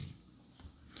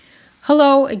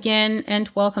Hello again, and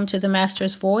welcome to the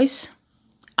Master's Voice.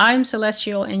 I'm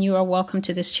Celestial, and you are welcome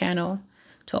to this channel.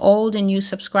 To old and new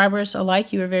subscribers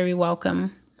alike, you are very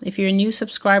welcome. If you're a new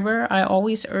subscriber, I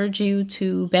always urge you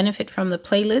to benefit from the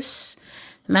playlists.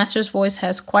 The Master's Voice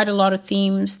has quite a lot of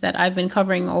themes that I've been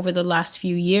covering over the last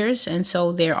few years, and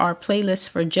so there are playlists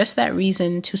for just that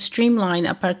reason to streamline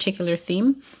a particular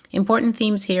theme. Important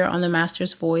themes here on the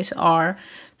Master's Voice are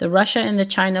the Russia and the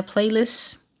China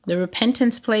playlists, the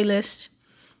Repentance playlist,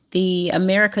 the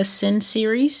America Sin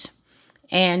series,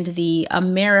 and the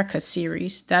America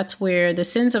series. That's where the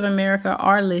sins of America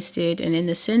are listed. And in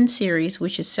the Sin series,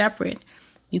 which is separate,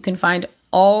 you can find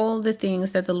all the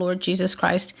things that the Lord Jesus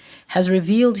Christ has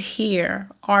revealed here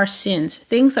are sins,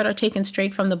 things that are taken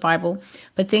straight from the Bible,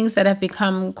 but things that have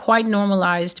become quite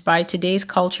normalized by today's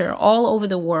culture all over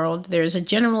the world. There's a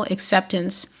general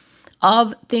acceptance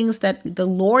of things that the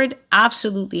Lord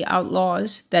absolutely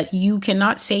outlaws, that you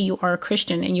cannot say you are a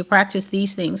Christian and you practice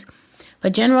these things.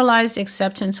 But generalized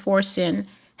acceptance for sin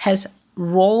has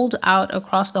rolled out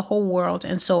across the whole world.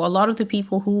 And so a lot of the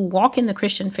people who walk in the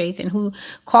Christian faith and who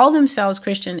call themselves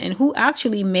Christian and who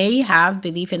actually may have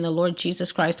belief in the Lord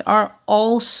Jesus Christ are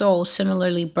also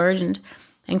similarly burdened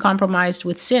and compromised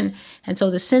with sin. And so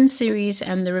the Sin series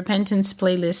and the Repentance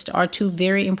playlist are two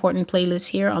very important playlists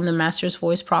here on the Master's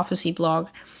Voice Prophecy blog.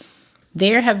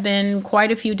 There have been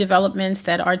quite a few developments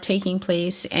that are taking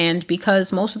place, and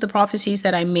because most of the prophecies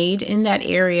that I made in that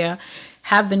area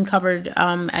have been covered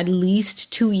at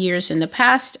least 2 years in the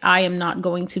past, I am not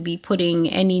going to be putting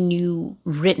any new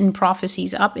written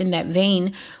prophecies up in that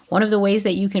vein. One of the ways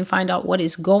that you can find out what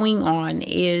is going on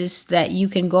is that you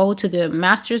can go to the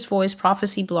Master's Voice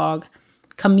Prophecy blog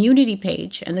community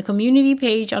page, and the community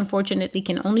page unfortunately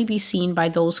can only be seen by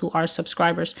those who are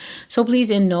subscribers. So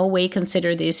please in no way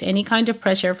consider this any kind of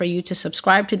pressure for you to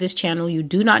subscribe to this channel. You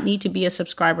do not need to be a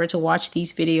subscriber to watch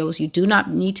these videos. You do not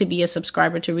need to be a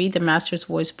subscriber to read the Master's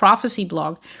Voice Prophecy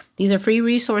blog. These are free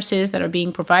resources that are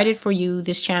being provided for you.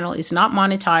 This channel is not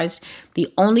monetized.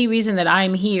 The only reason that I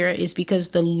am here is because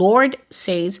the Lord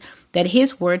says that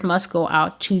his word must go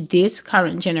out to this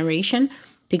current generation,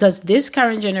 because this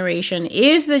current generation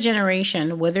is the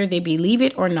generation, whether they believe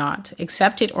it or not,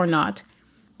 accept it or not,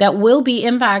 that will be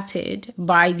impacted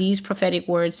by these prophetic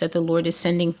words that the Lord is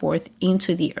sending forth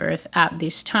into the earth at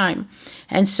this time.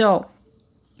 And so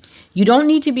you don't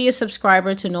need to be a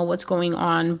subscriber to know what's going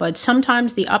on, but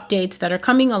sometimes the updates that are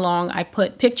coming along, I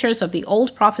put pictures of the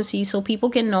old prophecies so people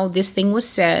can know this thing was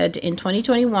said in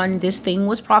 2021, this thing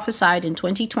was prophesied in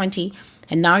 2020,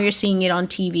 and now you're seeing it on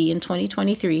TV in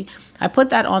 2023. I put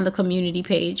that on the community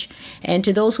page. And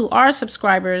to those who are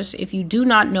subscribers, if you do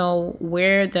not know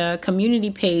where the community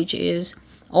page is,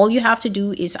 all you have to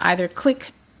do is either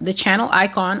click the channel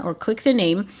icon or click the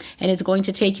name, and it's going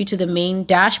to take you to the main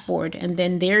dashboard. And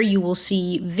then there you will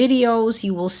see videos,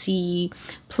 you will see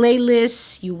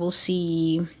playlists, you will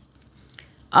see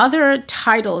other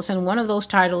titles, and one of those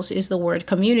titles is the word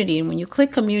community. And when you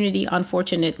click community,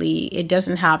 unfortunately, it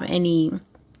doesn't have any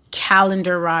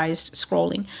calendarized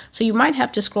scrolling. So you might have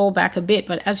to scroll back a bit,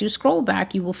 but as you scroll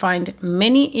back, you will find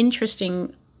many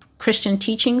interesting Christian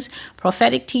teachings,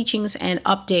 prophetic teachings, and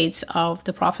updates of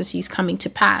the prophecies coming to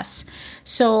pass.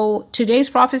 So today's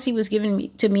prophecy was given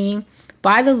to me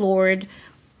by the Lord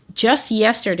just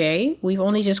yesterday. We've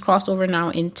only just crossed over now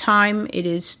in time. It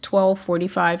is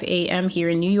 12:45 a.m. here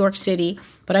in New York City.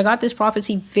 But I got this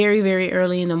prophecy very, very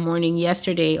early in the morning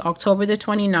yesterday, October the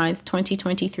 29th,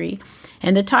 2023.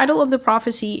 And the title of the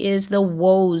prophecy is The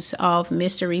Woes of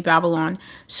Mystery Babylon.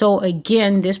 So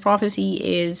again, this prophecy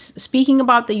is speaking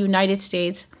about the United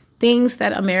States, things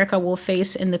that America will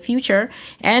face in the future.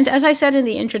 And as I said in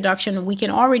the introduction, we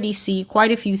can already see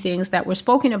quite a few things that were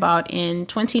spoken about in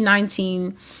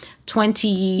 2019,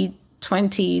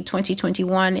 2020,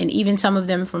 2021, and even some of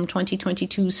them from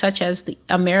 2022, such as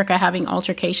America having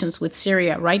altercations with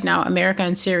Syria. Right now, America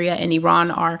and Syria and Iran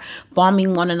are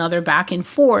bombing one another back and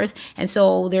forth. And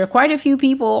so there are quite a few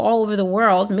people all over the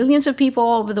world, millions of people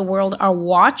all over the world are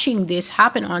watching this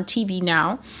happen on TV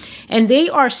now. And they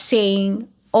are saying,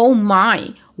 oh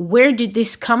my, where did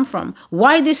this come from?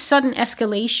 Why this sudden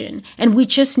escalation? And we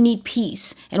just need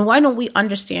peace. And why don't we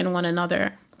understand one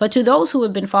another? But to those who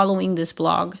have been following this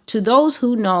blog, to those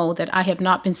who know that I have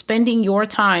not been spending your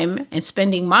time and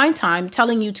spending my time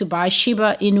telling you to buy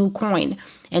Shiba Inu coin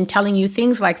and telling you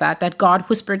things like that, that God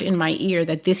whispered in my ear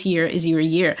that this year is your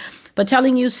year, but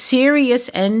telling you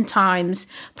serious end times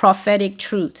prophetic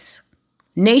truths,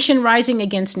 nation rising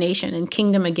against nation and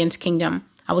kingdom against kingdom.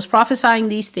 I was prophesying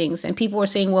these things and people were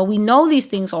saying, well, we know these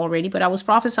things already, but I was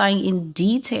prophesying in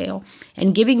detail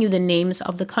and giving you the names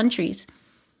of the countries.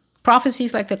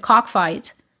 Prophecies like the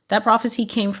cockfight, that prophecy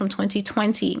came from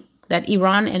 2020, that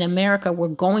Iran and America were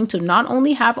going to not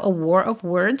only have a war of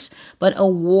words, but a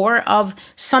war of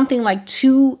something like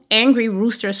two angry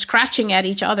roosters scratching at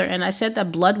each other. And I said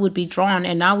that blood would be drawn.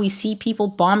 And now we see people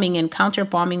bombing and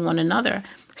counter-bombing one another.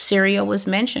 Syria was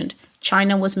mentioned.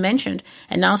 China was mentioned.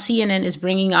 And now CNN is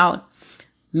bringing out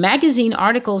magazine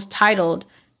articles titled,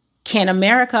 "Can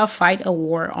America Fight a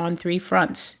War on Three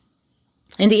Fronts?"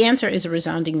 And the answer is a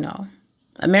resounding no.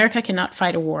 America cannot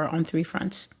fight a war on three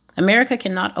fronts. America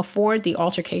cannot afford the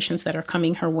altercations that are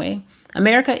coming her way.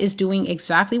 America is doing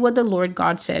exactly what the Lord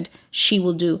God said she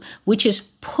will do, which is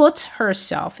put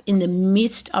herself in the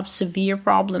midst of severe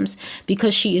problems,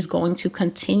 because she is going to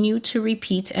continue to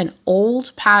repeat an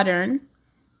old pattern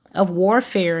of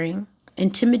warfaring,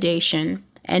 intimidation,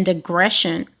 and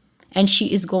aggression, and she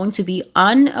is going to be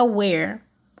unaware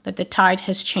that the tide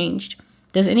has changed.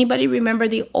 Does anybody remember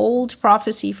the old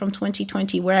prophecy from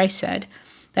 2020 where I said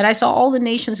that I saw all the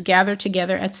nations gather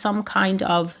together at some kind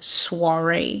of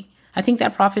soiree? I think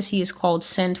that prophecy is called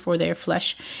Send for Their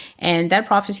Flesh. And that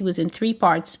prophecy was in 3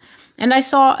 parts. And I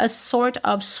saw a sort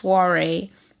of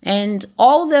soiree, and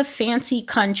all the fancy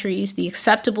countries, the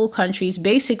acceptable countries,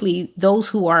 basically those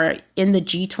who are in the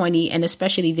G20 and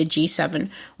especially the G7,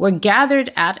 were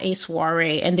gathered at a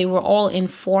soiree, and they were all in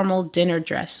formal dinner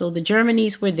dress. So the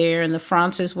Germanys were there, and the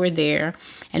Frances were there,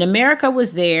 and America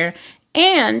was there,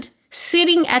 and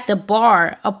sitting at the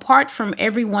bar apart from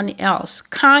everyone else,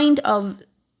 kind of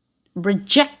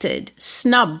rejected,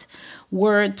 snubbed,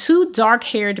 were 2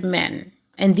 dark-haired men.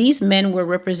 And these men were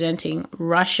representing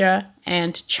Russia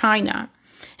and China.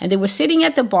 And they were sitting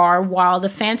at the bar while the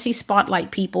fancy spotlight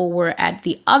people were at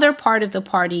the other part of the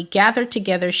party, gathered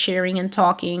together, sharing and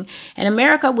talking. And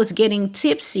America was getting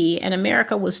tipsy, and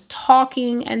America was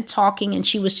talking, and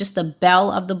she was just the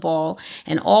belle of the ball,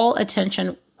 and all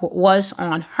attention was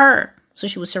on her. So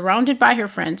she was surrounded by her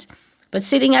friends, but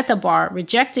sitting at the bar,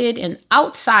 rejected and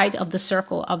outside of the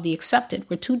circle of the accepted,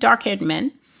 were 2 dark-haired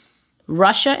men,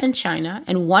 Russia and China,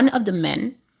 and one of the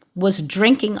men was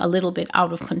drinking a little bit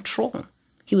out of control.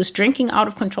 He was drinking out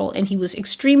of control, and he was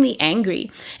extremely angry.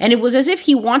 And it was as if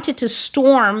he wanted to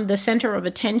storm the center of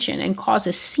attention and cause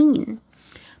a scene.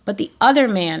 But the other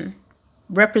man,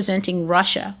 representing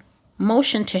Russia,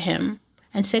 motioned to him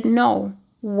and said, "No,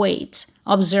 wait,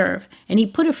 observe." And he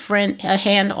put a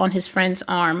hand on his friend's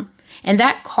arm. And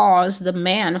that caused the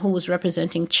man who was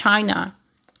representing China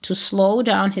to slow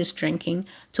down his drinking,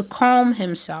 to calm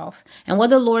himself. And what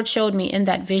the Lord showed me in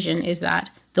that vision is that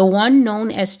the one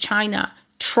known as China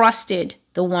trusted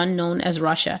the one known as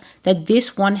Russia, that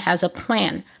this one has a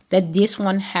plan, that this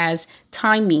one has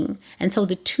timing. And so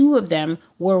the 2 of them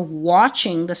were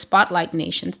watching the spotlight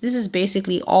nations. This is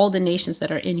basically all the nations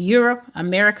that are in Europe,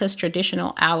 America's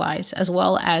traditional allies, as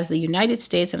well as the United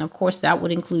States. And of course, that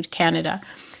would include Canada.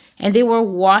 And they were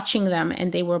watching them,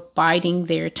 and they were biding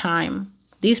their time.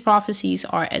 These prophecies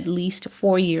are at least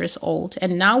 4 years old,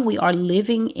 and now we are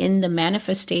living in the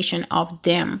manifestation of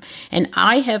them. And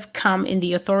I have come in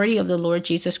the authority of the Lord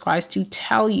Jesus Christ to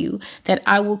tell you that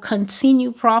I will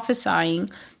continue prophesying,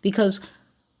 because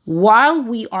while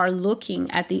we are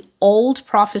looking at the old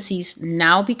prophecies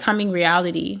now becoming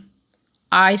reality,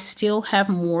 I still have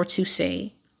more to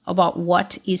say about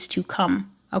what is to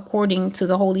come according to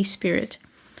the Holy Spirit.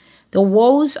 The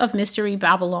Woes of Mystery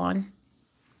Babylon,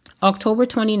 October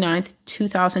 29th,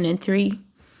 2003.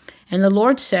 And the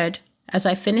Lord said, as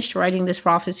I finished writing this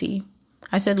prophecy,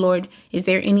 I said, "Lord, is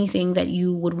there anything that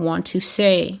you would want to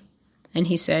say?" And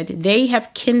he said, "They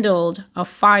have kindled a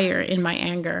fire in my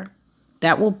anger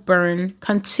that will burn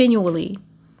continually."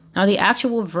 Now, the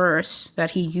actual verse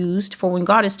that he used for when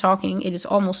God is talking, it is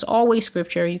almost always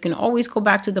scripture. You can always go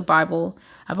back to the Bible.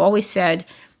 I've always said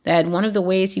that one of the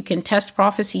ways you can test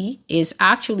prophecy is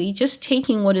actually just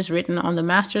taking what is written on the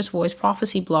Master's Voice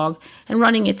prophecy blog and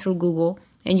running it through Google.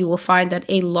 And you will find that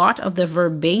a lot of the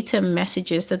verbatim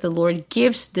messages that the Lord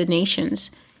gives the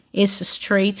nations is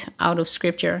straight out of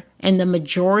scripture. And the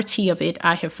majority of it,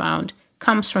 I have found,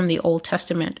 comes from the Old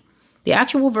Testament. The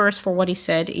actual verse for what he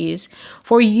said is,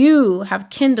 "For you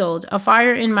have kindled a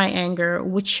fire in my anger,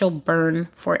 which shall burn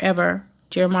forever."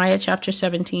 Jeremiah chapter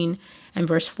 17 and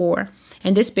verse 4.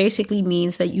 And this basically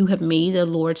means that you have made the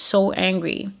Lord so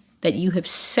angry that you have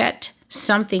set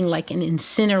something like an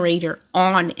incinerator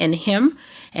on in him.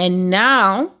 And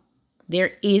now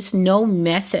there is no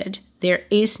method. There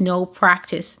is no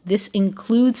practice. This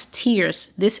includes tears.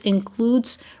 This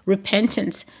includes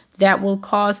repentance that will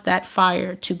cause that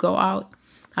fire to go out.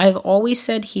 I have always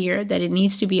said here that it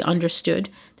needs to be understood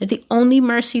that the only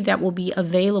mercy that will be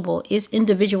available is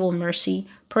individual mercy,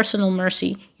 personal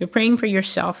mercy. You're praying for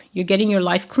yourself. You're getting your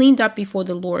life cleaned up before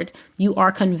the Lord. You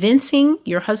are convincing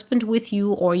your husband with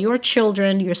you or your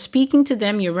children. You're speaking to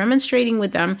them. You're remonstrating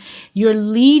with them. You're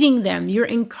leading them. You're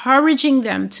encouraging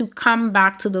them to come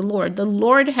back to the Lord. The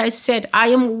Lord has said, I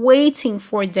am waiting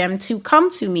for them to come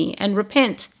to me and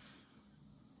repent.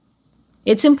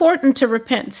 It's important to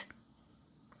repent.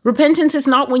 Repentance is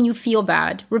not when you feel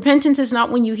bad. Repentance is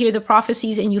not when you hear the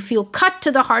prophecies and you feel cut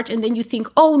to the heart and then you think,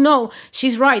 oh no,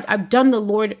 she's right. I've done the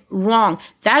Lord wrong.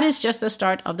 That is just the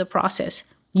start of the process.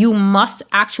 You must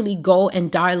actually go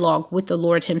and dialogue with the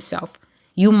Lord himself.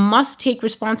 You must take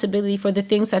responsibility for the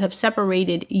things that have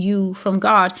separated you from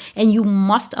God, and you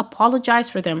must apologize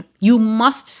for them. You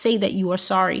must say that you are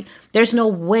sorry. There's no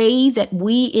way that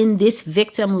we in this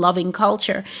victim-loving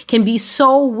culture can be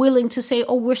so willing to say,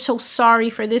 oh, we're so sorry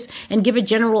for this and give a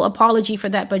general apology for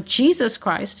that. But Jesus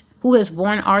Christ, who has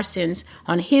borne our sins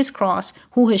on his cross,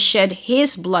 who has shed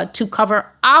his blood to cover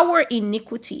our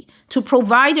iniquity, to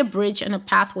provide a bridge and a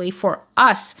pathway for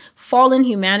us, fallen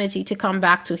humanity, to come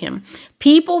back to him.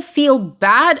 People feel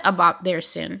bad about their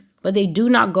sin, but they do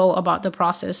not go about the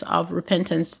process of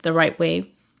repentance the right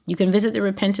way. You can visit the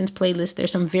repentance playlist.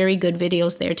 There's some very good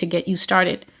videos there to get you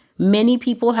started. Many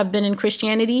people have been in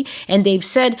Christianity and they've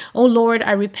said, oh Lord,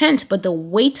 I repent, but the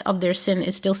weight of their sin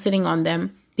is still sitting on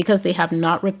them, because they have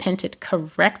not repented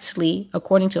correctly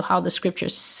according to how the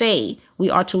scriptures say we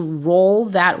are to roll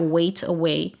that weight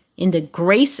away in the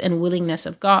grace and willingness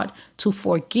of God to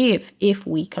forgive if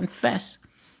we confess.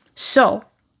 So,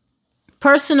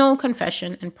 personal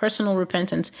confession and personal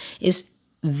repentance is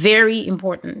very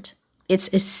important.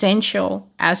 It's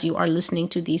essential as you are listening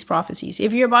to these prophecies.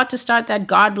 If you're about to start that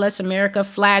God bless America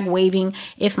flag waving,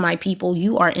 if my people,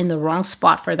 you are in the wrong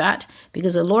spot for that,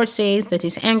 because the Lord says that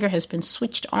his anger has been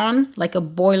switched on like a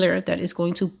boiler that is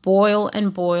going to boil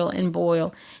and boil and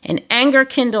boil, and anger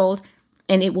kindled,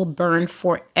 and it will burn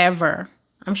forever.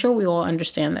 I'm sure we all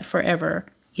understand that forever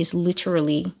is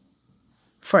literally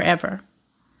forever.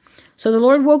 So the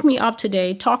Lord woke me up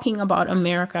today talking about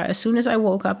America as soon as I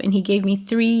woke up, and he gave me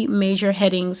 3 major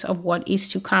headings of what is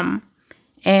to come.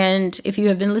 And if you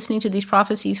have been listening to these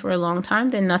prophecies for a long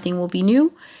time, then nothing will be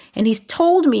new. And he's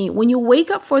told me, when you wake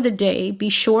up for the day, be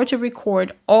sure to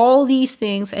record all these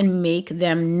things and make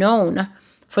them known,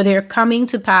 for they are coming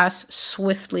to pass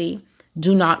swiftly.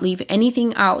 Do not leave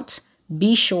anything out.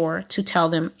 Be sure to tell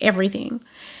them everything.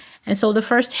 And so the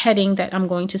first heading that I'm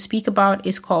going to speak about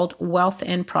is called Wealth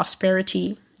and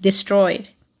Prosperity Destroyed.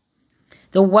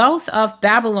 The wealth of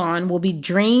Babylon will be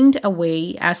drained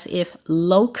away as if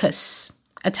locusts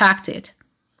attacked it.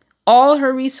 All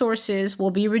her resources will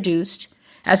be reduced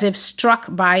as if struck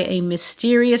by a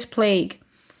mysterious plague,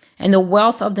 and the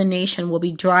wealth of the nation will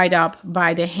be dried up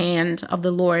by the hand of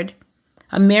the Lord.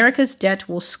 America's debt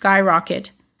will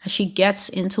skyrocket as she gets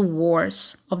into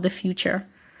wars of the future.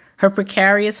 Her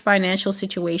precarious financial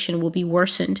situation will be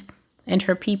worsened, and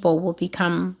her people will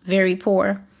become very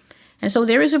poor. And so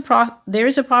there is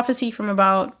a prophecy from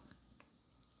about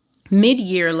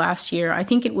mid-year last year. I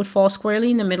think it would fall squarely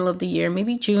in the middle of the year,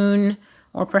 maybe June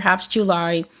or perhaps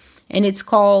July. And it's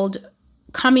called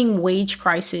Coming Wage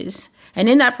Crisis. And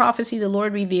in that prophecy, the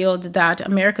Lord revealed that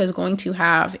America is going to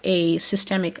have a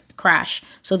systemic crash.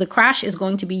 So the crash is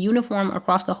going to be uniform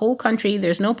across the whole country.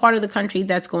 There's no part of the country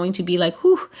that's going to be like,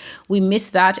 whew, we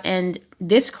missed that. And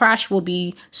this crash will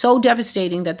be so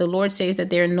devastating that the Lord says that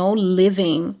there are no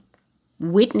living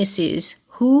witnesses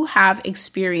who have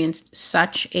experienced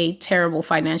such a terrible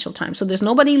financial time. So there's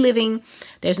nobody living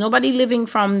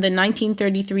from the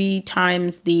 1933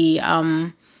 times, the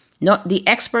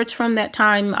experts from that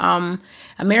time.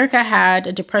 America had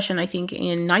a depression, I think,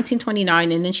 in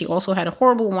 1929, and then she also had a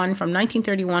horrible one from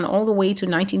 1931 all the way to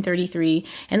 1933.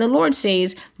 And the Lord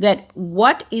says that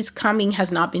what is coming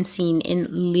has not been seen in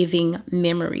living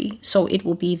memory. So it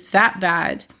will be that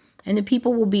bad, and the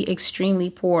people will be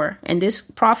extremely poor. And this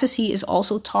prophecy is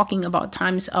also talking about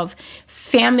times of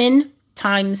famine,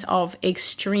 times of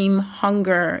extreme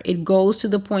hunger. It goes to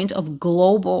the point of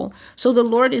global. So the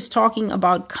Lord is talking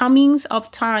about comings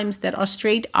of times that are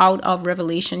straight out of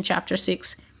Revelation chapter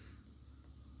 6.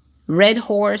 Red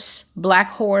horse,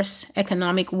 black horse,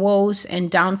 economic woes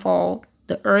and downfall.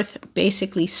 The earth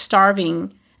basically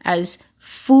starving as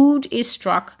food is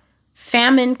struck.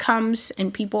 Famine comes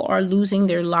and people are losing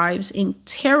their lives in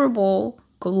terrible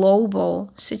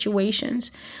global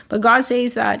situations. But God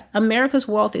says that America's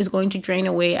wealth is going to drain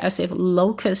away as if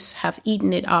locusts have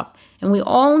eaten it up. And we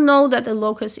all know that the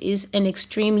locust is an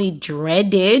extremely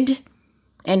dreaded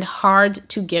and hard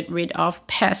to get rid of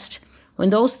pest. when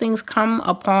those things come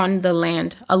upon the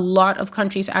land, a lot of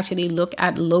countries actually look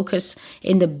at locusts.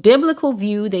 In the biblical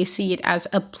view, they see it as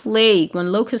a plague.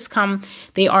 When locusts come,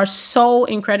 they are so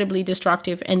incredibly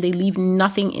destructive and they leave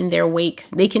nothing in their wake.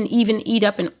 They can even eat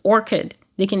up an orchid.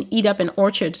 They can eat up an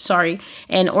orchard,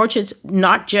 and orchards,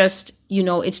 not just,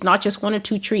 it's not just one or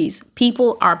two trees.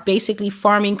 People are basically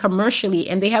farming commercially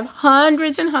and they have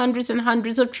hundreds and hundreds and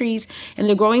hundreds of trees and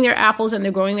they're growing their apples and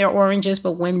they're growing their oranges.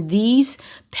 But when these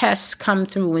pests come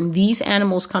through, when these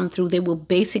animals come through, they will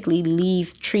basically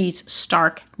leave trees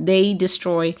stark. They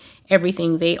destroy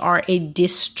everything. They are a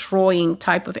destroying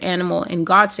type of animal. And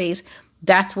God says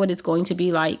that's what it's going to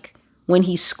be like when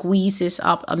he squeezes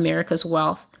up America's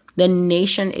wealth. The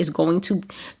nation is going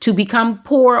to become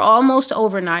poor almost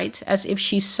overnight, as if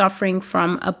she's suffering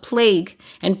from a plague.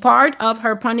 And part of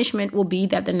her punishment will be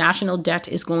that the national debt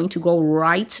is going to go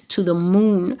right to the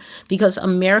moon, because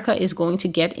America is going to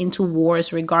get into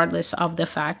wars regardless of the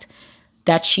fact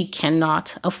that she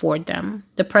cannot afford them.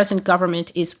 The present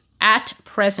government is at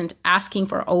present asking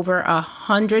for over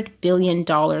 $100 billion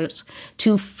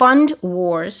to fund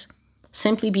wars,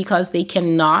 simply because they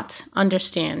cannot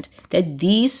understand that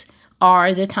these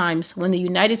are the times when the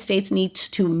United States needs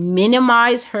to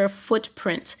minimize her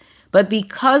footprint. But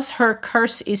because her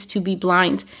curse is to be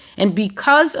blind, and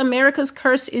because America's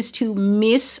curse is to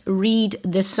misread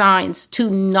the signs, to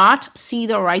not see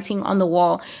the writing on the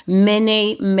wall,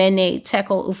 mene, mene,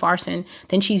 tekel, upharsin,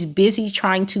 then she's busy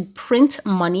trying to print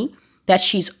money that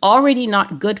she's already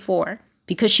not good for,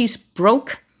 because she's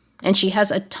broke and she has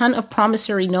a ton of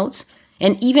promissory notes.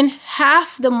 And even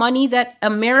half the money that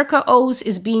America owes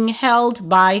is being held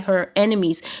by her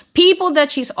enemies, people that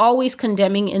she's always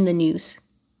condemning in the news.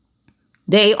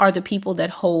 They are the people that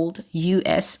hold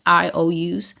US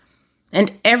IOUs.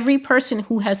 And every person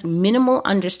who has minimal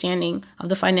understanding of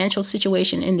the financial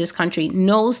situation in this country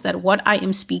knows that what I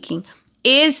am speaking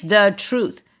is the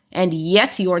truth. And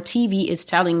yet your TV is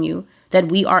telling you that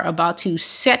we are about to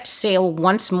set sail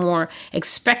once more,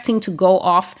 expecting to go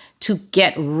off to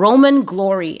get Roman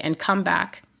glory and come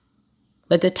back.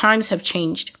 But the times have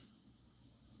changed.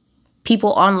 People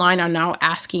online are now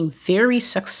asking very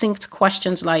succinct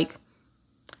questions like,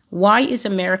 why is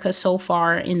America so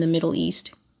far in the Middle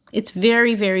East? It's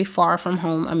very, very far from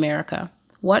home, America.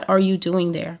 What are you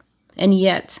doing there? And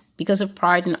yet, because of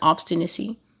pride and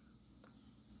obstinacy,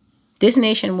 this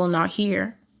nation will not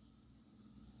hear.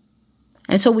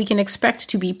 And so we can expect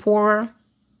to be poorer,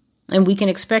 and we can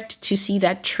expect to see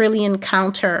that trillion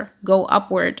counter go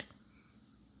upward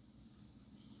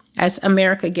as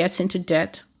America gets into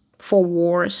debt for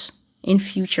wars in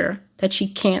future that she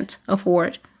can't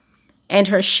afford. And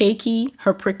her shaky,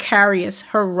 her precarious,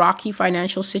 her rocky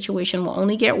financial situation will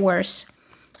only get worse.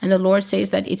 And the Lord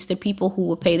says that it's the people who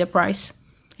will pay the price.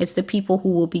 It's the people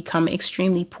who will become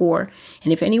extremely poor.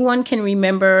 And if anyone can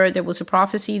remember, there was a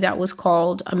prophecy that was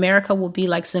called America will be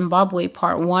like Zimbabwe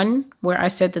Part 1, where I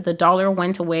said that the dollar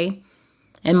went away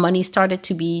and money started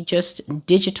to be just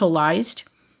digitalized.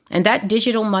 And that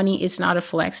digital money is not a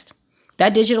flex.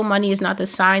 That digital money is not the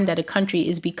sign that a country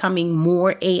is becoming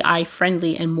more AI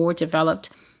friendly and more developed.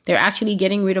 They're actually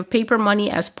getting rid of paper money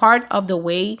as part of the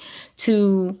way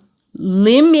to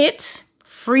limit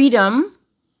freedom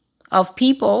of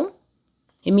people.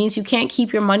 It means you can't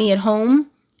keep your money at home.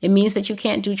 It means that you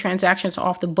can't do transactions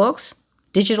off the books.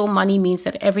 Digital money means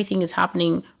that everything is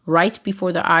happening right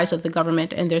before the eyes of the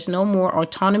government, and there's no more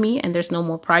autonomy and there's no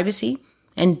more privacy.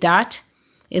 And that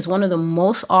is one of the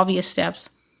most obvious steps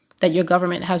that your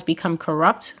government has become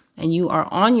corrupt and you are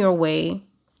on your way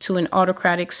to an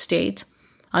autocratic state.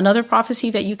 Another prophecy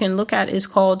that you can look at is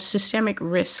called systemic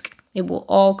risk. It will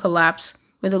all collapse,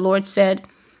 where the Lord said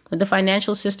that the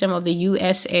financial system of the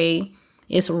USA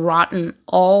is rotten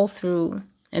all through,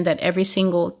 and that every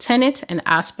single tenet and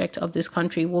aspect of this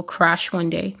country will crash one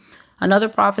day. Another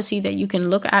prophecy that you can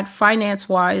look at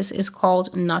finance-wise is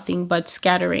called nothing but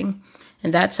scattering.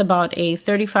 And that's about a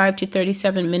 35 to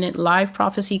 37 minute live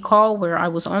prophecy call where I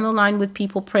was on the line with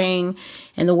people praying,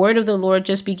 and the word of the Lord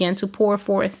just began to pour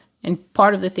forth. And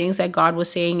part of the things that God was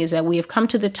saying is that we have come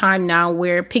to the time now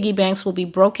where piggy banks will be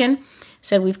broken.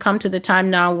 Said we've come to the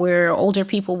time now where older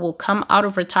people will come out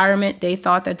of retirement. They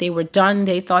thought that they were done.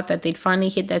 They thought that they'd finally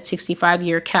hit that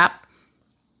 65-year cap.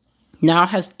 Now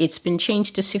it's been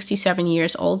changed to 67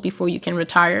 years old before you can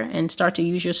retire and start to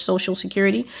use your Social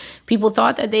Security. People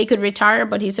thought that they could retire,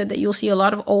 but he said that you'll see a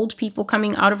lot of old people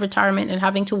coming out of retirement and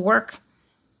having to work.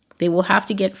 They will have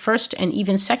to get first and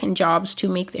even second jobs to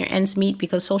make their ends meet,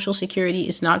 because Social Security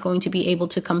is not going to be able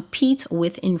to compete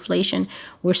with inflation.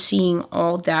 We're seeing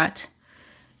all that.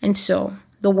 And so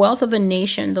the wealth of a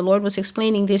nation, the Lord was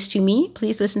explaining this to me.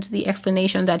 Please listen to the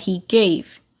explanation that he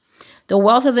gave. The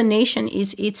wealth of a nation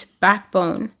is its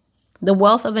backbone. The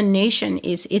wealth of a nation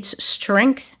is its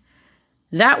strength.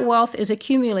 That wealth is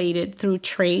accumulated through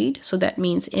trade. So that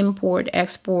means import,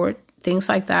 export, things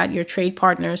like that, your trade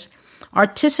partners.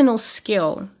 Artisanal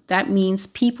skill. That means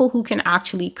people who can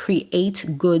actually create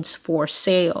goods for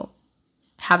sale.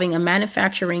 Having a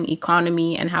manufacturing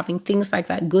economy and having things like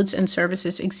that, goods and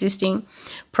services existing.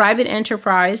 Private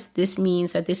enterprise. This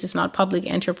means that this is not public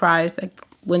enterprise. Like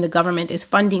when the government is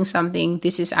funding something,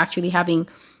 this is actually having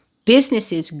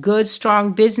businesses, good,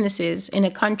 strong businesses in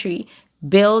a country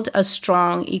build a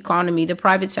strong economy. The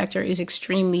private sector is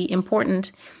extremely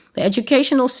important. The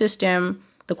educational system,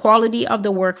 the quality of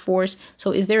the workforce.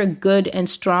 So is there a good and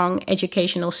strong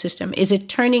educational system? Is it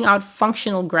turning out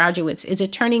functional graduates? Is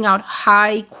it turning out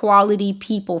high quality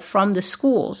people from the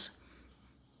schools?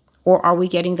 Or are we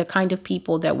getting the kind of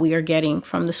people that we are getting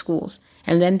from the schools?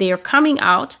 And then they are coming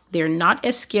out, they're not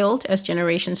as skilled as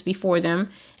generations before them,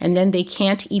 and then they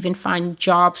can't even find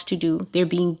jobs to do. They're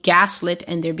being gaslit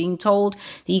and they're being told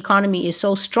the economy is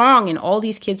so strong and all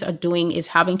these kids are doing is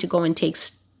having to go and take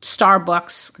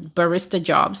Starbucks barista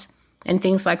jobs and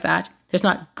things like that. There's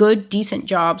not good, decent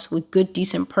jobs with good,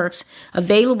 decent perks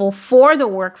available for the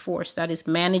workforce that is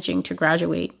managing to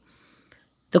graduate.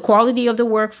 The quality of the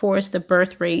workforce, the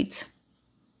birth rates,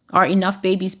 are enough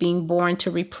babies being born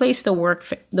to replace the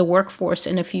workforce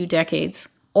in a few decades?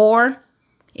 Or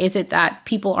is it that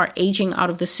people are aging out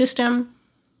of the system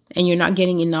and you're not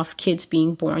getting enough kids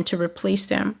being born to replace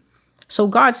them? So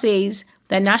God says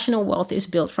that national wealth is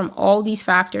built from all these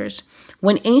factors.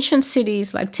 When ancient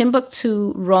cities like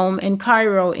Timbuktu, Rome, and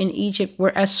Cairo in Egypt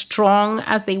were as strong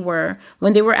as they were,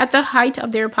 when they were at the height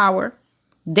of their power,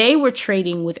 they were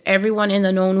trading with everyone in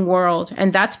the known world.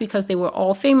 And that's because they were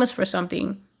all famous for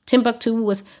something. Timbuktu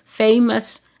was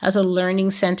famous as a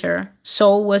learning center.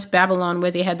 So was Babylon,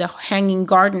 where they had the hanging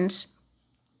gardens.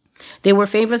 They were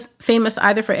famous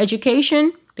either for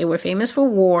education, they were famous for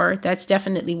war. That's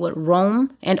definitely what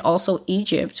Rome and also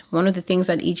Egypt, one of the things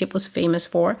that Egypt was famous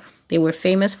for. They were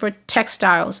famous for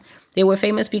textiles. They were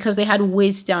famous because they had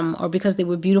wisdom or because they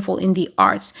were beautiful in the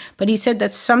arts. But he said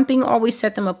that something always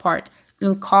set them apart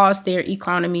and caused their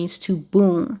economies to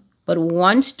boom. But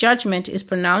once judgment is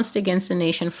pronounced against the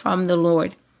nation from the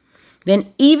Lord,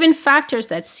 then even factors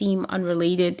that seem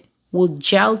unrelated will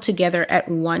gel together at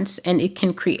once, and it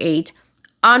can create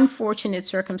unfortunate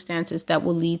circumstances that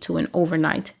will lead to an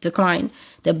overnight decline.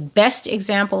 The best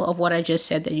example of what I just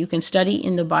said that you can study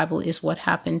in the Bible is what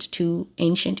happened to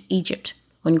ancient Egypt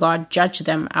when God judged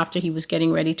them after he was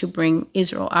getting ready to bring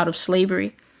Israel out of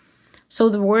slavery. So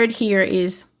the word here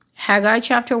is Haggai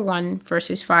chapter 1,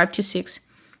 verses 5 to 6.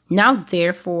 Now,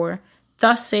 therefore,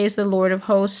 thus says the Lord of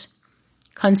hosts,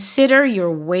 consider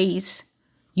your ways.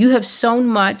 You have sown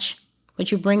much,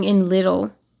 but you bring in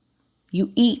little.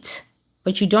 You eat,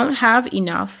 but you don't have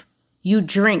enough. You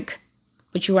drink,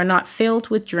 but you are not filled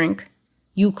with drink.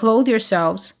 You clothe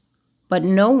yourselves, but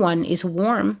no one is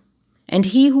warm. And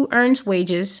he who earns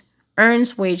wages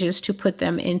to put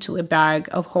them into a bag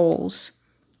of holes.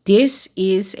 This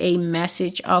is a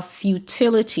message of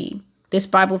futility. This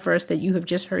Bible verse that you have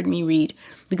just heard me read.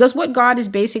 Because what God is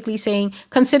basically saying,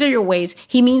 consider your ways.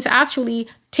 He means actually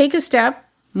take a step,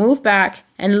 move back,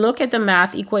 and look at the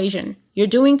math equation. You're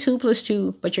doing 2 plus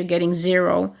 2, but you're getting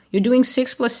 0. You're doing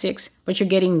 6 plus 6, but you're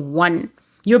getting 1.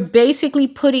 You're basically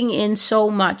putting in so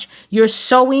much. You're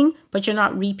sowing, but you're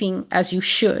not reaping as you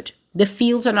should. The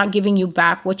fields are not giving you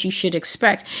back what you should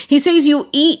expect. He says you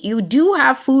eat, you do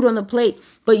have food on the plate,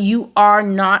 but you are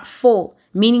not full.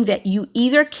 Meaning that you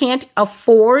either can't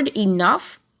afford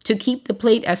enough to keep the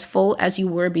plate as full as you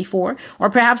were before, or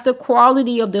perhaps the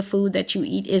quality of the food that you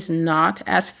eat is not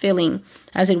as filling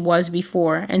as it was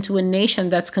before. And to a nation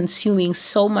that's consuming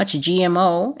so much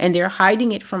GMO and they're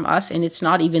hiding it from us and it's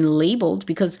not even labeled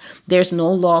because there's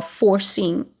no law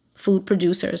forcing food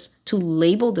producers to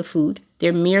label the food.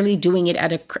 They're merely doing it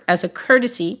as a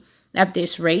courtesy at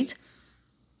this rate.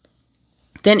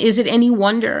 Then is it any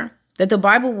wonder that the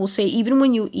Bible will say, even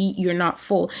when you eat, you're not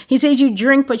full? He says you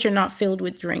drink, but you're not filled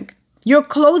with drink. You're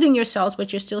clothing yourselves,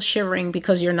 but you're still shivering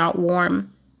because you're not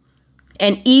warm.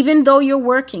 And even though you're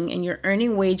working and you're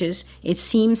earning wages, it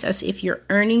seems as if you're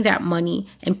earning that money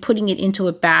and putting it into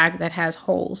a bag that has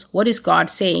holes. What is God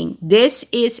saying? This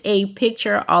is a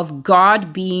picture of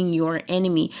God being your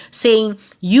enemy, saying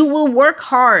you will work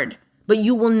hard, but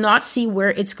you will not see where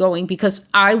it's going because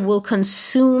I will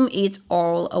consume it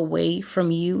all away from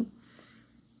you.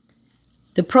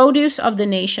 The produce of the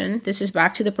nation, this is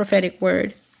back to the prophetic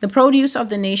word, the produce of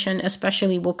the nation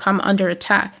especially will come under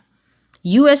attack.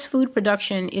 U.S. food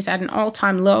production is at an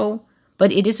all-time low,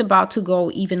 but it is about to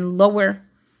go even lower.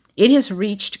 It has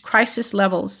reached crisis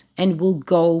levels and will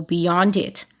go beyond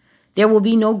it. There will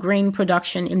be no grain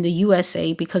production in the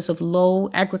USA because of low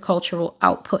agricultural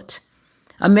output.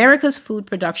 America's food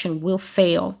production will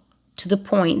fail to the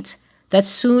point that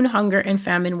soon hunger and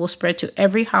famine will spread to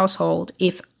every household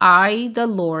if I, the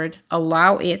Lord,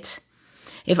 allow it.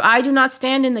 If I do not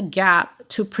stand in the gap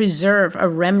to preserve a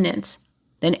remnant,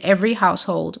 then every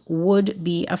household would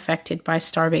be affected by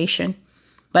starvation.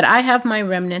 But I have my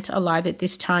remnant alive at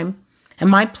this time, and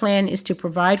my plan is to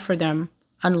provide for them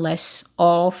unless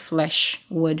all flesh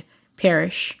would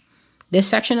perish. This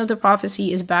section of the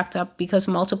prophecy is backed up because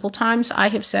multiple times I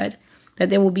have said that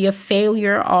there will be a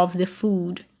failure of the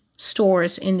food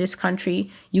stores in this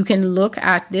country. You can look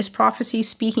at this prophecy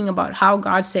speaking about how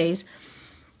God says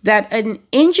that an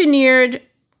engineered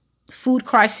food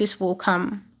crisis will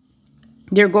come.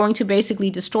 They're going to basically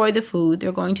destroy the food.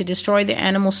 They're going to destroy the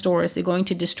animal stores. They're going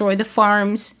to destroy the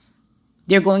farms.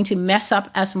 They're going to mess up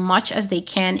as much as they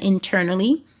can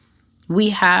internally. We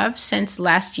have, since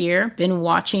last year, been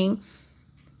watching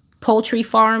poultry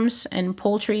farms and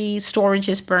poultry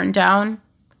storages burn down.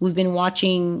 We've been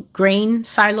watching grain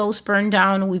silos burn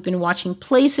down. We've been watching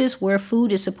places where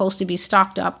food is supposed to be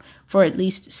stocked up for at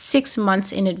least 6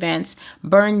 months in advance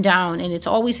burn down. And it's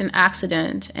always an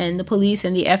accident. And the police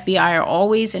and the FBI are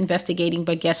always investigating.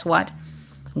 But guess what?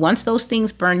 Once those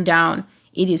things burn down,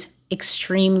 it is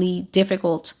extremely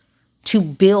difficult to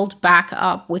build back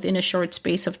up within a short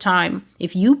space of time.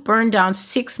 If you burn down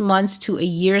 6 months to a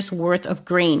year's worth of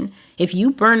grain, if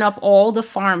you burn up all the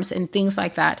farms and things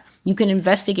like that, you can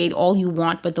investigate all you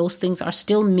want, but those things are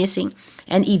still missing.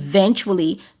 And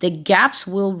eventually the gaps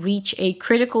will reach a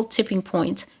critical tipping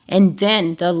point. And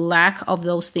then the lack of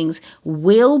those things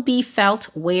will be felt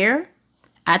where?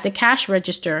 At the cash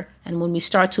register. And when we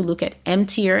start to look at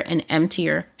emptier and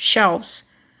emptier shelves.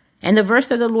 And the verse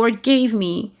that the Lord gave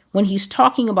me when he's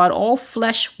talking about all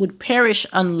flesh would perish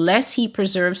unless he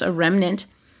preserves a remnant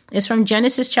is from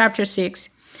Genesis chapter 6.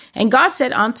 And God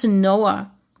said unto Noah,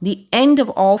 the end of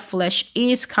all flesh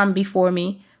is come before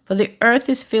me, for the earth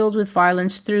is filled with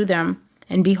violence through them.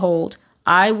 And behold,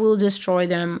 I will destroy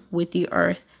them with the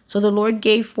earth. So the Lord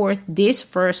gave forth this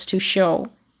verse to show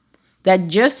that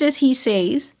just as he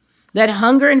says that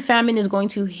hunger and famine is going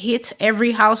to hit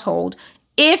every household,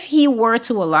 if he were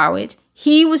to allow it,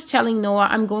 he was telling Noah,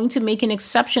 I'm going to make an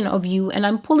exception of you and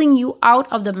I'm pulling you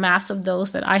out of the mass of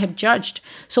those that I have judged.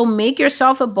 So make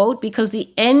yourself a boat because the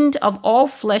end of all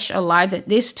flesh alive at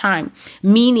this time,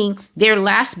 meaning their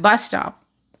last bus stop,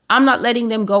 I'm not letting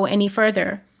them go any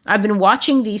further. I've been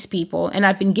watching these people and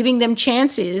I've been giving them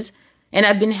chances and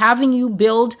I've been having you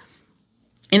build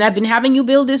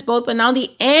this boat, but now the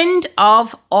end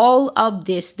of all of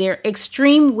this, their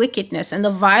extreme wickedness and the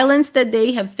violence that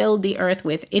they have filled the earth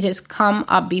with, it has come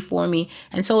up before me.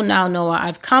 And so now, Noah,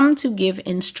 I've come to give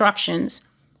instructions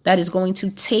that is going to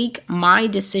take my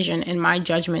decision and my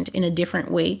judgment in a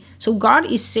different way. So God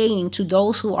is saying to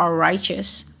those who are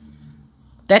righteous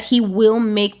that he will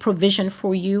make provision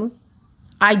for you.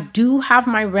 I do have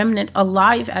my remnant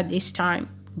alive at this time.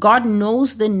 God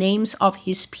knows the names of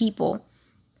his people.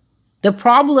 The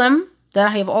problem that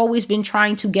I have always been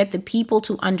trying to get the people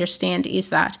to understand is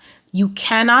that you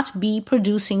cannot be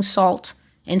producing salt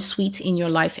and sweet in your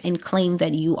life and claim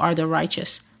that you are the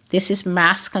righteous. This is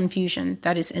mass confusion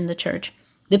that is in the church.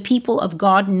 The people of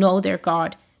God know their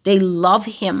God. They love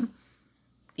him.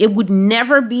 It would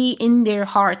never be in their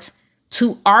heart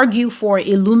to argue for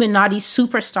Illuminati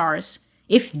superstars.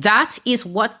 If that is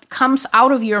what comes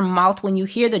out of your mouth when you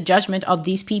hear the judgment of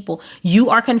these people, you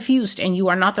are confused and you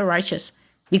are not the righteous.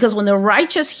 Because when the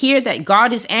righteous hear that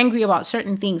God is angry about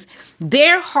certain things,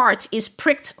 their heart is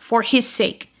pricked for his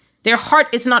sake. Their heart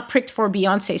is not pricked for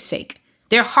Beyonce's sake.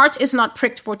 Their heart is not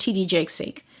pricked for TD Jake's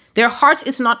sake. Their heart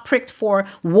is not pricked for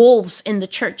wolves in the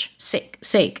church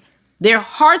sake. Their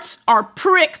hearts are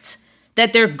pricked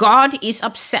that their God is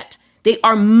upset. They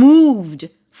are moved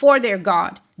for their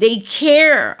God. They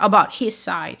care about his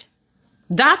side.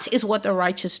 That is what the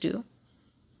righteous do.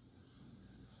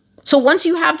 So once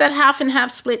you have that half and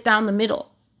half split down the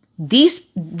middle, this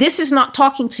is not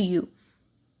talking to you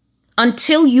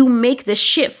until you make the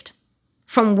shift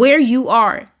from where you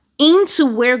are into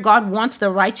where God wants the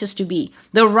righteous to be.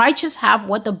 The righteous have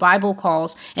what the Bible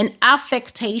calls an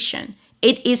affectation.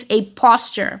 It is a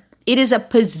posture. It is a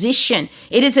position.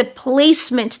 It is a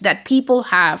placement that people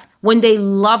have when they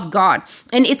love God.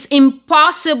 And it's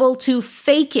impossible to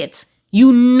fake it.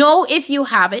 You know if you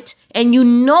have it, and you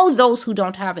know those who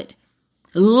don't have it.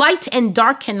 Light and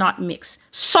dark cannot mix.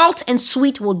 Salt and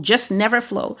sweet will just never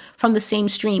flow from the same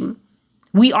stream.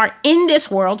 We are in this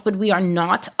world, but we are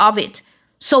not of it.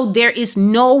 So there is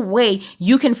no way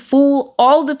you can fool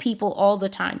all the people all the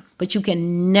time, but you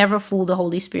can never fool the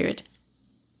Holy Spirit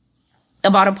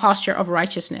about a posture of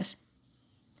righteousness.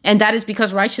 And that is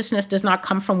because righteousness does not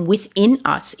come from within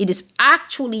us. It is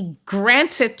actually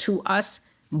granted to us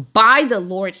by the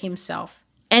Lord himself,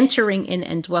 entering in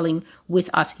and dwelling with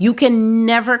us. You can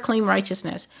never claim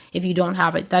righteousness if you don't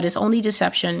have it. That is only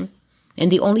deception.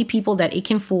 And the only people that it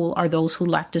can fool are those who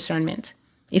lack discernment.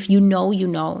 If you know, you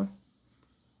know.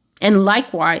 And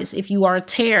likewise, if you are a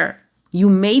tare, you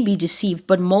may be deceived,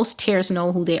 but most tares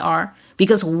know who they are.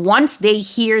 Because once they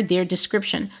hear their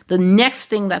description, the next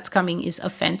thing that's coming is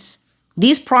offense.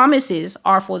 These promises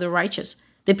are for the righteous,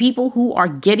 the people who are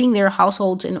getting their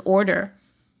households in order.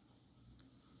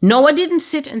 Noah didn't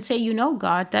sit and say,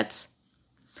 God, that's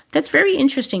very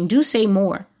interesting. Do say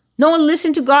more. Noah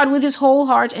listened to God with his whole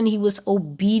heart, and he was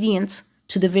obedient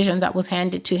to the vision that was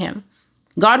handed to him.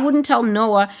 God wouldn't tell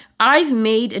Noah, I've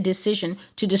made a decision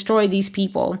to destroy these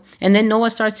people. And then Noah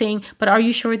starts saying, but are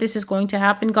you sure this is going to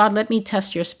happen? God, let me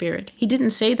test your spirit. He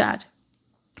didn't say that.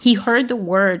 He heard the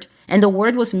word, and the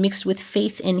word was mixed with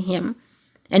faith in him.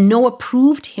 And Noah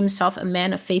proved himself a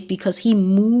man of faith because he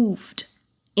moved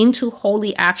into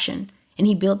holy action, and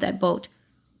he built that boat.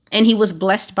 And he was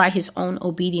blessed by his own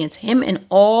obedience, him and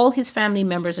all his family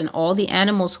members and all the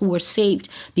animals who were saved,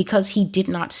 because he did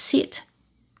not sit.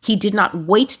 He did not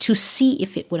wait to see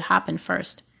if it would happen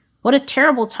first. What a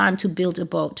terrible time to build a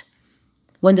boat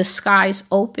when the skies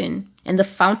open and the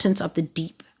fountains of the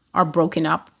deep are broken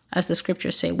up, as the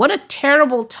scriptures say. What a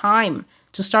terrible time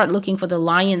to start looking for the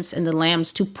lions and the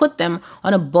lambs, to put them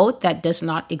on a boat that does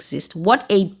not exist. What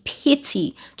a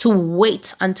pity to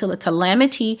wait until a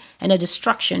calamity and a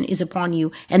destruction is upon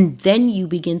you, and then you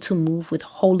begin to move with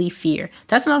holy fear.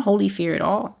 That's not holy fear at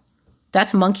all.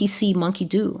 That's monkey see, monkey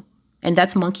do. And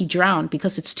that's monkey drown,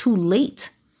 because it's too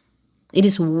late. It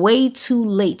is way too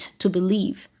late to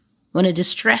believe when a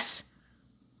distress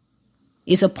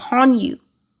is upon you,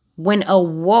 when a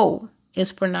woe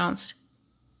is pronounced.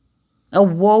 A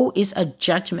woe is a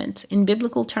judgment in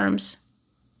biblical terms.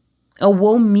 A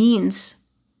woe means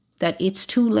that it's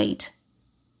too late.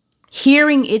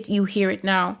 Hearing it, you hear it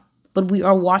now, but we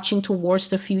are watching towards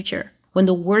the future when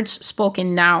the words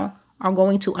spoken now are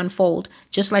going to unfold,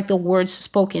 just like the words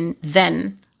spoken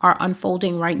then are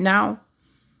unfolding right now.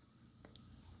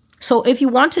 So if you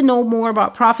want to know more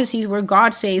about prophecies where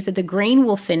God says that the grain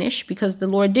will finish, because the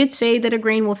Lord did say that a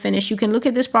grain will finish, you can look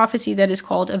at this prophecy that is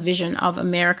called A Vision of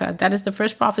America. That is the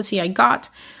first prophecy I got,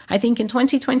 I think in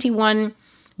 2021,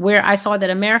 where I saw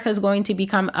that America is going to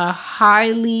become a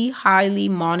highly, highly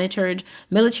monitored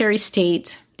military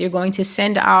state. They're going to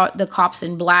send out the cops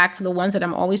in black, the ones that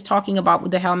I'm always talking about with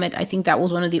the helmet. I think that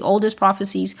was one of the oldest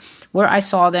prophecies where I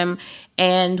saw them.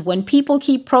 And when people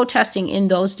keep protesting in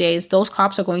those days, those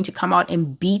cops are going to come out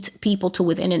and beat people to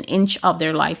within an inch of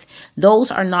their life.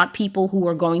 Those are not people who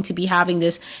are going to be having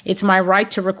this. It's my right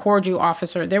to record you,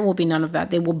 officer. There will be none of that.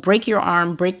 They will break your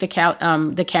arm, break the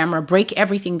camera, break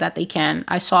everything that they can.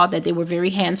 I saw that they were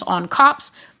very hands-on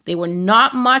cops. They were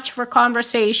not much for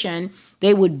conversation.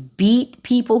 They would beat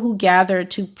people who gathered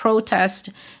to protest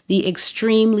the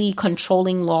extremely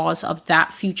controlling laws of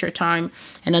that future time.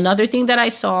 And another thing that I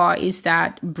saw is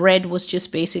that bread was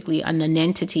just basically a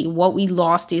nonentity. What we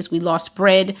lost is we lost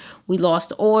bread, we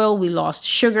lost oil, we lost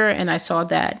sugar. And I saw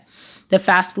that the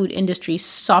fast food industry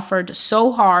suffered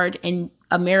so hard, and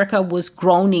America was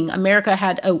groaning. America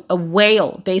had a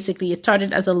wail, basically. It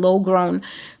started as a low groan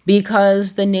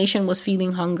because the nation was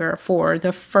feeling hunger for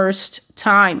the first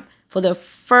time. For the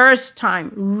first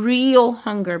time, real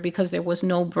hunger, because there was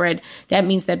no bread. That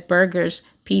means that burgers,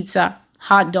 pizza,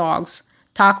 hot dogs,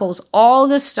 tacos, all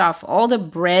the stuff, all the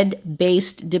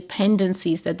bread-based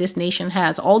dependencies that this nation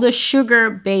has, all the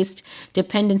sugar-based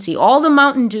dependency, all the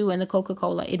Mountain Dew and the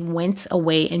Coca-Cola, it went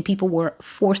away, and people were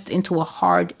forced into a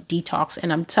hard detox.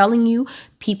 And I'm telling you,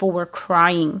 people were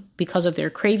crying because of their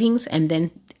cravings. And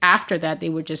then after that, they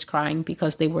were just crying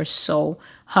because they were so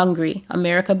hungry.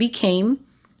 America became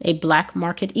a black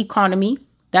market economy.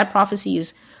 That prophecy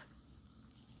is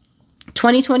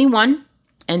 2021.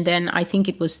 And then I think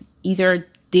it was either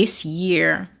this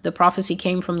year, the prophecy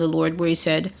came from the Lord where he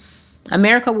said,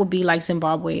 America will be like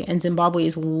Zimbabwe. And Zimbabwe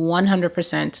is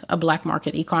 100% a black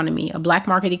market economy. A black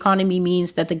market economy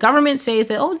means that the government says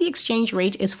that, oh, the exchange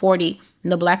rate is 40.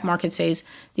 And the black market says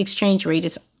the exchange rate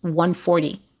is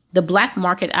 140. The black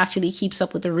market actually keeps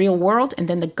up with the real world, and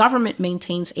then the government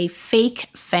maintains a fake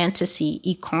fantasy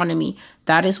economy.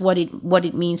 That is what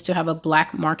it means to have a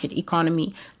black market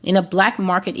economy. In a black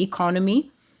market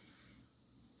economy,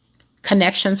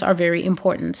 connections are very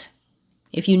important.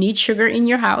 If you need sugar in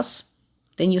your house,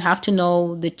 then you have to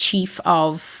know the chief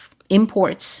of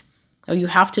imports, or you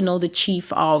have to know the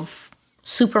chief of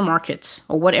supermarkets,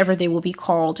 or whatever they will be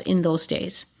called in those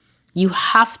days. You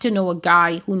have to know a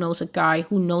guy who knows a guy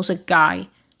who knows a guy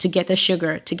to get the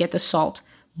sugar, to get the salt.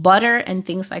 Butter and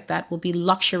things like that will be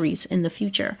luxuries in the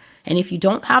future. And if you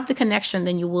don't have the connection,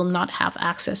 then you will not have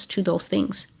access to those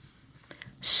things.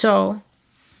 So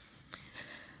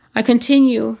I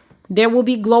continue. There will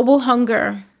be global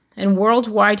hunger and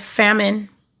worldwide famine,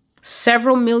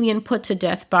 several million put to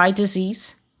death by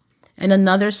disease, and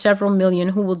another several million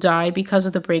who will die because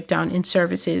of the breakdown in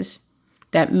services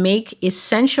that make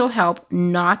essential help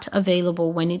not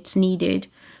available when it's needed.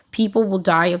 People will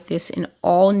die of this in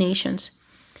all nations.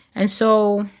 And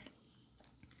so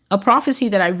a prophecy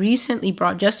that I recently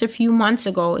brought just a few months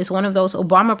ago is one of those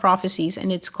Obama prophecies,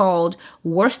 and it's called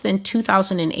Worse Than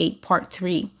 2008 Part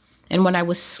 3. And when I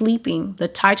was sleeping, the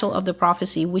title of the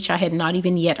prophecy, which I had not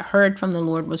even yet heard from the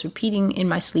Lord, was repeating in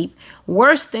my sleep,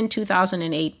 Worse Than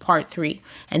 2008 Part 3.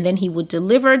 And then he would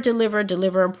deliver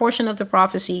a portion of the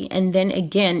prophecy. And then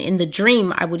again, in the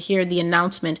dream, I would hear the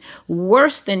announcement,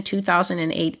 Worse Than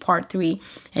 2008 Part 3.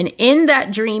 And in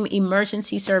that dream,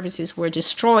 emergency services were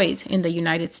destroyed in the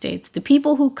United States. The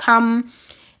people who come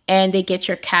and they get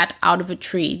your cat out of a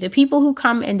tree. The people who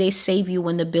come and they save you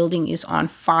when the building is on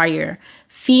fire.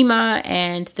 FEMA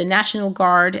and the National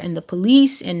Guard and the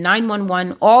police and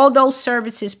 911, all those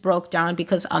services broke down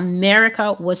because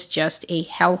America was just a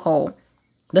hellhole.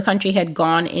 The country had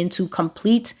gone into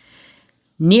complete,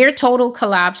 near total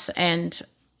collapse. And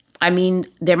I mean,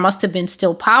 there must have been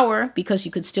still power because you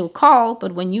could still call.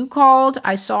 But when you called,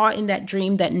 I saw in that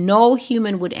dream that no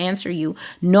human would answer you.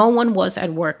 No one was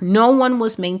at work. No one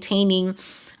was maintaining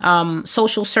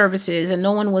social services, and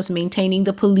no one was maintaining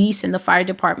the police and the fire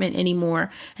department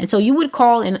anymore. And so you would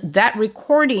call and that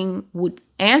recording would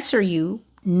answer you.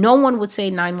 No one would say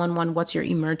 911, what's your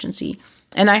emergency?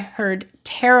 And I heard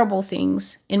terrible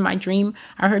things in my dream.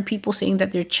 I heard people saying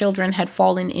that their children had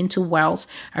fallen into wells.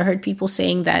 I heard people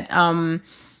saying that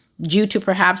due to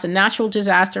perhaps a natural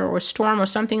disaster or storm or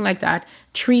something like that,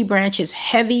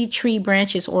 heavy tree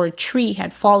branches or a tree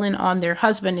had fallen on their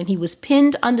husband, and he was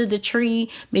pinned under the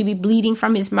tree, maybe bleeding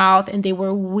from his mouth, and they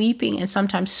were weeping and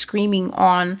sometimes screaming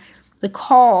on the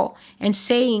call and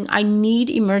saying, I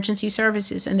need emergency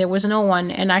services. And there was no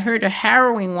one. And I heard a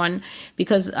harrowing one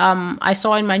because I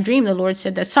saw in my dream, the Lord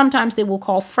said that sometimes they will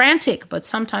call frantic, but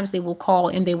sometimes they will call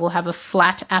and they will have a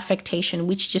flat affectation,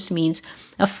 which just means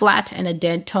a flat and a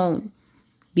dead tone,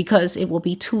 because it will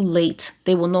be too late.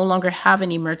 They will no longer have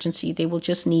an emergency. They will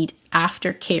just need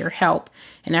aftercare help.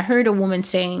 And I heard a woman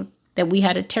saying that we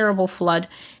had a terrible flood,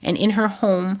 and in her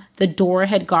home, the door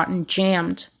had gotten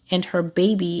jammed, and her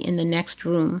baby in the next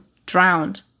room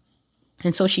drowned.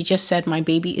 And so she just said, my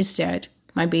baby is dead.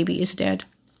 My baby is dead.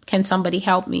 Can somebody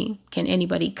help me? Can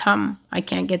anybody come? I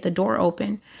can't get the door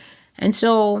open. And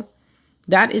so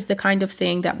that is the kind of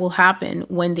thing that will happen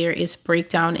when there is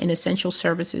breakdown in essential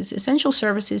services. Essential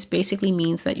services basically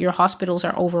means that your hospitals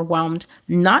are overwhelmed,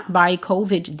 not by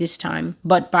COVID this time,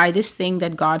 but by this thing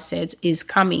that God says is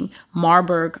coming,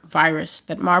 Marburg virus.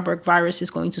 That Marburg virus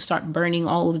is going to start burning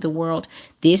all over the world.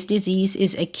 This disease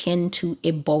is akin to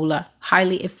Ebola,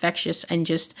 highly infectious, and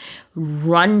just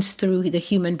runs through the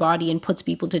human body and puts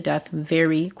people to death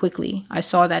very quickly. I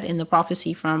saw that in the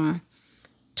prophecy from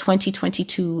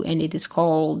 2022, and it is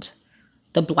called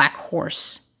the Black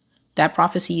Horse. That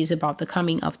prophecy is about the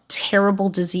coming of terrible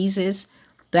diseases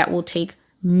that will take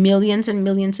millions and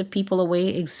millions of people away,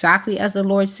 exactly as the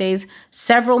Lord says,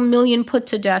 several million put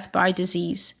to death by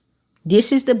disease.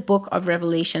 This is the book of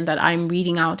Revelation that I'm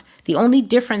reading out. The only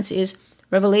difference is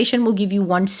Revelation will give you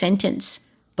one sentence,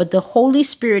 but the Holy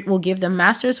Spirit will give the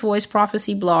Master's Voice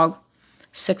Prophecy blog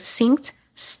succinct,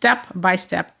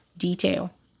 step-by-step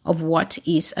detail of what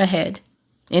is ahead.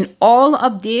 And all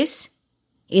of this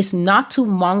is not to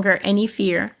monger any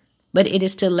fear, but it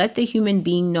is to let the human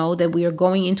being know that we are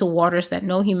going into waters that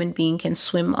no human being can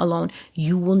swim alone.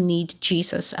 You will need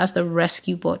Jesus as the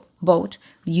rescue boat.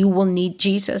 You will need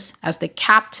Jesus as the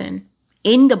captain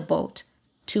in the boat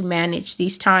to manage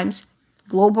these times.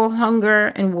 Global hunger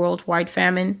and worldwide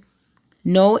famine,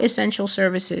 no essential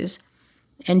services,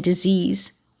 and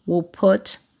disease will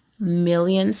put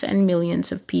millions and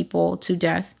millions of people to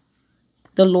death.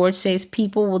 The Lord says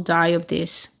people will die of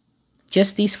this.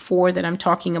 Just these 4 that I'm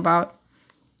talking about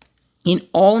in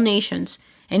all nations.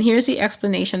 And here's the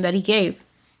explanation that he gave.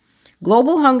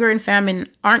 Global hunger and famine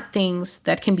aren't things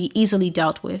that can be easily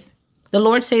dealt with. The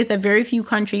Lord says that very few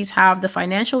countries have the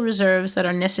financial reserves that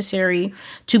are necessary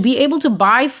to be able to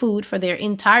buy food for their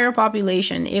entire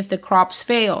population if the crops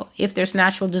fail, if there's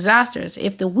natural disasters,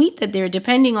 if the wheat that they're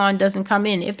depending on doesn't come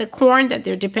in, if the corn that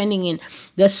they're depending in,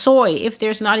 the soy, if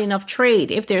there's not enough trade,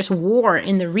 if there's war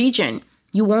in the region,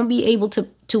 you won't be able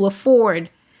to afford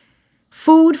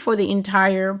food for the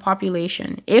entire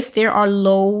population if there are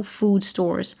low food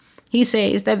stores. He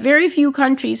says that very few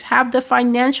countries have the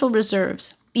financial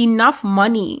reserves, enough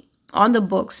money on the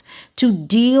books to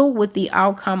deal with the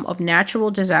outcome of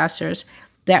natural disasters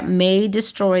that may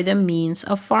destroy the means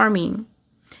of farming.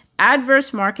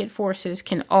 Adverse market forces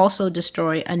can also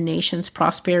destroy a nation's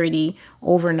prosperity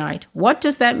overnight. What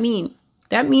does that mean?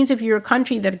 That means if you're a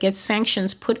country that gets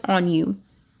sanctions put on you,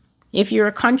 if you're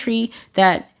a country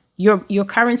that your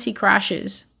currency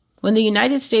crashes, when the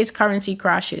United States currency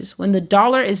crashes, when the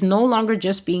dollar is no longer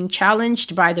just being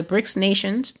challenged by the BRICS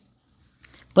nations,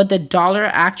 but the dollar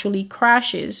actually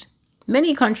crashes.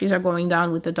 Many countries are going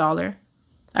down with the dollar.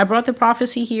 I brought the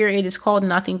prophecy here. It is called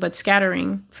Nothing But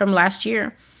Scattering from last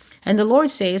year. And the Lord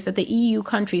says that the EU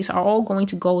countries are all going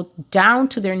to go down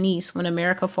to their knees when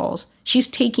America falls. She's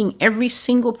taking every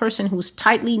single person who's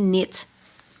tightly knit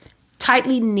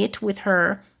with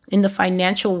her in the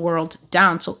financial world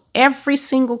down. So every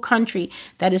single country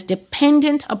that is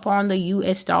dependent upon the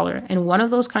US dollar, and one of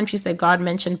those countries that God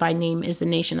mentioned by name is the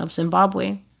nation of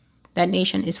Zimbabwe. That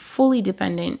nation is fully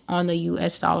dependent on the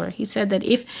US dollar. He said that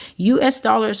if US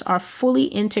dollars are fully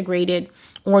integrated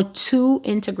or too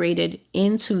integrated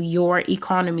into your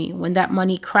economy, when that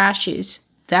money crashes,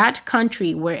 that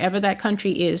country, wherever that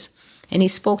country is, and he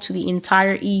spoke to the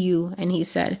entire EU and he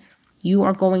said, you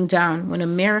are going down when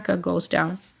America goes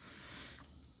down.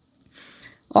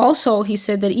 Also, he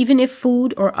said that even if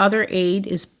food or other aid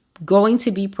is going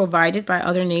to be provided by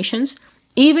other nations,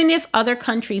 even if other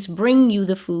countries bring you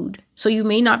the food, so you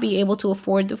may not be able to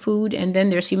afford the food, and then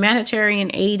there's humanitarian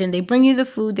aid, and they bring you the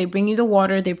food, they bring you the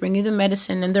water, they bring you the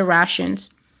medicine and the rations.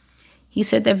 He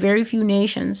said that very few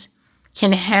nations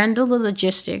can handle the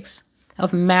logistics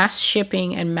of mass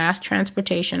shipping and mass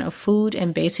transportation of food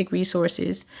and basic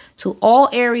resources to all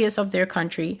areas of their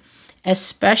country,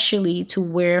 especially to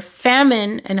where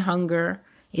famine and hunger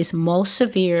is most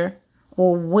severe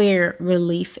or where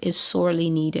relief is sorely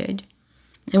needed.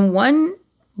 And one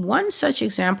such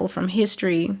example from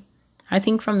history, I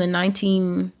think from the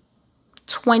 1920s,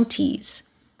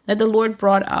 that the Lord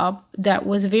brought up that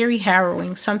was very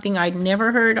harrowing, something I'd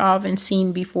never heard of and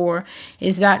seen before,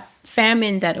 is that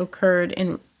famine that occurred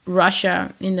in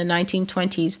Russia in the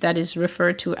 1920s that is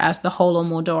referred to as the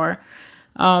Holodomor.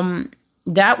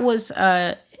 That was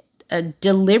a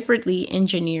deliberately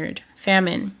engineered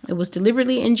famine. It was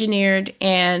deliberately engineered,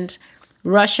 and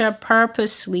Russia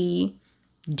purposely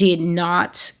did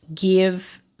not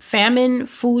give famine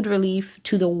food relief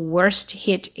to the worst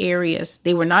hit areas.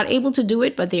 They were not able to do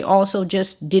it, but they also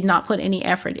just did not put any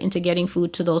effort into getting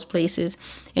food to those places.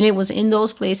 And it was in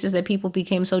those places that people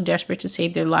became so desperate to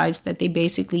save their lives that they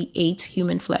basically ate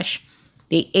human flesh.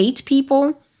 They ate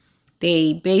people.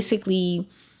 They basically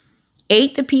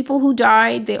ate the people who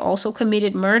died. They also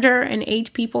committed murder and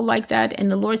ate people like that.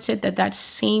 And the Lord said that that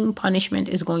same punishment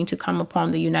is going to come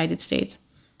upon the United States.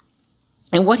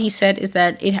 And what he said is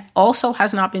that it also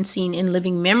has not been seen in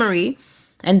living memory.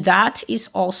 And that is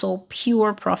also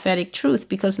pure prophetic truth,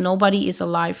 because nobody is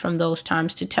alive from those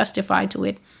times to testify to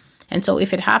it. And so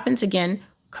if it happens again,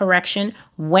 correction,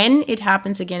 when it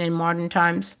happens again in modern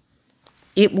times,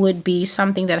 it would be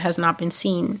something that has not been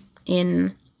seen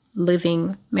in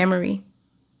living memory.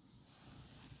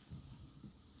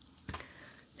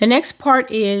 The next part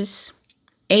is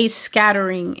a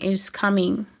scattering is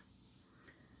coming.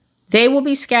 They will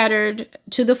be scattered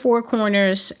to the four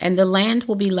corners, and the land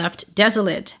will be left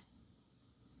desolate.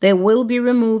 They will be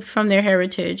removed from their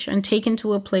heritage and taken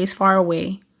to a place far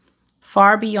away,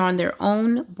 far beyond their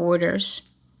own borders.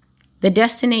 The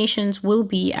destinations will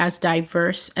be as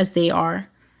diverse as they are.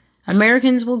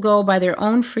 Americans will go by their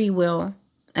own free will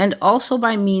and also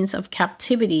by means of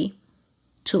captivity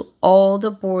to all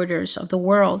the borders of the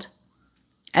world.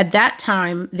 At that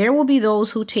time, there will be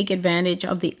those who take advantage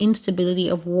of the instability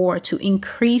of war to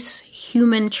increase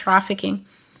human trafficking.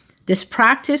 This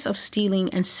practice of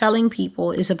stealing and selling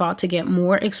people is about to get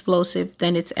more explosive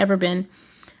than it's ever been,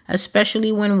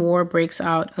 especially when war breaks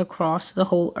out across the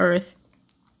whole earth.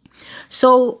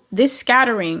 So this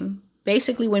scattering,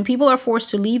 basically when people are forced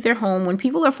to leave their home, when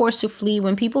people are forced to flee,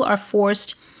 when people are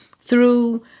forced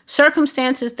through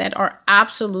circumstances that are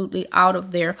absolutely out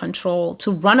of their control,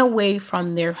 to run away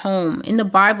from their home. In the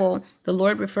Bible, the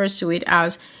Lord refers to it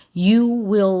as you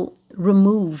will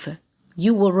remove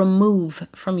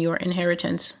from your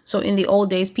inheritance. So in the old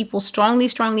days, people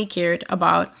strongly cared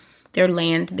about their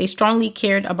land. They strongly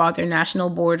cared about their national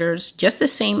borders, just the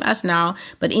same as now.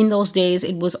 But in those days,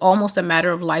 it was almost a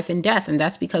matter of life and death. And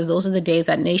that's because those are the days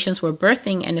that nations were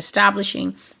birthing and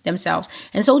establishing themselves.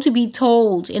 And so to be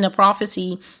told in a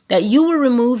prophecy that you will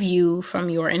remove you from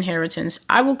your inheritance,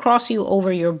 I will cross you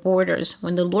over your borders.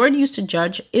 When the Lord used to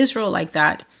judge Israel like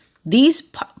that, these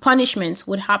punishments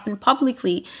would happen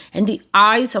publicly, and the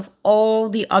eyes of all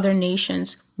the other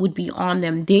nations would be on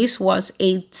them. This was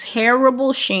a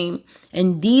terrible shame.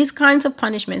 And these kinds of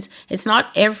punishments, it's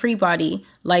not everybody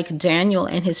like Daniel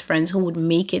and his friends who would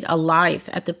make it alive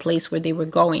at the place where they were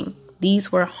going.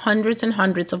 These were hundreds and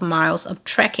hundreds of miles of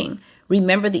trekking.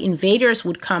 Remember, the invaders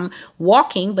would come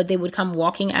walking, but they would come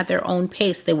walking at their own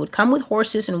pace. They would come with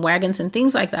horses and wagons and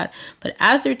things like that. But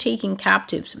as they're taking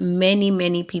captives,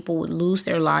 many people would lose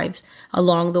their lives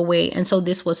along the way. And so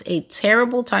this was a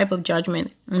terrible type of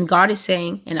judgment. And God is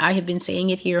saying, and I have been saying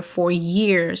it here for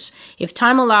years, if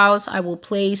time allows, I will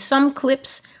play some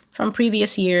clips from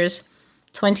previous years,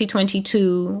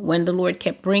 2022, when the Lord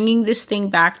kept bringing this thing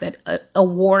back, that a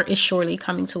war is surely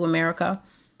coming to America.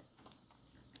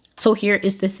 So here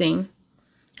is the thing.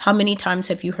 How many times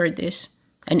have you heard this?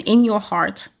 And in your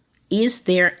heart, is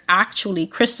there actually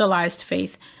crystallized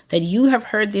faith that you have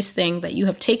heard this thing, that you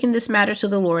have taken this matter to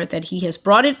the Lord, that he has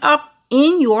brought it up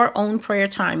in your own prayer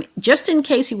time, just in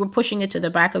case you were pushing it to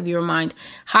the back of your mind?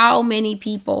 How many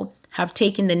people have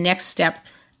taken the next step?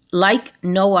 Like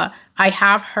Noah, I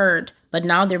have heard, but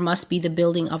now there must be the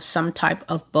building of some type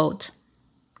of boat.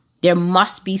 There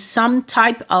must be some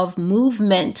type of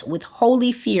movement with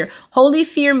holy fear. Holy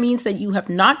fear means that you have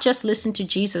not just listened to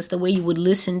Jesus the way you would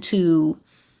listen to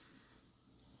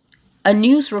a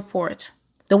news report,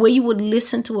 the way you would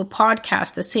listen to a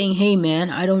podcast that's saying, hey, man,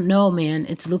 I don't know, man,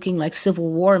 it's looking like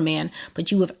civil war, man.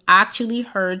 But you have actually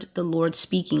heard the Lord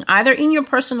speaking, either in your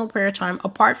personal prayer time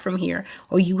apart from here,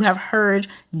 or you have heard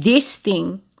this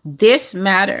thing, this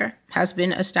matter has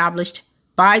been established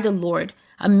by the Lord.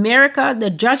 America, the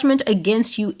judgment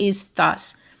against you is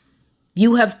thus.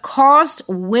 You have caused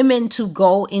women to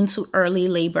go into early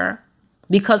labor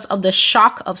because of the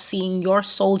shock of seeing your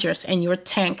soldiers and your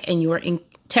tanks and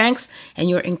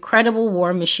your incredible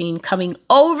war machine coming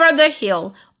over the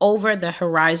hill, over the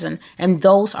horizon. And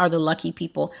those are the lucky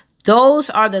people.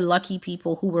 Those are the lucky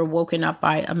people who were woken up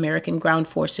by American ground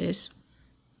forces.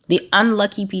 The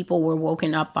unlucky people were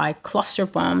woken up by cluster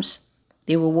bombs.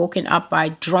 They were woken up by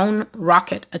drone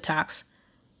rocket attacks.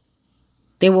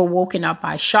 They were woken up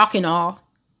by shock and awe.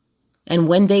 And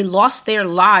when they lost their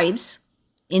lives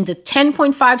in the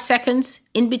 10.5 seconds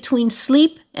in between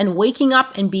sleep and waking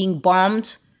up and being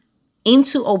bombed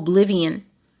into oblivion,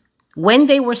 when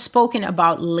they were spoken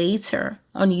about later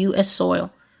on U.S.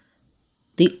 soil,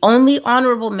 the only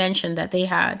honorable mention that they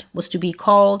had was to be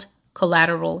called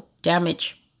collateral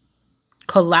damage.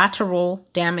 Collateral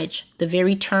damage, the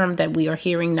very term that we are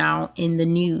hearing now in the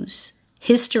news.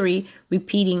 History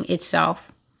repeating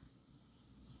itself.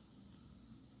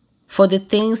 For the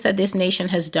things that this nation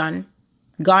has done,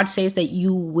 God says that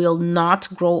you will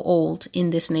not grow old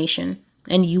in this nation,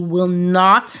 and you will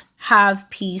not have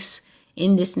peace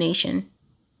in this nation.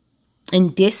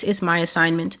 And this is my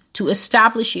assignment, to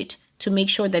establish it, to make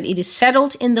sure that it is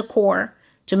settled in the core,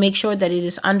 to make sure that it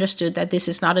is understood that this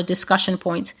is not a discussion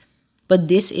point, but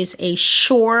this is a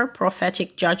sure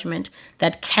prophetic judgment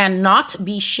that cannot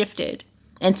be shifted.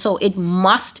 And so it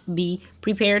must be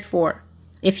prepared for.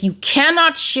 If you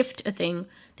cannot shift a thing,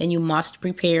 then you must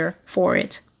prepare for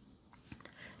it.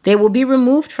 They will be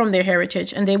removed from their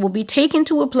heritage, and they will be taken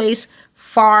to a place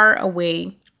far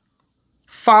away,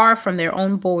 far from their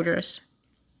own borders.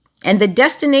 And the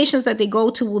destinations that they go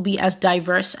to will be as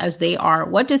diverse as they are.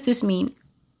 What does this mean?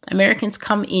 Americans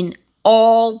come in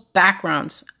all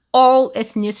backgrounds. All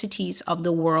ethnicities of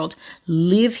the world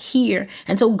live here.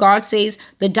 And so God says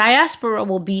the diaspora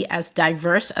will be as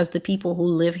diverse as the people who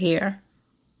live here.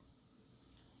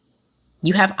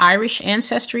 You have Irish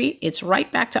ancestry, it's right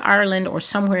back to Ireland or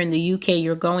somewhere in the UK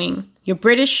you're going. You're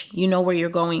British, you know where you're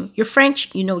going. You're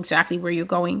French, you know exactly where you're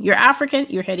going. You're African,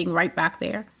 you're heading right back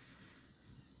there.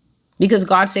 Because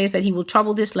God says that he will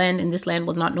trouble this land and this land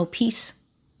will not know peace.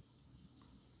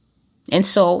 And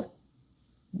so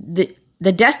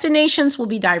the destinations will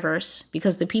be diverse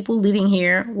because the people living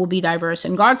here will be diverse.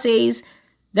 And God says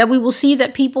that we will see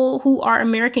that people who are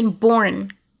American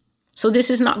born So this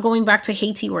is not going back to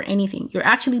Haiti or anything. You're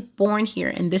actually born here,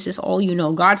 and this is all you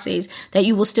know. God says that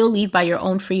you will still leave by your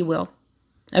own free will.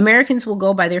 Americans will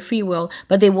go by their free will,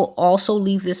 but they will also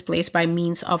leave this place by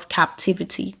means of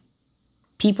captivity.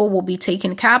 People will be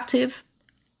taken captive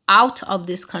out of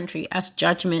this country as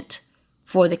judgment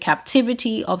for the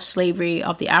captivity of slavery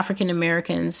of the African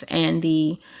Americans and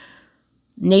the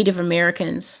Native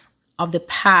Americans of the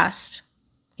past.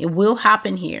 It will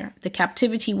happen here. The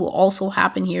captivity will also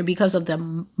happen here because of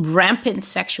the rampant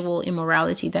sexual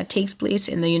immorality that takes place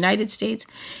in the United States.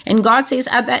 And God says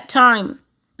at that time,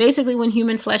 basically when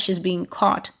human flesh is being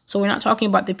caught. So we're not talking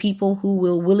about the people who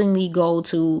will willingly go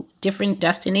to different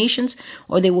destinations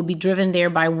or they will be driven there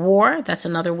by war. That's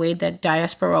another way that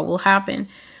diaspora will happen.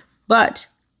 But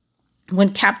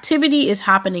when captivity is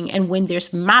happening and when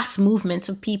there's mass movements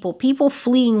of people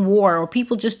fleeing war or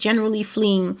people just generally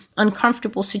fleeing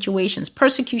uncomfortable situations,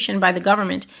 persecution by the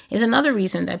government is another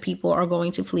reason that people are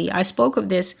going to flee. I spoke of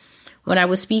this when I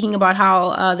was speaking about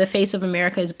how the face of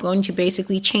America is going to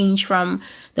basically change from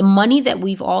the money that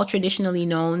we've all traditionally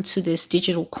known to this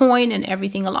digital coin and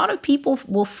everything. A lot of people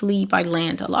will flee by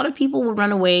land. A lot of people will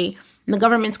run away. And the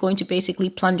government's going to basically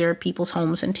plunder people's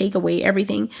homes and take away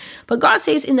everything. But God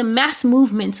says in the mass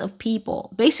movements of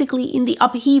people, basically in the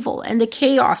upheaval and the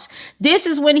chaos, this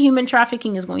is when human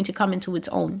trafficking is going to come into its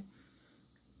own.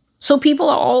 So people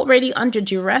are already under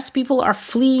duress. People are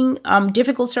fleeing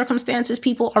difficult circumstances.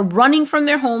 People are running from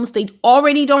their homes. They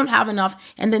already don't have enough.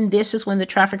 And then this is when the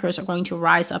traffickers are going to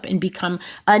rise up and become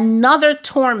another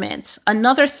torment,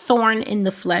 another thorn in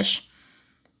the flesh.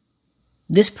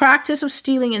 This practice of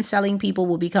stealing and selling people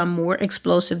will become more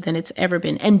explosive than it's ever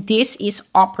been. And this is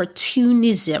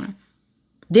opportunism.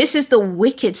 This is the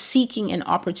wicked seeking an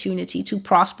opportunity to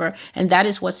prosper. And that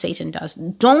is what Satan does.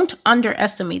 Don't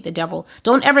underestimate the devil.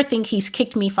 Don't ever think he's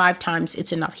kicked me 5 times.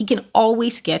 It's enough. He can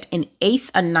always get an 8th,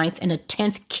 a 9th, and a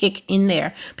 10th kick in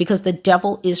there because the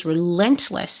devil is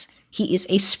relentless. He is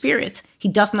a spirit. He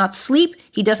does not sleep.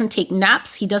 He doesn't take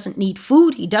naps. He doesn't need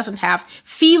food. He doesn't have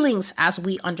feelings as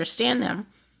we understand them.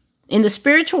 In the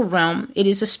spiritual realm, it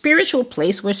is a spiritual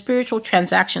place where spiritual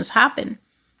transactions happen.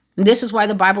 And this is why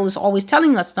the Bible is always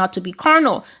telling us not to be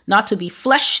carnal, not to be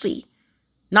fleshly,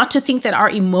 not to think that our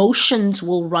emotions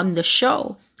will run the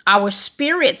show. Our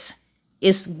spirit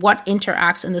is what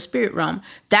interacts in the spirit realm.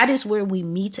 That is where we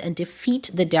meet and defeat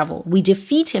the devil. We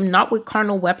defeat him not with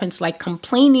carnal weapons like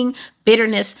complaining,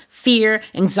 bitterness, fear,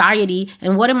 anxiety.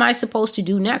 And what am I supposed to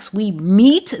do next? We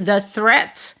meet the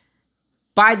threats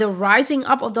by the rising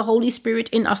up of the Holy Spirit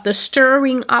in us, the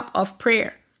stirring up of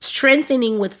prayer,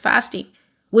 strengthening with fasting,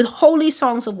 with holy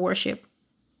songs of worship.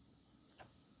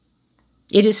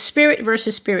 It is spirit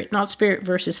versus spirit, not spirit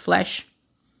versus flesh.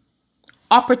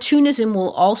 Opportunism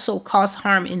will also cause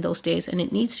harm in those days, and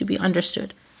it needs to be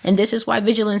understood. And this is why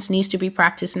vigilance needs to be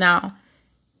practiced now.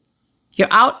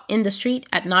 You're out in the street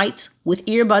at night with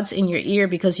earbuds in your ear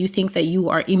because you think that you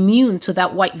are immune to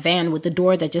that white van with the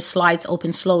door that just slides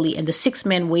open slowly and the 6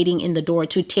 men waiting in the door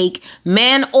to take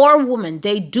man or woman.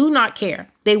 They do not care.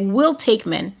 They will take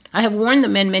men. I have warned the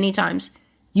men many times.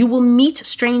 You will meet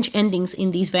strange endings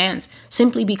in these vans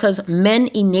simply because men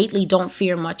innately don't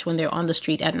fear much when they're on the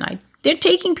street at night. They're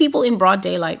taking people in broad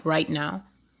daylight right now.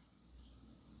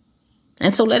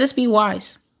 And so let us be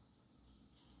wise.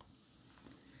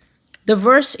 The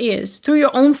verse is, through your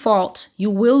own fault,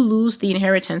 you will lose the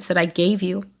inheritance that I gave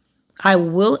you. I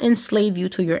will enslave you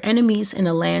to your enemies in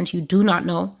a land you do not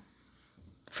know.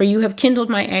 For you have kindled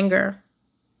my anger,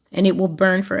 and it will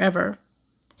burn forever.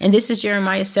 And this is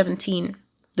Jeremiah 17.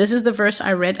 This is the verse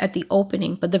I read at the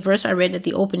opening, but the verse I read at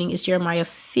the opening is Jeremiah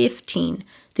 15.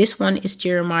 This one is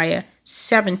Jeremiah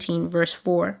 17, verse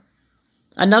 4.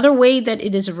 Another way that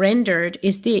it is rendered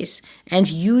is this, and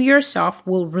you yourself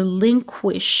will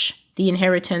relinquish the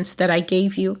inheritance that I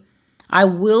gave you. I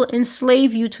will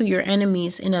enslave you to your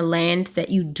enemies in a land that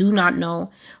you do not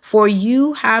know, for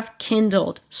you have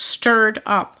kindled, stirred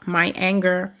up my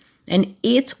anger, and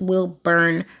it will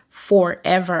burn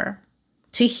forever.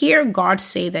 To hear God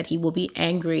say that he will be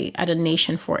angry at a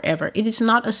nation forever, it is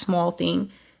not a small thing.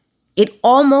 It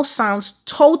almost sounds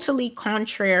totally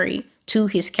contrary to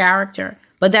his character,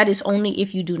 but that is only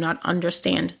if you do not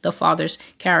understand the Father's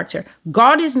character.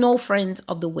 God is no friend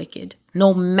of the wicked.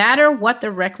 No matter what the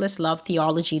reckless love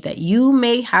theology that you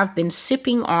may have been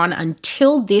sipping on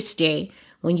until this day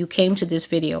when you came to this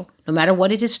video, no matter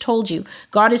what it has told you,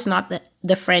 God is not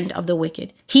the friend of the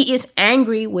wicked. He is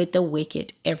angry with the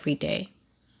wicked every day.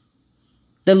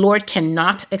 The Lord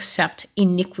cannot accept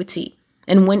iniquity.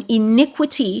 And when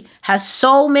iniquity has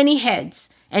so many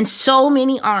heads and so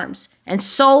many arms and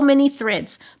so many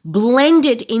threads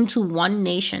blended into one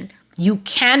nation, You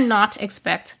cannot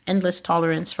expect endless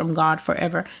tolerance from God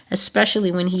forever,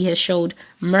 especially when he has showed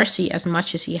mercy as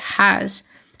much as he has.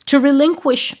 To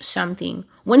relinquish something,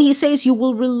 when he says you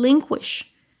will relinquish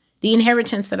the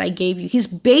inheritance that I gave you, he's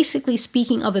basically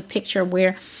speaking of a picture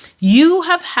where you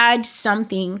have had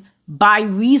something by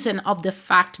reason of the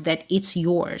fact that it's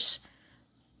yours.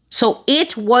 So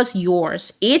it was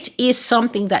yours. It is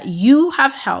something that you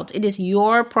have held. It is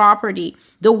your property.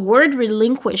 The word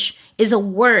relinquish is a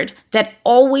word that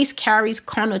always carries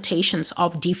connotations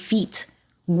of defeat.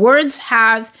 Words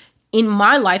have, in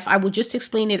my life, I would just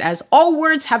explain it as all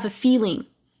words have a feeling.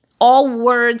 All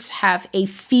words have a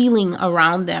feeling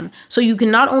around them. So you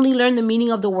can not only learn the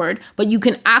meaning of the word, but you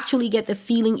can actually get the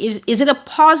feeling. Is it a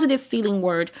positive feeling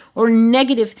word or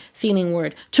negative feeling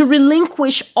word? To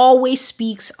relinquish always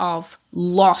speaks of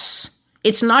loss.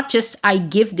 It's not just I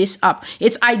give this up.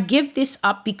 It's I give this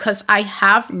up because I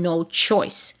have no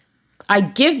choice. I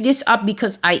give this up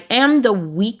because I am the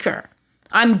weaker.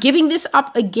 I'm giving this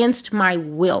up against my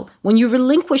will. When you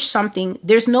relinquish something,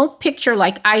 there's no picture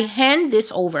like I hand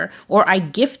this over or I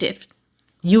gift it.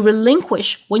 You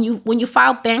relinquish when you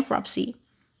file bankruptcy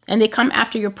and they come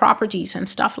after your properties and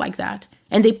stuff like that.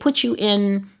 And they put you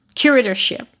in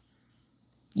curatorship.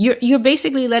 You're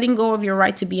basically letting go of your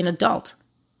right to be an adult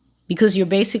because you're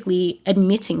basically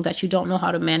admitting that you don't know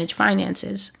how to manage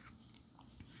finances.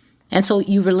 And so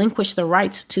you relinquish the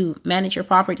right to manage your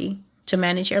property, to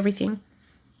manage everything.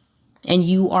 And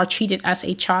you are treated as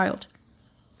a child.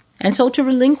 And so to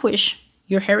relinquish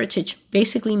your heritage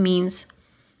basically means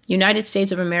United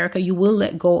States of America, you will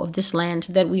let go of this land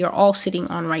that we are all sitting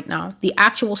on right now. The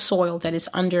actual soil that is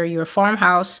under your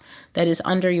farmhouse, that is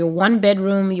under your one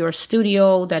bedroom, your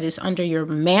studio, that is under your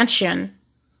mansion.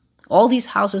 All these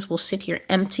houses will sit here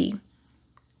empty.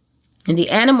 And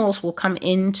the animals will come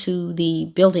into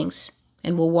the buildings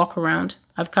and will walk around.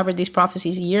 I've covered these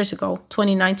prophecies years ago,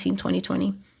 2019,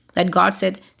 2020. That God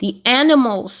said the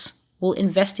animals will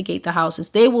investigate the houses.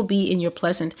 They will be in your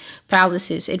pleasant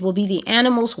palaces. It will be the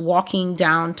animals walking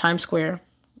down Times Square,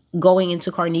 going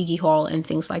into Carnegie Hall and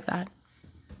things like that.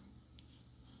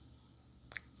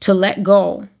 To let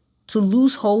go, to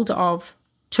lose hold of,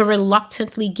 to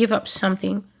reluctantly give up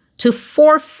something, to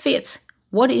forfeit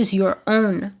what is your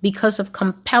own because of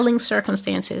compelling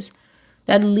circumstances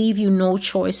that leave you no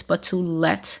choice but to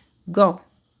let go.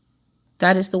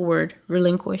 That is the word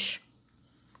relinquish.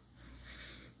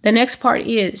 The next part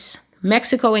is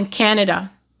Mexico and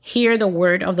Canada. Hear the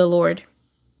word of the Lord.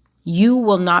 You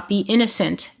will not be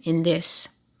innocent in this.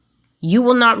 You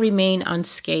will not remain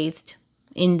unscathed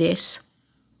in this.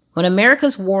 When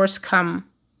America's wars come,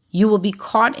 you will be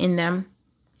caught in them,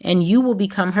 and you will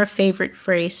become her favorite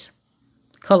phrase,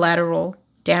 collateral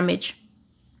damage.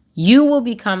 You will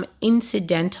become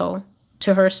incidental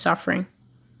to her suffering.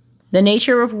 The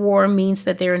nature of war means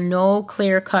that there are no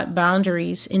clear-cut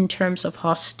boundaries in terms of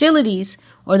hostilities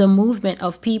or the movement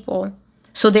of people.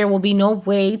 So there will be no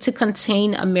way to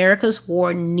contain America's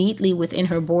war neatly within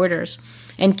her borders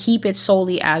and keep it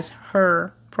solely as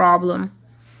her problem.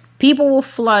 People will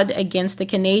flood across the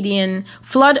Canadian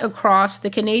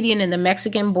and the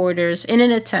Mexican borders in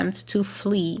an attempt to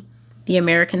flee the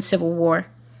American Civil War.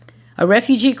 A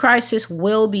refugee crisis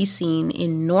will be seen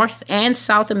in North and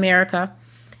South America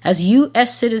as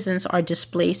U.S. citizens are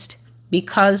displaced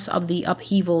because of the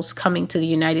upheavals coming to the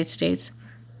United States.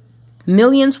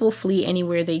 Millions will flee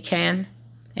anywhere they can,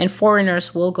 and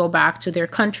foreigners will go back to their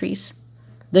countries.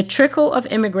 The trickle of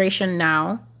immigration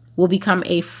now will become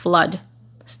a flood.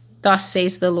 Thus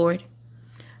says the Lord.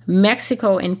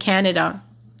 Mexico and Canada,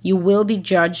 you will be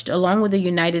judged along with the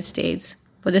United States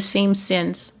for the same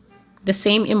sins, the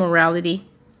same immorality,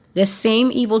 the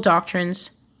same evil doctrines,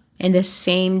 and the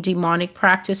same demonic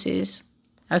practices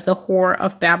as the whore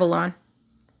of Babylon.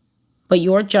 But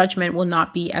your judgment will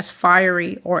not be as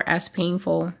fiery or as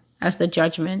painful as the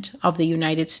judgment of the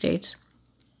United States.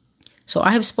 So I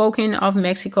have spoken of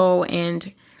Mexico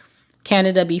and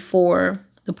Canada before.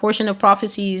 The portion of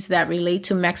prophecies that relate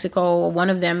to Mexico,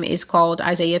 one of them is called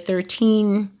Isaiah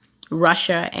 13,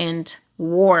 Russia and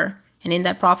war. And in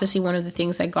that prophecy, one of the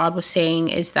things that God was saying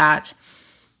is that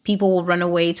people will run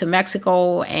away to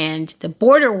Mexico, and the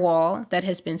border wall that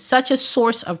has been such a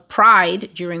source of pride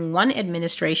during one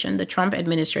administration, the Trump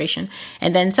administration,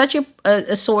 and then such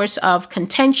a source of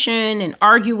contention and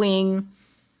arguing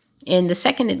in the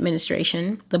second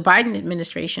administration, the Biden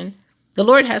administration, the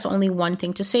Lord has only one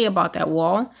thing to say about that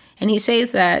wall. And he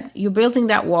says that you're building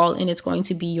that wall and it's going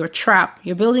to be your trap.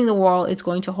 You're building the wall, it's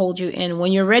going to hold you in.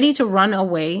 When you're ready to run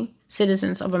away,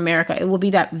 citizens of America. It will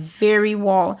be that very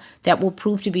wall that will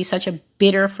prove to be such a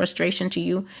bitter frustration to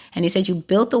you. And he said, you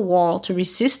built the wall to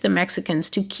resist the Mexicans,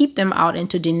 to keep them out and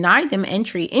to deny them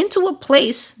entry into a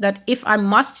place that, if I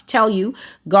must tell you,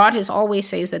 God has always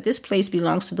says that this place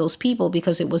belongs to those people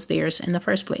because it was theirs in the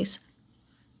first place.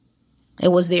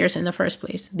 It was theirs in the first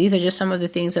place. These are just some of the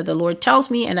things that the Lord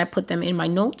tells me, and I put them in my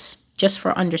notes just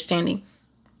for understanding.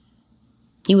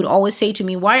 He would always say to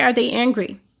me, why are they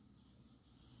angry?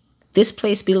 This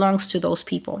place belongs to those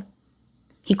people.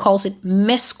 He calls it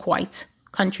Mesquite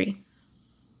country.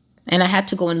 And I had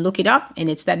to go and look it up. And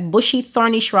it's that bushy,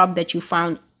 thorny shrub that you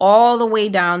found all the way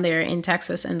down there in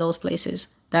Texas and those places.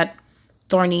 That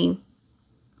thorny,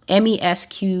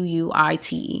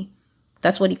 Mesquite.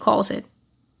 That's what he calls it.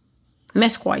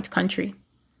 Mesquite country.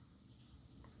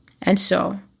 And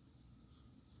so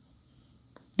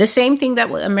the same thing that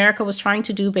America was trying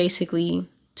to do, basically,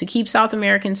 to keep South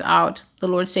Americans out, the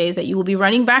Lord says that you will be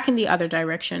running back in the other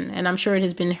direction. And I'm sure it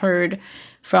has been heard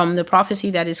from the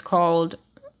prophecy that is called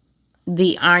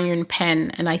the Iron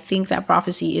Pen. And I think that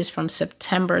prophecy is from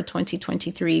September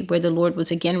 2023, where the Lord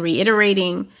was again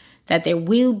reiterating that there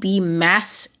will be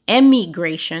mass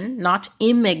emigration, not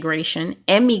immigration,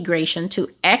 emigration to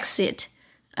exit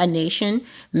a nation,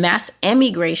 mass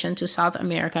emigration to South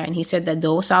America. And he said that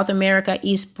though South America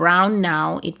is brown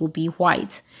now, it will be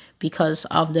white because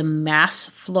of the mass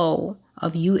flow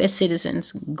of U.S.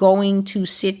 citizens going to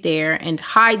sit there and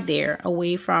hide there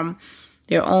away from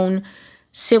their own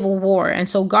civil war. And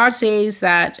so God says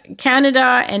that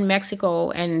Canada and Mexico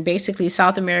and basically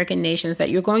South American nations, that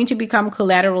you're going to become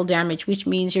collateral damage, which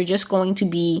means you're just going to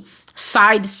be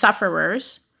side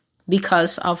sufferers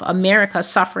because of America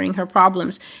suffering her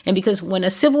problems. And because when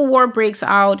a civil war breaks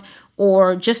out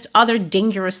or just other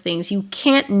dangerous things, you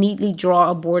can't neatly draw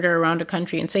a border around a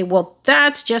country and say, well,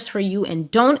 that's just for you and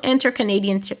don't enter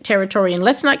Canadian territory and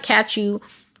let's not catch you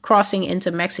crossing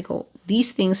into Mexico.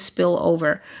 These things spill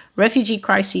over. Refugee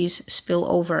crises spill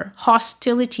over.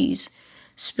 Hostilities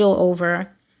spill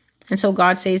over. And so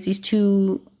God says these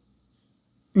two,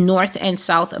 North and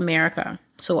South America,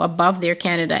 so above their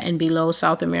Canada and below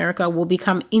South America, will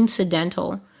become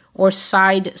incidental or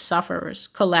side sufferers,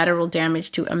 collateral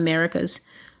damage to America's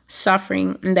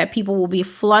suffering, and that people will be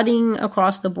flooding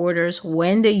across the borders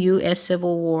when the U.S.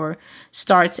 Civil War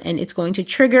starts, and it's going to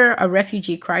trigger a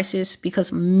refugee crisis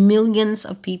because millions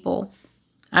of people,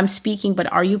 I'm speaking,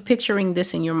 but are you picturing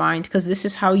this in your mind? Because this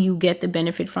is how you get the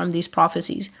benefit from these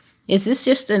prophecies. Is this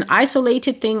just an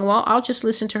isolated thing? Well, I'll just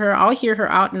listen to her. I'll hear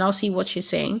her out and I'll see what she's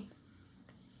saying.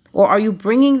 Or are you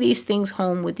bringing these things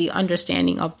home with the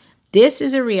understanding of this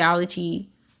is a reality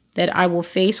that I will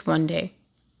face one day?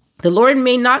 The Lord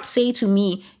may not say to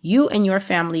me, you and your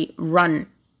family run,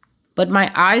 but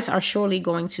my eyes are surely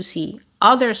going to see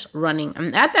others running.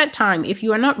 And at that time, if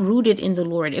you are not rooted in the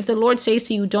Lord, if the Lord says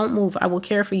to you, don't move, I will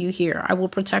care for you here, I will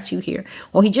protect you here,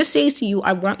 or he just says to you,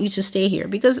 I want you to stay here,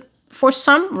 because for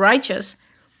some righteous,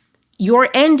 your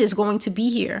end is going to be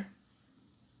here.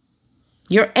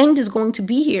 Your end is going to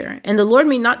be here. And the Lord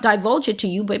may not divulge it to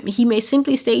you, but he may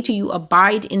simply say to you,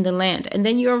 abide in the land. And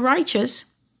then you're righteous.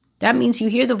 That means you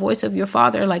hear the voice of your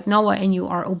father like Noah and you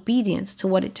are obedient to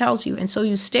what it tells you. And so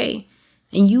you stay.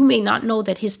 And you may not know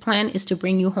that his plan is to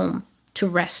bring you home to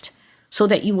rest so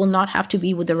that you will not have to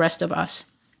be with the rest of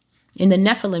us in the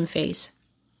Nephilim phase,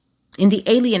 in the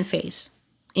alien phase,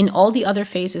 in all the other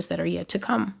phases that are yet to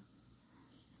come.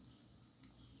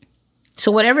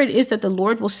 So whatever it is that the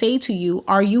Lord will say to you,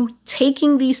 are you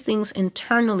taking these things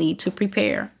internally to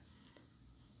prepare?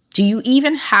 Do you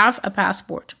even have a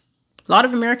passport? A lot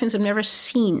of Americans have never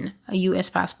seen a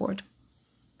U.S. passport.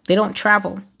 They don't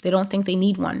travel. They don't think they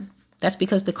need one. That's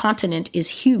because the continent is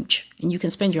huge and you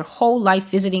can spend your whole life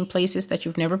visiting places that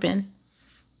you've never been.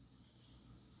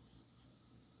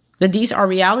 But these are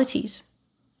realities.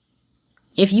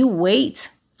 If you wait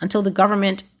until the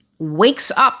government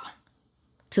wakes up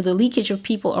to the leakage of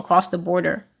people across the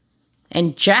border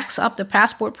and jacks up the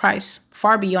passport price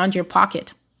far beyond your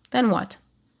pocket, then what?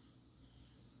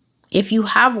 If you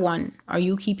have one, are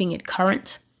you keeping it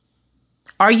current?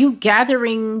 Are you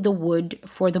gathering the wood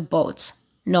for the boats,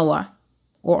 Noah?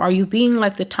 Or are you being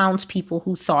like the townspeople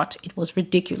who thought it was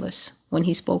ridiculous when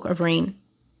he spoke of rain?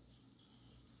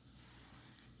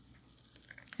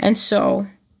 And so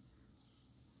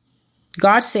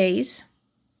God says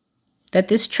that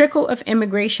this trickle of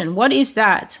immigration, what is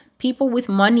that? people with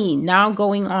money now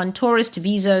going on tourist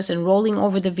visas and rolling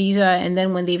over the visa. And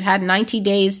then when they've had 90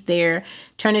 days there,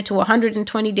 turn it to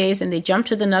 120 days and they jump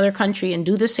to another country and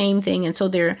do the same thing. And so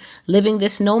they're living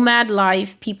this nomad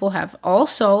life. People have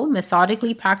also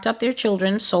methodically packed up their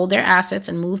children, sold their assets,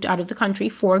 and moved out of the country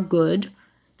for good.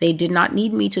 They did not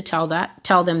need me to tell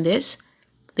them this.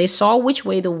 They saw which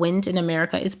way the wind in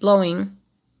America is blowing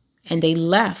and they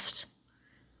left.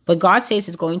 But God says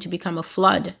it's going to become a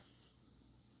flood.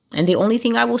 And the only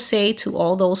thing I will say to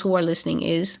all those who are listening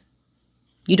is,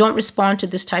 you don't respond to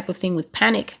this type of thing with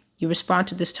panic. You respond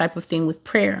to this type of thing with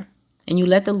prayer. And you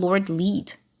let the Lord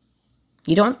lead.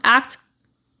 You don't act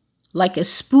like a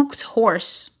spooked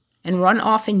horse and run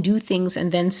off and do things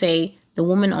and then say, the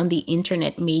woman on the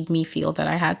internet made me feel that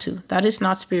I had to. That is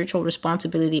not spiritual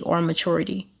responsibility or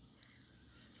maturity.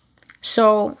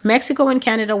 So Mexico and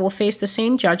Canada will face the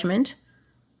same judgment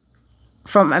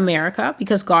from America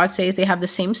because God says they have the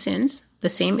same sins, the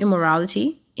same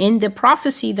immorality. In the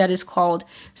prophecy that is called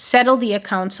Settle the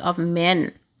Accounts of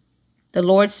Men, the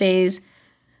Lord says,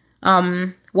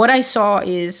 what I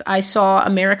saw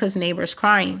America's neighbors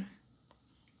crying.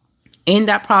 In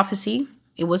that prophecy,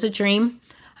 it was a dream.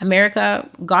 America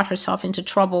got herself into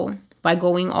trouble by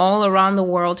going all around the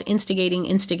world,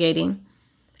 instigating.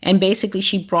 And basically,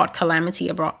 she brought calamity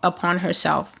upon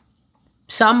herself.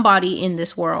 Somebody in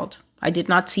this world, I did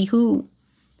not see who,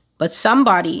 but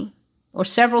somebody or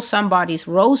several somebodies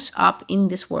rose up in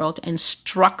this world and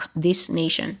struck this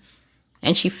nation.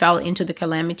 And she fell into the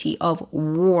calamity of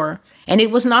war. And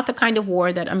it was not the kind of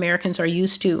war that Americans are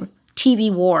used to.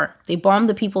 TV war. They bomb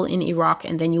the people in Iraq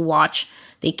and then you watch.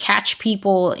 They catch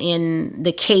people in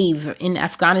the cave in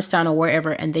Afghanistan or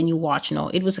wherever and then you watch. No,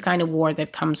 it was the kind of war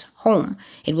that comes home.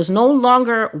 It was no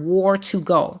longer war to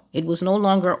go. It was no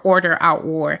longer order out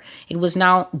war. It was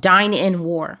now dine in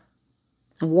war.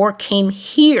 The war came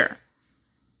here.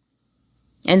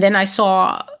 And then I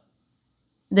saw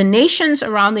the nations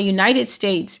around the United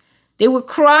States. They were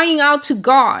crying out to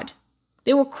God.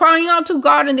 They were crying out to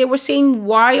God and they were saying,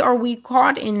 why are we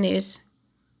caught in this?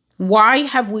 Why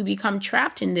have we become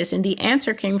trapped in this? And the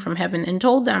answer came from heaven and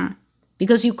told them,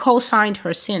 because you co-signed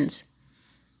her sins,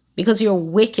 because you're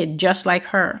wicked just like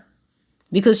her,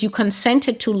 because you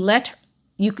consented to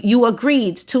you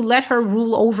agreed to let her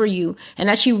rule over you. And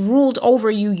as she ruled over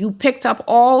you, you picked up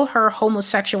all her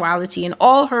homosexuality and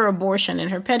all her abortion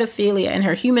and her pedophilia and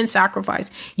her human sacrifice.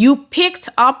 You picked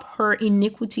up her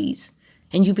iniquities.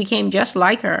 And you became just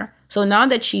like her. So now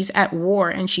that she's at war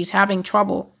and she's having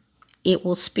trouble, it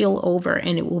will spill over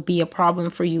and it will be a problem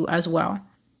for you as well.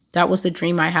 That was the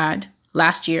dream I had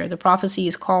last year. The prophecy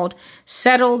is called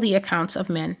Settle the Accounts of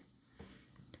Men.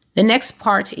 The next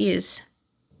part is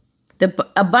the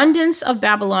abundance of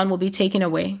Babylon will be taken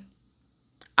away.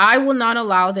 I will not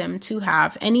allow them to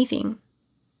have anything.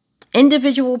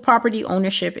 Individual property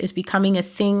ownership is becoming a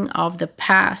thing of the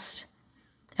past.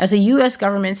 As the U.S.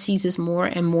 government seizes more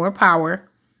and more power,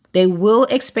 they will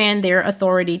expand their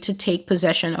authority to take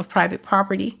possession of private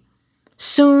property.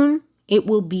 Soon it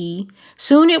will be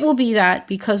that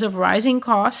because of rising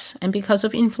costs and because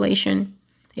of inflation,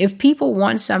 if people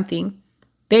want something,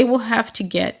 they will have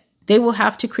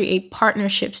to create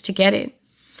partnerships to get it.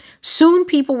 Soon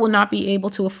people will not be able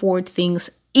to afford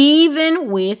things even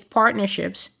with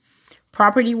partnerships.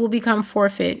 Property will become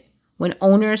forfeit when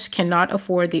owners cannot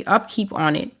afford the upkeep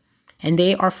on it, and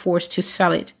they are forced to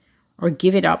sell it or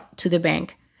give it up to the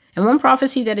bank. And one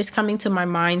prophecy that is coming to my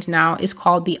mind now is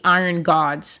called the Iron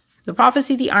Gods. The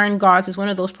prophecy, the Iron Gods, is one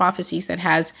of those prophecies that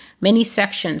has many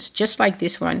sections, just like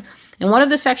this one. And one of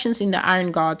the sections in the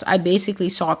Iron Gods, I basically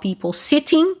saw people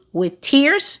sitting with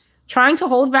tears, trying to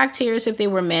hold back tears if they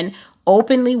were men,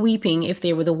 openly weeping if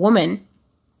they were the woman,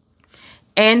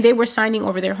 and they were signing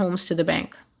over their homes to the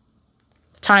bank.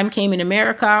 Time came in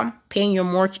America, paying your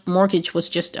mortgage was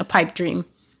just a pipe dream.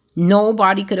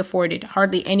 Nobody could afford it.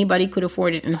 Hardly anybody could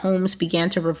afford it. And homes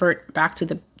began to revert back to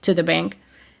the bank.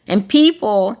 And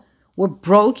people were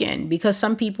broken because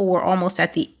some people were almost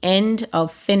at the end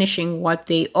of finishing what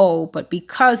they owe. But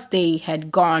because they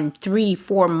had gone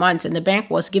 3-4 months and the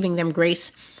bank was giving them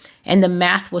grace and the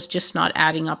math was just not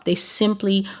adding up, they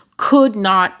simply could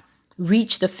not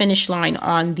reach the finish line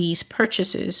on these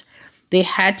purchases. They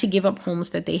had to give up homes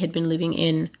that they had been living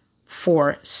in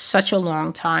for such a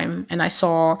long time. And I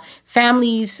saw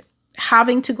families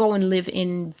having to go and live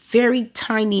in very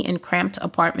tiny and cramped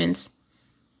apartments.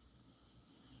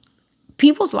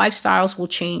 People's lifestyles will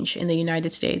change in the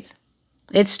United States.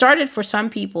 It started for some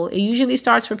people. It usually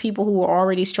starts for people who are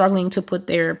already struggling to put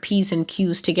their P's and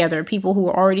Q's together. People who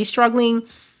are already struggling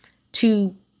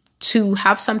to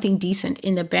have something decent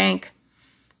in the bank.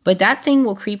 But that thing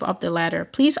will creep up the ladder.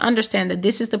 Please understand that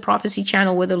this is the prophecy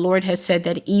channel where the Lord has said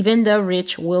that even the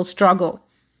rich will struggle.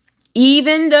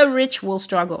 Even the rich will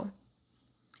struggle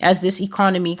as this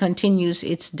economy continues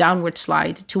its downward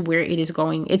slide to where it is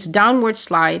going. Its downward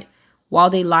slide while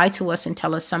they lie to us and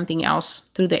tell us something else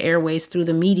through the airways, through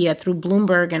the media, through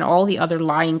Bloomberg and all the other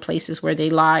lying places where they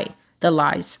lie, the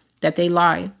lies that they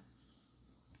lie.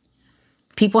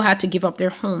 People had to give up their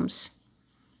homes.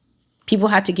 People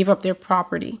had to give up their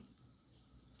property.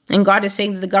 And God is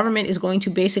saying that the government is going to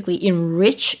basically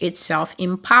enrich itself,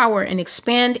 empower, and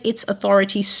expand its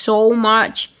authority so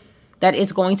much that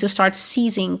it's going to start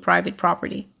seizing private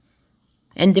property.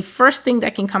 And the first thing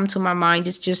that can come to my mind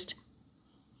is just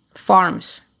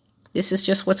farms. This is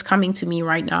just what's coming to me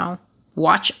right now.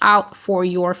 Watch out for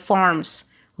your farms.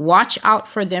 Watch out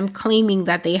for them claiming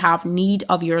that they have need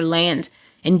of your land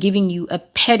and giving you a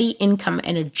petty income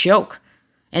and a joke.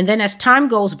 And then as time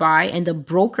goes by and the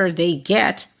broker they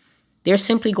get, they're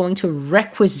simply going to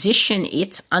requisition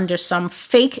it under some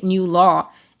fake new law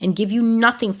and give you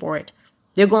nothing for it.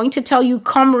 They're going to tell you,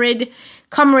 comrade,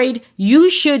 you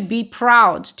should be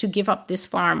proud to give up this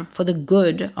farm for the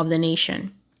good of the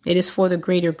nation. It is for the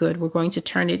greater good. We're going to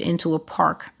turn it into a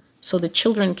park so the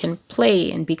children can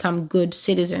play and become good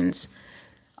citizens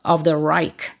of the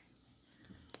Reich.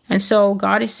 And so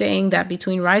God is saying that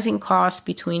between rising costs,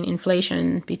 between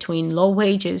inflation, between low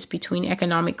wages, between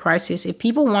economic crisis, if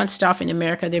people want stuff in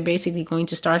America, they're basically going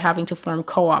to start having to form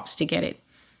co-ops to get it.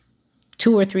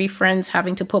 2 or 3 friends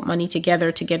having to put money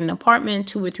together to get an apartment,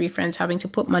 2 or 3 friends having to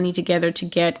put money together to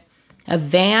get a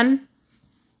van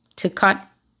to cut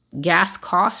gas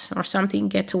costs or something,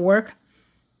 get to work.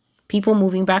 People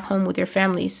moving back home with their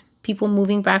families, people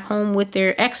moving back home with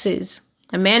their exes,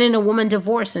 a man and a woman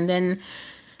divorce, and then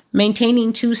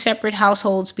maintaining 2 separate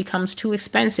households becomes too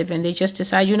expensive. And they just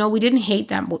decide, we didn't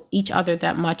hate each other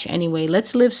that much anyway.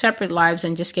 Let's live separate lives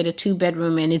and just get a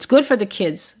 2-bedroom. And it's good for the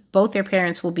kids. Both their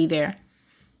parents will be there.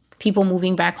 People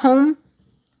moving back home,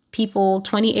 people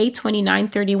 28, 29,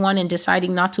 31 and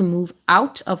deciding not to move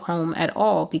out of home at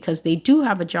all because they do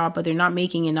have a job, but they're not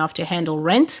making enough to handle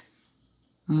rent,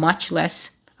 much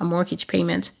less a mortgage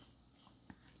payment.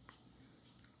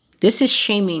 This is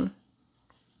shaming.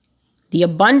 The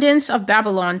abundance of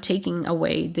Babylon taking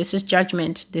away. This is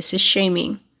judgment. This is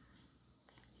shaming.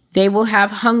 They will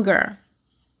have hunger.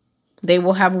 They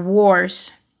will have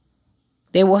wars.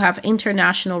 They will have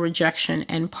international rejection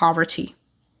and poverty.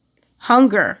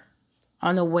 Hunger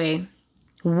on the way.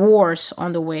 Wars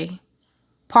on the way.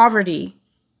 Poverty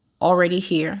already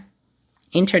here.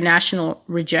 International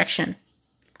rejection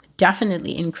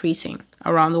definitely increasing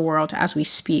around the world as we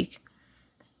speak.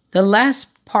 The last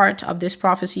part of this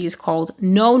prophecy is called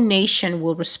No Nation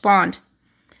Will Respond.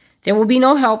 There will be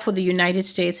no help for the United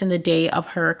States in the day of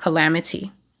her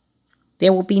calamity.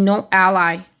 There will be no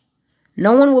ally.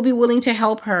 No one will be willing to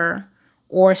help her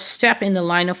or step in the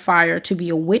line of fire to be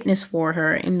a witness for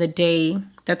her in the day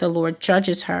that the Lord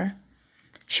judges her.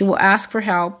 She will ask for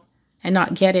help and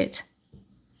not get it.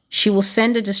 She will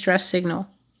send a distress signal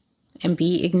and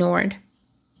be ignored.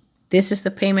 This is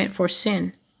the payment for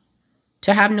sin.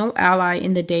 To have no ally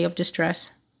in the day of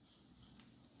distress.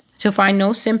 To find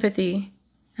no sympathy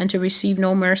and to receive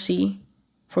no mercy,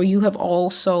 for you have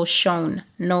also shown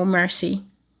no mercy.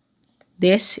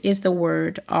 This is the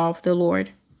word of the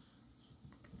Lord.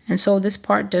 And so this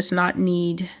part does not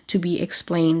need to be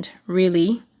explained,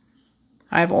 really.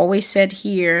 I've always said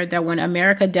here that when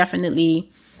America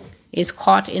definitely is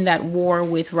caught in that war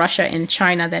with Russia and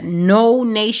China, that no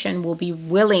nation will be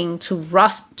willing to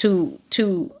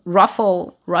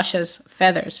ruffle Russia's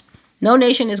feathers. No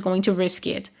nation is going to risk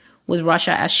it with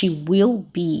Russia, as she will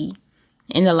be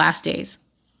in the last days.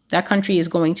 That country is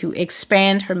going to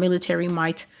expand her military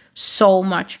might so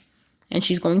much, and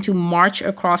she's going to march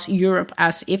across Europe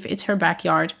as if it's her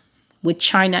backyard, with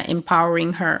China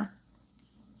empowering her.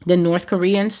 The North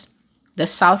Koreans, the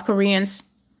South Koreans.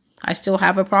 I still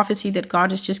have a prophecy that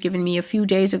God has just given me a few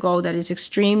days ago that is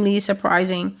extremely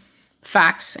surprising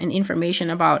facts and information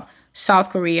about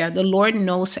South Korea. The Lord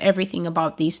knows everything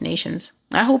about these nations.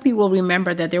 I hope you will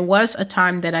remember that there was a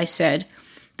time that I said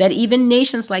that even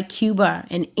nations like Cuba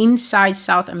and inside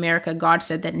South America, God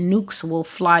said that nukes will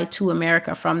fly to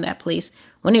America from that place.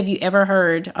 When have you ever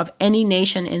heard of any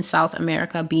nation in South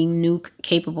America being nuke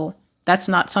capable? That's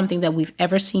not something that we've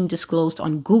ever seen disclosed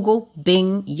on Google,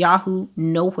 Bing, Yahoo,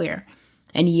 nowhere.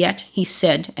 And yet he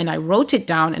said, and I wrote it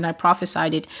down and I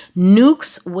prophesied it,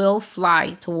 nukes will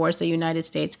fly towards the United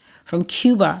States from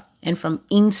Cuba and from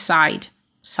inside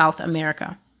South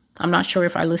America. I'm not sure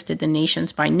if I listed the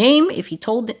nations by name, if he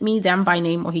told me them by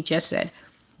name, or he just said.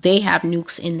 They have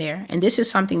nukes in there. And this is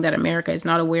something that America is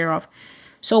not aware of.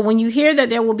 So when you hear that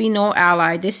there will be no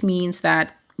ally, this means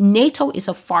that NATO is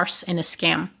a farce and a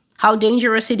scam. How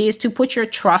dangerous it is to put your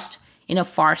trust in a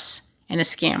farce and a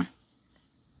scam.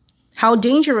 How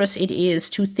dangerous it is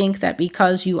to think that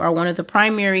because you are one of the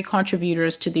primary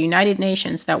contributors to the United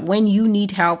Nations, that when you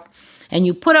need help and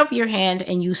you put up your hand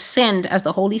and you send, as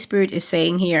the Holy Spirit is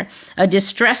saying here, a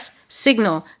distress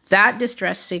signal, that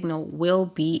distress signal will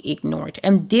be ignored.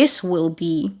 And this will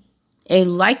be a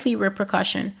likely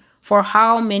repercussion for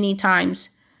how many times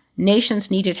nations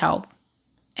needed help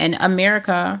and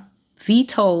America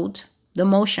vetoed the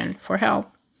motion for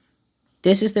help.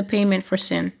 This is the payment for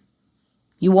sin.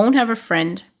 You won't have a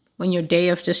friend when your day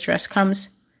of distress comes.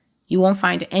 You won't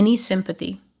find any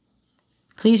sympathy.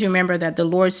 Please remember that the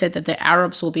Lord said that the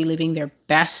Arabs will be living their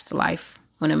best life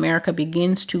when America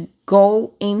begins to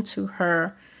go into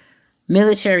her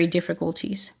military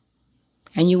difficulties.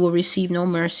 And you will receive no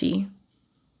mercy,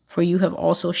 for you have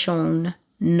also shown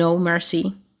no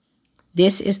mercy.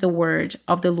 This is the word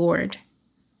of the Lord.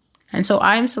 And so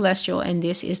I am Celestial, and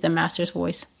this is the Master's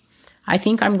Voice. I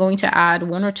think I'm going to add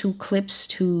 1 or 2 clips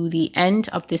to the end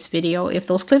of this video. If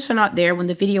those clips are not there when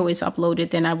the video is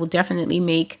uploaded, then I will definitely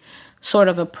make sort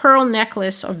of a pearl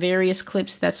necklace of various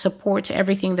clips that support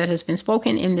everything that has been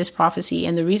spoken in this prophecy.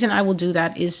 And the reason I will do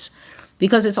that is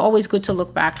because it's always good to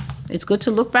look back. It's good to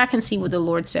look back and see what the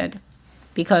Lord said,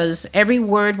 because every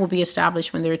word will be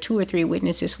established when there are 2 or 3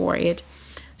 witnesses for it.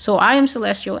 So I am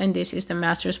Celestial, and this is the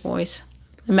Master's Voice.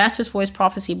 The Master's Voice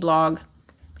Prophecy blog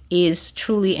is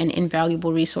truly an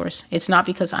invaluable resource. It's not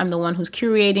because I'm the one who's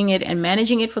curating it and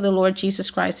managing it for the Lord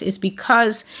Jesus Christ. It's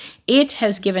because it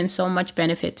has given so much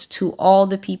benefit to all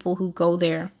the people who go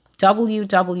there.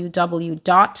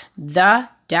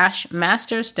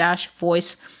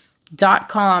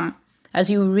 www.the-masters-voice.com. As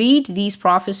you read these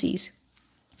prophecies,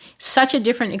 such a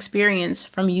different experience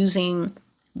from using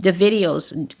the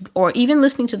videos or even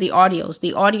listening to the audios.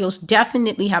 The audios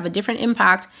definitely have a different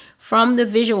impact from the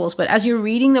visuals. But as you're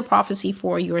reading the prophecy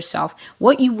for yourself,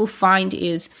 what you will find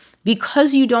is,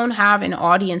 because you don't have an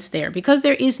audience there, because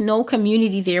there is no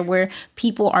community there where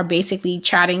people are basically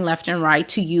chatting left and right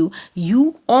to you,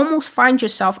 you almost find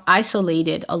yourself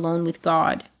isolated, alone with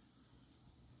God.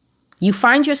 You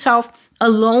find yourself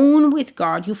alone with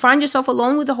God. You find yourself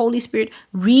alone with the Holy Spirit,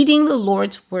 reading the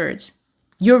Lord's words.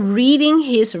 You're reading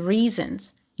his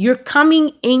reasons. You're coming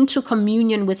into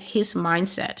communion with his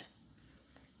mindset.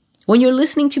 When you're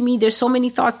listening to me, there's so many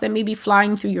thoughts that may be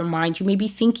flying through your mind. You may be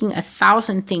thinking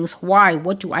 1,000 things. Why?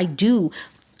 What do?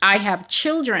 I have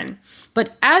children.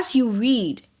 But as you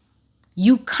read,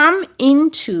 you come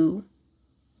into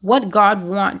what God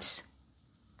wants,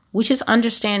 which is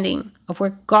understanding of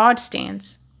where God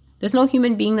stands. There's no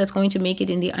human being that's going to make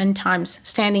it in the end times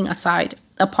standing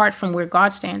apart from where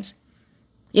God stands.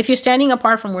 If you're standing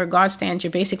apart from where God stands,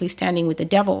 you're basically standing with the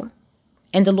devil.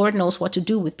 And the Lord knows what to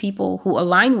do with people who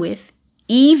align with,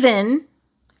 even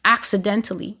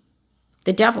accidentally,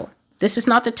 the devil. This is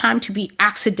not the time to be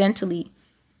accidentally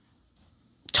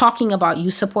talking about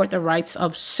you support the rights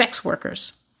of sex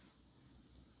workers.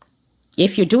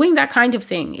 If you're doing that kind of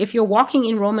thing, if you're walking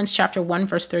in Romans chapter 1,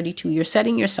 verse 32, you're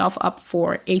setting yourself up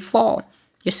for a fall.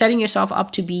 You're setting yourself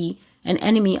up to be an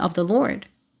enemy of the Lord.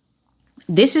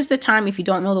 This is the time, if you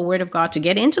don't know the word of God, to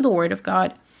get into the word of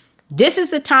God. This is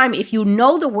the time, if you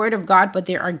know the word of God, but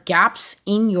there are gaps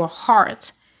in your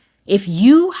heart. If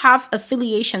you have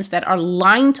affiliations that are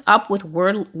lined up with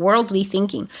worldly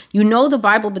thinking, you know the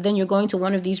Bible, but then you're going to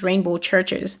one of these rainbow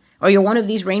churches, or you're one of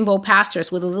these rainbow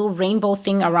pastors with a little rainbow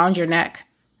thing around your neck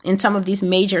in some of these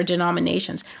major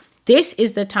denominations. This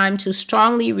is the time to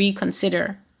strongly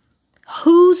reconsider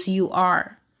whose you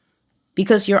are.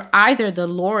 Because you're either the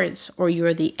Lord's or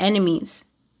you're the enemy's.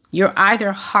 You're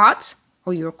either hot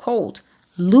or you're cold,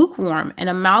 lukewarm, an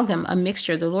amalgam, a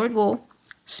mixture. The Lord will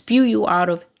spew you out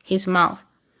of his mouth.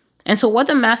 And so what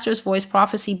the Master's Voice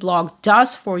Prophecy blog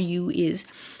does for you is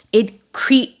it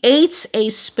creates a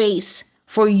space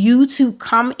for you to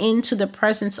come into the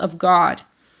presence of God.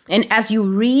 And as you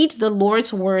read the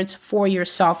Lord's words for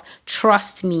yourself,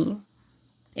 trust me.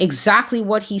 Exactly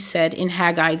what he said in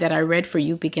Haggai that I read for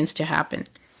you begins to happen.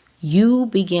 You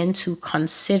begin to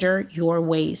consider your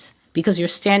ways because you're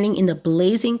standing in the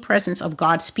blazing presence of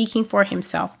God speaking for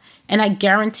himself. And I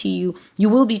guarantee you, you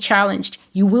will be challenged.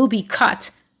 You will be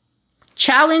cut.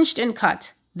 Challenged and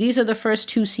cut. These are the first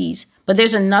 2 C's. But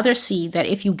there's another C that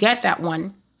if you get that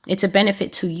one, it's a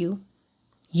benefit to you.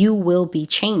 You will be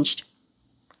changed.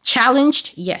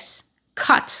 Challenged, yes.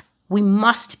 Cut, we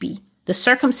must be. The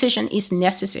circumcision is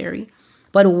necessary.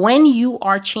 But when you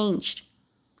are changed,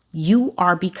 you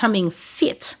are becoming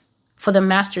fit for the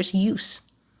master's use.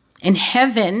 And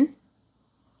heaven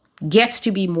gets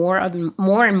to be more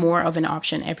and more of an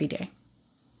option every day.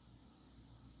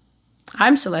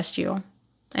 I'm Celestial,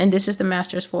 and this is the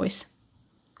Master's Voice.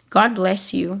 God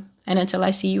bless you, and until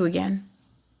I see you again,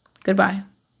 goodbye.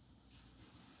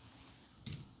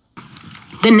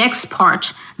 The next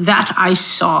part that I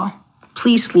saw,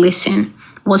 please listen,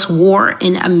 was war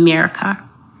in America.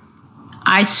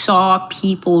 I saw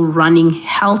people running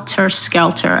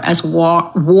helter-skelter as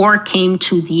war came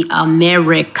to the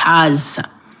Americas.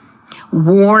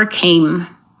 War came.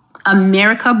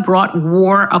 America brought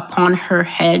war upon her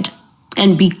head.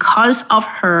 And because of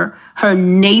her, her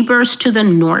neighbors to the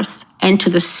north and to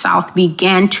the south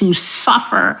began to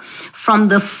suffer from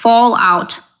the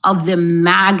fallout of the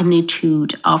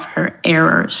magnitude of her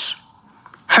errors.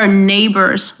 Her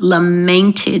neighbors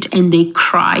lamented and they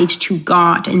cried to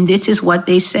God. And this is what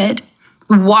they said.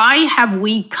 Why have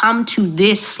we come to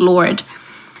this, Lord?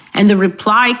 And the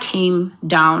reply came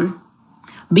down.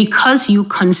 Because you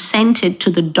consented to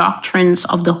the doctrines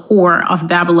of the whore of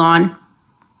Babylon.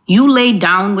 You lay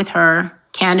down with her,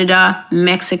 Canada,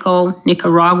 Mexico,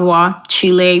 Nicaragua,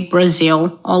 Chile,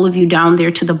 Brazil, all of you down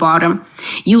there to the bottom.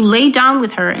 You lay down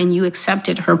with her and you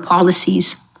accepted her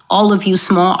policies. All of you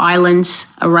small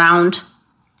islands around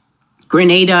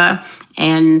Grenada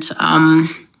and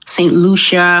St.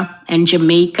 Lucia and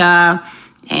Jamaica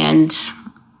and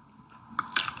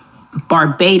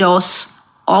Barbados,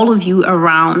 all of you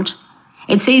around.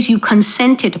 It says you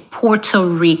consented Puerto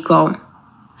Rico.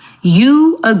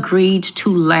 You agreed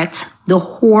to let the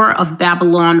whore of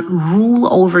Babylon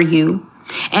rule over you.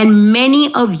 And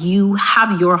many of you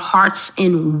have your hearts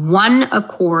in one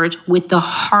accord with the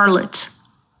harlot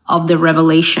of the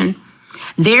Revelation.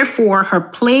 Therefore, her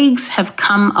plagues have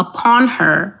come upon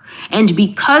her. And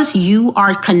because you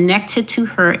are connected to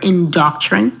her in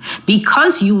doctrine,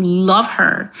 because you love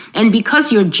her, and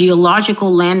because your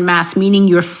geological landmass, meaning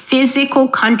your physical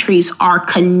countries, are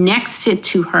connected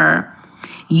to her,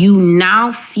 you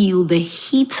now feel the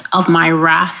heat of my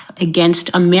wrath against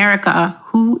America,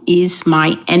 who is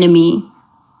my enemy.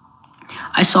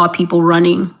 I saw people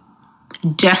running,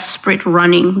 desperate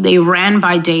running. They ran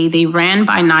by day, they ran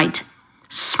by night.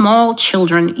 Small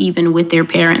children, even with their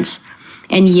parents.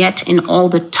 And yet in all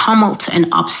the tumult and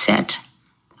upset,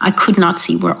 I could not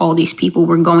see where all these people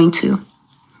were going to.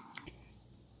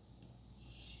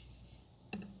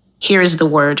 Here is the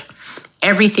word.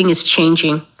 Everything is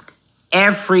changing.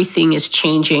 Everything is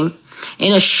changing.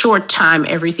 In a short time,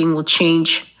 everything will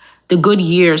change. The good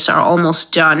years are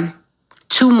almost done.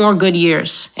 2 more good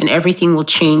years and everything will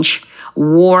change.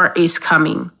 War is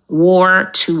coming. War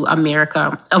to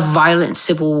America, a violent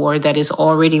civil war that is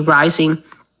already rising.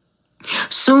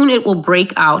 Soon it will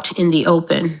break out in the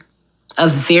open, a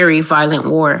very violent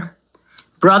war.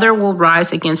 Brother will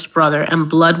rise against brother and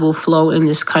blood will flow in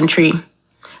this country.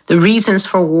 The reasons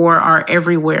for war are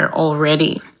everywhere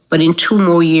already, but in 2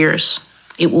 more years,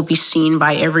 it will be seen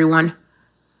by everyone.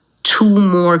 2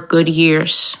 more good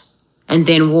years and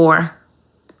then war.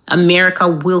 America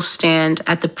will stand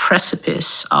at the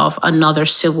precipice of another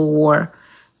civil war.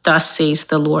 Thus says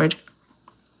the Lord.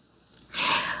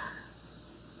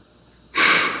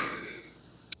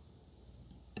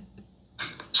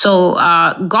 So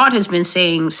God has been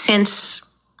saying since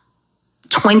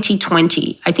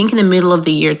 2020, I think in the middle of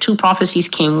the year, 2 prophecies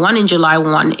came, one in July,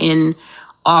 one in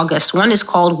August. One is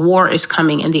called War is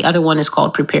Coming, and the other one is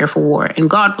called Prepare for War. And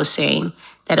God was saying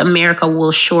that America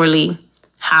will surely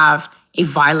have a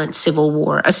violent civil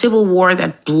war, a civil war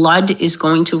that blood is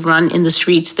going to run in the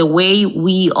streets the way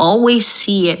we always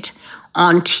see it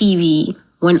on TV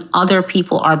when other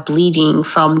people are bleeding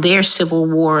from their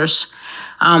civil wars,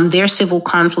 their civil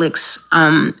conflicts.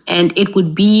 And it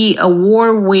would be a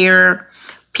war where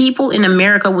people in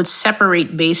America would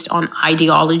separate based on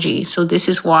ideology. So this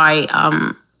is why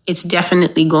it's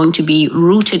definitely going to be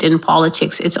rooted in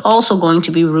politics. It's also going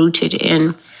to be rooted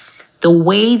in the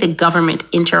way the government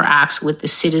interacts with the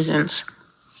citizens.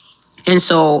 And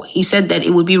so he said that it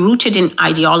would be rooted in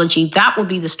ideology. That would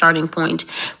be the starting point.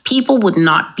 People would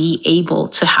not be able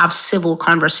to have civil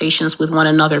conversations with one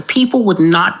another. People would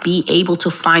not be able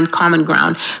to find common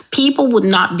ground. People would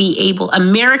not be able,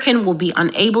 American will be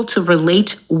unable to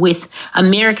relate with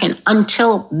American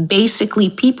until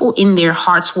basically people in their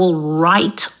hearts will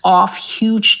write off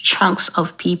huge chunks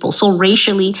of people. So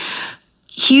racially,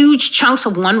 huge chunks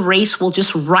of one race will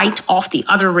just write off the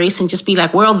other race and just be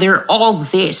like, well, they're all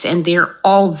this and they're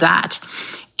all that.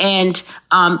 And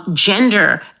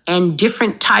gender and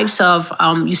different types of,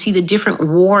 you see the different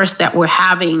wars that we're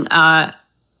having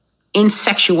in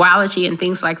sexuality and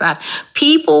things like that,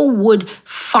 people would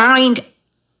find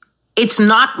it's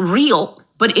not real,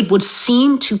 but it would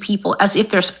seem to people as if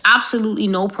there's absolutely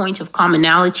no point of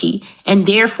commonality. And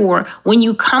therefore, when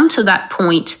you come to that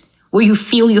point where you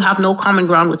feel you have no common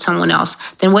ground with someone else,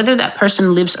 then whether that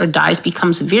person lives or dies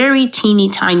becomes very teeny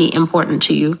tiny important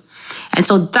to you. And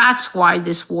so that's why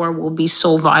this war will be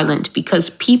so violent, because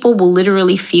people will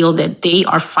literally feel that they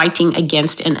are fighting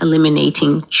against and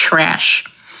eliminating trash.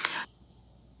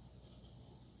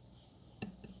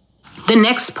 The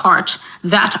next part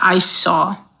that I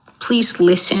saw, please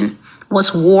listen,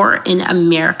 was war in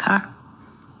America.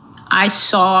 I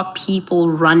saw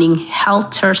people running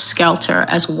helter-skelter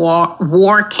as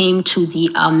war came to the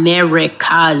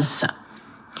Americas.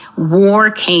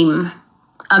 War came.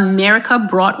 America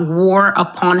brought war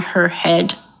upon her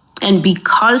head. And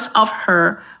because of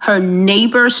her, her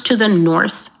neighbors to the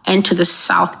north and to the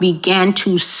south began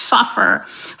to suffer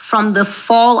from the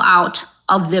fallout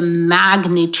of the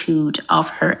magnitude of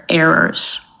her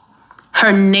errors.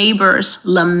 Her neighbors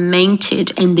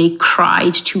lamented and they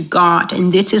cried to God.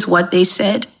 And this is what they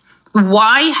said: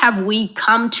 "Why have we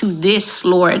come to this,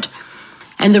 Lord?"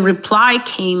 And the reply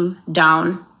came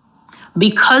down: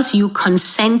 "Because you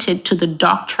consented to the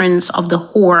doctrines of the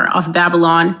whore of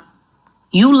Babylon.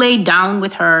 You lay down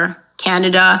with her,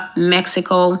 Canada,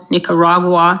 Mexico,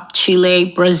 Nicaragua,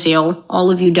 Chile, Brazil,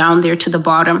 all of you down there to the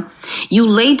bottom. You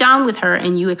lay down with her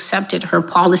and you accepted her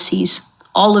policies.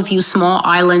 All of you small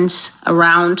islands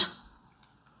around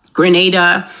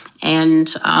Grenada and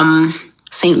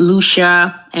St.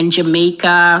 Lucia and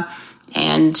Jamaica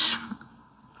and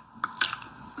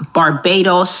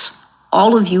Barbados,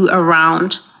 all of you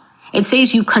around. It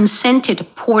says you consented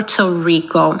Puerto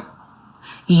Rico.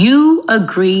 You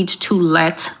agreed to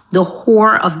let the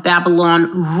whore of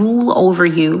Babylon rule over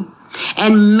you.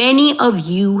 And many of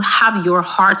you have your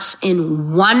hearts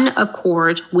in one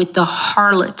accord with the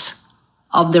harlot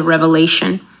of the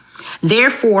Revelation.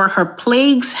 Therefore, her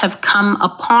plagues have come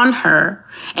upon her.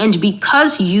 And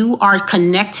because you are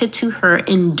connected to her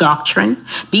in doctrine,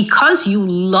 because you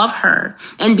love her,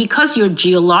 and because your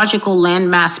geological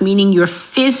landmass, meaning your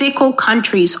physical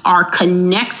countries, are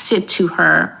connected to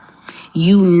her,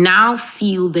 you now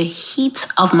feel the heat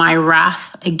of my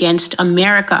wrath against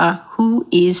America, who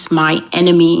is my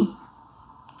enemy."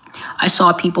 I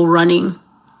saw people running,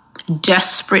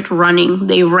 desperate running.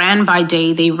 They ran by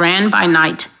day, they ran by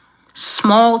night.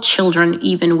 Small children,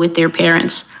 even with their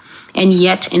parents. And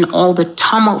yet in all the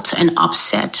tumult and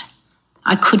upset,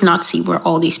 I could not see where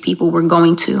all these people were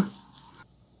going to.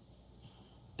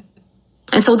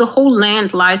 And so the whole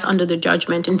land lies under the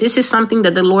judgment. And this is something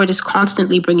that the Lord is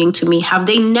constantly bringing to me. Have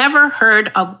they never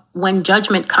heard of when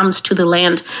judgment comes to the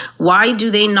land? Why do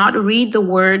they not read the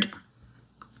word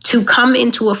to come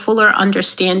into a fuller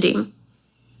understanding?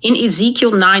 In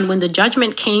Ezekiel 9, when the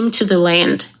judgment came to the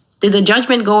land, did the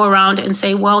judgment go around and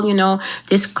say, well,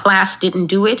 this class didn't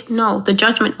do it? No, the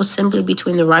judgment was simply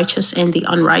between the righteous and the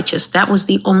unrighteous. That was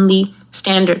the only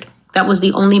standard. That was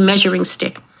the only measuring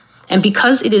stick. And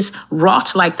because it is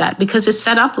wrought like that, because it's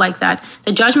set up like that,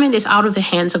 the judgment is out of the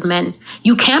hands of men.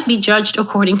 You can't be judged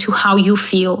according to how you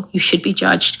feel you should be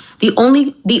judged. The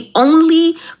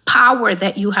only power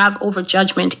that you have over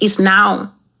judgment is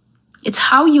now. It's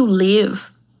how you live.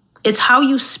 It's how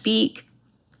you speak.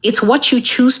 It's what you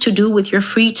choose to do with your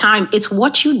free time. It's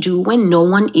what you do when no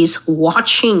one is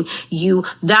watching you.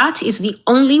 That is the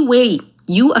only way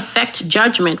you affect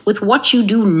judgment, with what you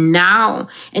do now.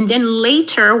 And then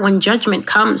later, when judgment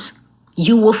comes,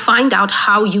 you will find out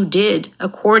how you did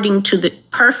according to the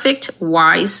perfect,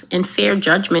 wise, and fair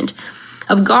judgment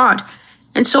of God.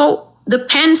 And so the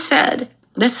pen said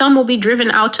that some will be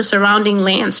driven out to surrounding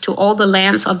lands, to all the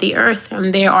lands of the earth.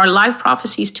 And there are live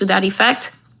prophecies to that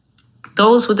effect.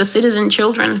 Those with the citizen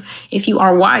children, if you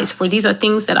are wise, for these are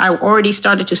things that I already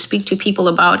started to speak to people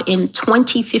about in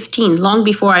 2015, long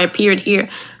before I appeared here,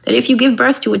 that if you give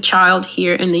birth to a child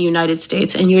here in the United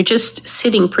States and you're just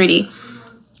sitting pretty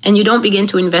and you don't begin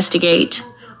to investigate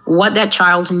what that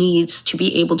child needs to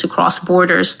be able to cross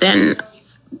borders, then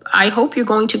I hope you're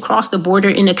going to cross the border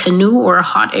in a canoe or a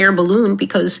hot air balloon,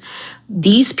 because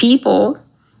these people,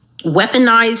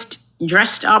 weaponized,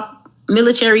 dressed up,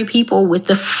 military people with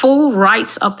the full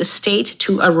rights of the state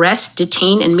to arrest,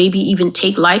 detain, and maybe even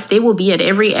take life, they will be at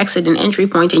every exit and entry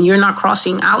point, and you're not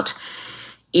crossing out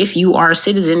if you are a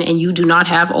citizen and you do not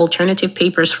have alternative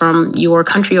papers from your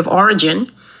country of origin,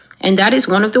 And that is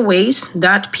one of the ways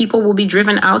that people will be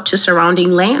driven out to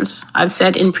surrounding lands. I've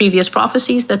said in previous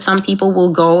prophecies that some people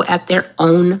will go at their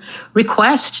own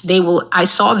request. I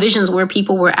saw visions where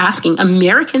people were asking,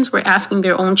 Americans were asking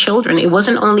their own children. It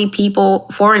wasn't only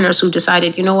foreigners who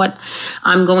decided, you know what,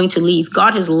 I'm going to leave.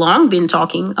 God has long been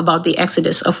talking about the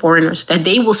exodus of foreigners, that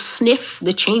they will sniff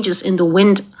the changes in the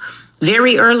wind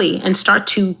very early and start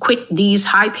to quit these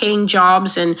high-paying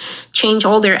jobs and change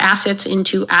all their assets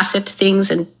into asset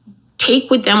things and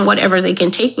take with them whatever they can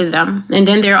take with them. And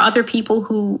then there are other people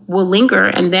who will linger.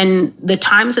 And then the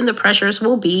times and the pressures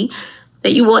will be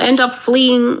that you will end up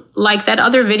fleeing, like that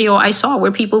other video I saw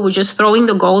where people were just throwing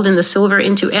the gold and the silver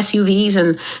into SUVs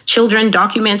and children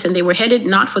documents. And they were headed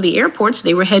not for the airports,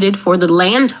 they were headed for the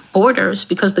land borders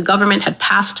because the government had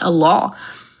passed a law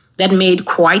that made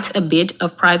quite a bit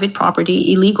of private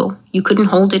property illegal. You couldn't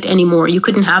hold it anymore. You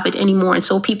couldn't have it anymore. And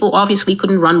so people obviously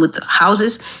couldn't run with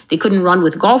houses. They couldn't run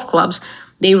with golf clubs.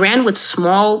 They ran with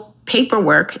small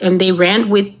paperwork, and they ran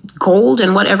with gold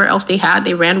and whatever else they had.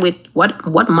 They ran with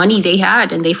what money they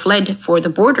had, and they fled for the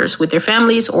borders with their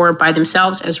families or by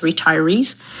themselves as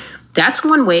retirees. That's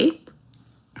one way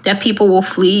that people will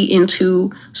flee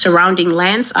into surrounding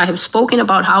lands. I have spoken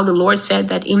about how the Lord said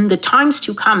that in the times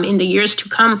to come, in the years to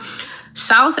come,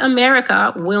 South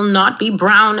America will not be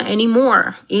brown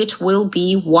anymore. It will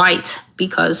be white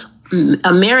because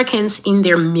Americans in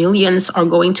their millions are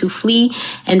going to flee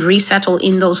and resettle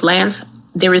in those lands.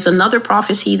 There is another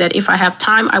prophecy that if I have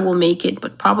time, I will make it,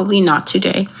 but probably not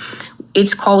today.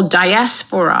 It's called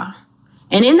diaspora.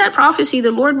 And in that prophecy,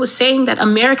 the Lord was saying that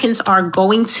Americans are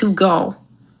going to go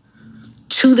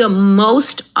to the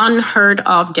most unheard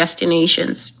of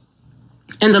destinations.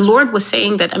 And the Lord was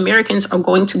saying that Americans are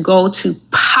going to go to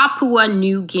Papua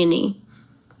New Guinea.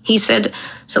 He said,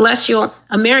 Celestial,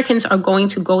 Americans are going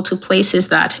to go to places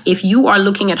that if you are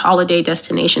looking at holiday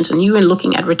destinations and you are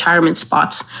looking at retirement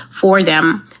spots for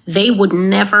them, they would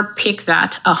never pick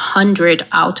that 100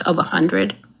 out of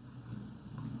 100.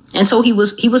 And so he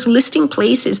was listing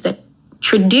places that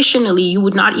traditionally, you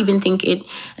would not even think it,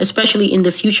 especially in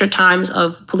the future times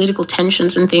of political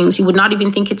tensions and things, you would not even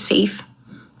think it's safe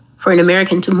for an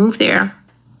American to move there.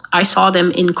 I saw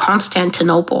them in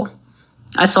Constantinople.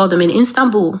 I saw them in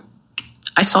Istanbul.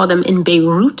 I saw them in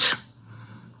Beirut.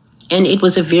 And it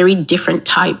was a very different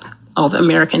type of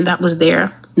American that was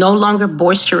there. No longer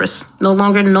boisterous, no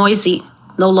longer noisy,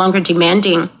 no longer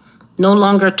demanding, no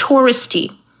longer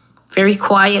touristy, very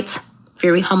quiet,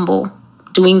 very humble,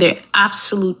 doing their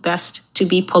absolute best to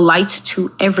be polite to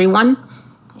everyone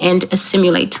and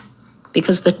assimilate,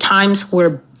 because the times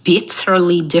were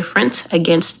bitterly different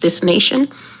against this nation.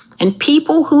 And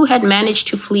people who had managed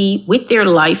to flee with their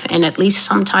life and at least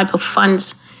some type of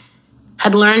funds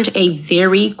had learned a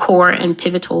very core and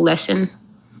pivotal lesson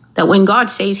that when God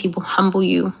says he will humble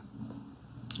you,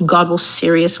 God will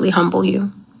seriously humble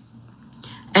you.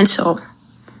 And so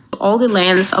all the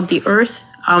lands of the earth,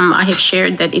 I have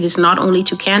shared that it is not only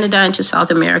to Canada and to South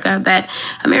America, that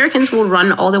Americans will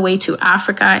run all the way to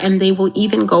Africa, and they will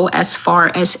even go as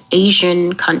far as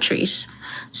Asian countries,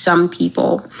 some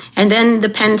people. And then the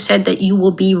pen said that you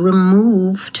will be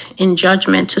removed in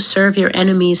judgment to serve your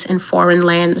enemies in foreign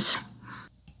lands.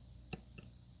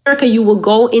 America, you will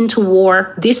go into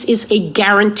war. This is a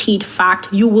guaranteed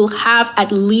fact. You will have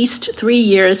at least 3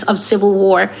 years of civil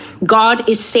war. God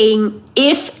is saying,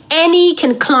 if any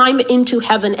can climb into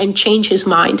heaven and change his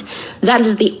mind, that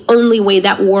is the only way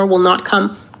that war will not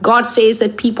come. God says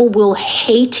that people will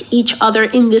hate each other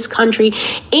in this country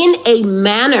in a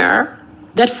manner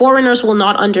that foreigners will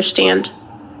not understand.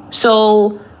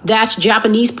 So that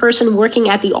Japanese person working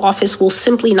at the office will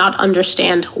simply not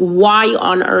understand why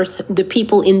on earth the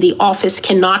people in the office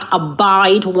cannot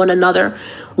abide one another,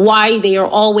 why they are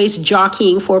always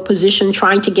jockeying for a position,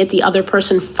 trying to get the other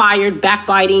person fired,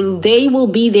 backbiting. They will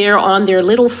be there on their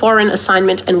little foreign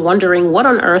assignment and wondering what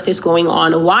on earth is going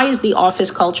on. Why is the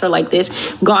office culture like this?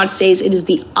 God says it is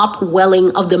the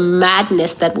upwelling of the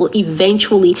madness that will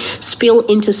eventually spill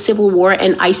into civil war.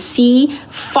 And I see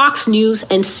Fox News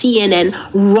and CNN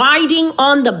riding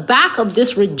on the back of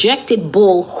this rejected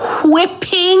bull,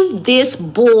 whipping this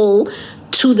bull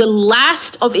to the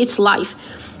last of its life.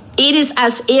 It is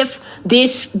as if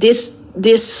this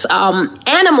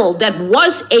animal that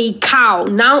was a cow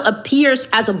now appears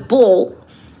as a bull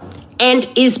and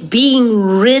is being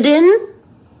ridden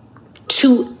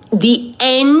to the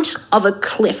end of a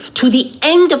cliff, to the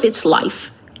end of its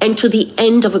life, and to the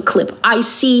end of a cliff. I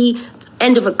see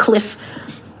end of a cliff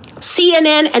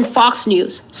CNN and Fox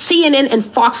News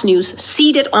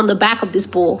seated on the back of this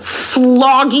bull,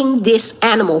 flogging this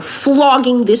animal.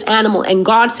 And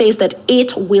God says that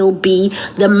it will be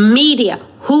the media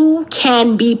who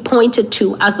can be pointed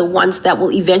to as the ones that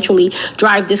will eventually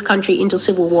drive this country into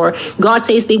civil war. God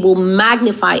says they will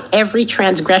magnify every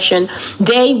transgression.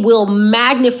 They will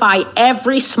magnify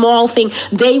every small thing.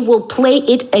 They will play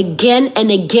it again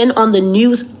and again on the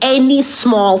news. Any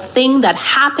small thing that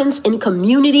happens in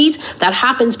communities, that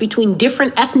happens between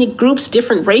different ethnic groups,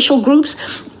 different racial groups,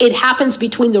 it happens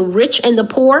between the rich and the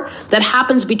poor, that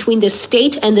happens between the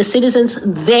state and the citizens,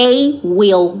 they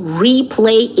will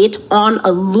replay it on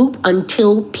a loop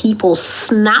until people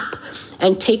snap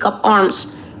and take up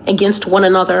arms against one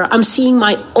another. I'm seeing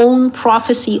my own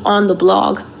prophecy on the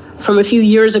blog from a few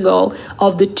years ago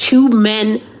of the two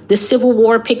men, the Civil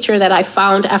War picture that I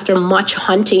found after much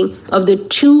hunting, of the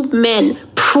two men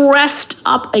pressed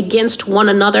up against one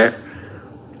another,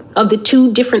 of the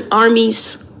two different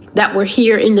armies that were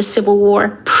here in the Civil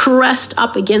War, pressed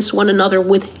up against one another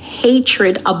with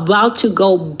hatred, about to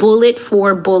go bullet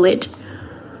for bullet.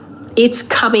 It's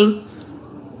coming.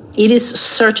 It is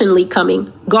certainly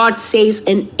coming. God says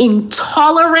an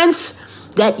intolerance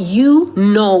that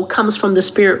comes from the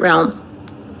spirit realm.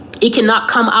 It cannot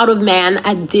come out of man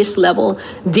at this level.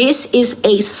 This is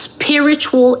a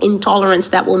spiritual intolerance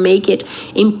that will make it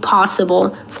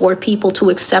impossible for people to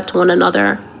accept one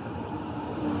another.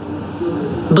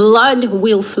 Blood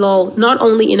will flow, not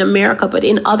only in America, but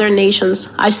in other nations.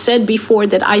 I said before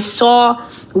that I saw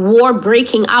war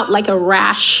breaking out like a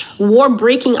rash.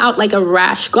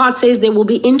 God says there will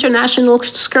be international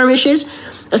skirmishes.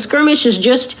 A skirmish is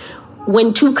just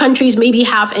when two countries maybe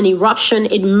have an eruption.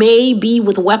 It may be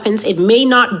with weapons. It may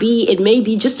not be. It may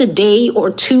be just a day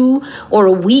or two or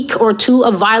a week or two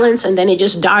of violence, and then it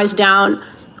just dies down.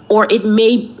 Or it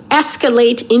may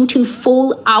escalate into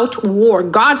full-out war.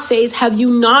 God says, have you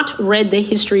not read the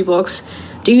history books?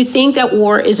 Do you think that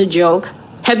war is a joke?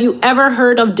 Have you ever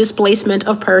heard of displacement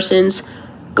of persons?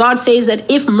 God says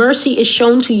that if mercy is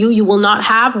shown to you, you will not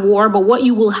have war, but what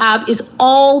you will have is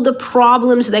all the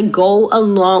problems that go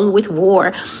along with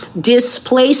war.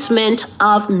 Displacement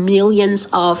of millions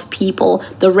of people.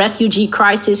 The refugee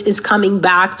crisis is coming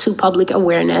back to public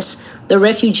awareness. The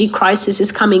refugee crisis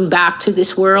is coming back to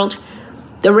this world.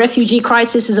 The refugee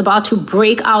crisis is about to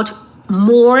break out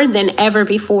more than ever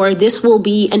before. This will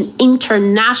be an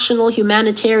international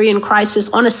humanitarian crisis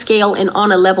on a scale and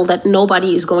on a level that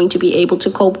nobody is going to be able to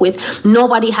cope with.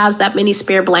 Nobody has that many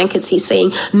spare blankets, he's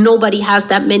saying. Nobody has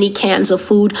that many cans of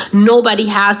food. Nobody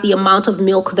has the amount of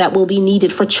milk that will be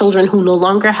needed for children who no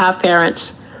longer have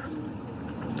parents.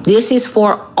 This is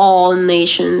for all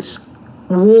nations.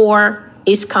 War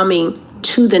is coming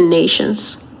to the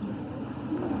nations.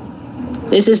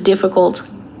 This is difficult.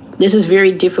 This is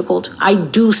very difficult. I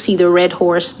do see the red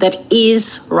horse that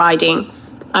is riding.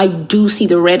 I do see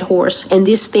the red horse. And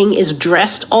this thing is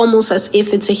dressed almost as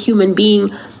if it's a human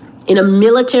being in a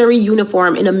military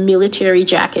uniform, in a military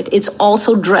jacket. It's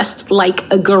also dressed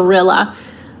like a guerrilla,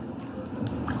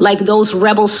 like those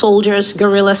rebel soldiers,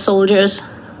 guerrilla soldiers.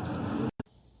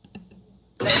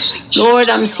 Lord,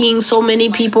 I'm seeing so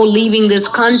many people leaving this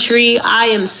country. I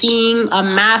am seeing a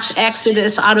mass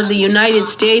exodus out of the United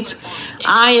States.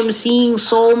 I am seeing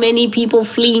so many people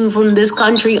fleeing from this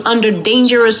country under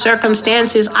dangerous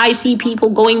circumstances. I see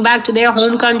people going back to their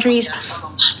home countries.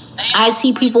 I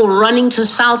see people running to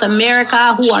South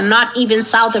America who are not even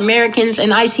South Americans,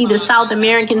 and I see the South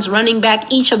Americans running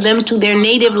back, each of them to their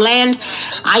native land.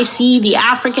 I see the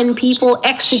African people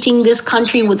exiting this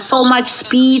country with so much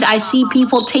speed. I see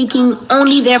people taking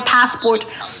only their passport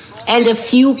and a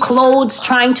few clothes,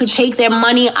 trying to take their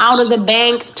money out of the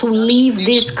bank to leave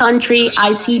this country.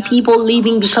 I see people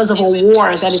leaving because of a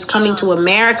war that is coming to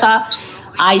America.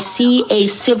 I see a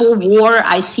civil war.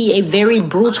 I see a very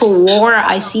brutal war.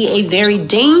 I see a very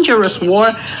dangerous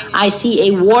war. I see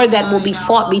a war that will be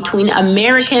fought between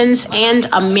Americans and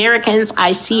Americans.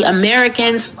 I see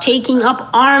Americans taking up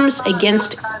arms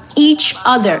against each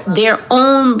other, their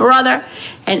own brother,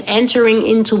 and entering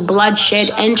into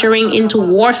bloodshed, entering into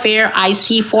warfare. I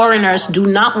see foreigners do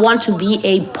not want to be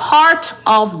a part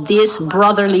of this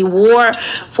brotherly war.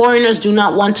 Foreigners do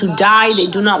not want to die. They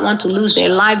do not want to lose their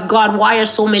life. God, why are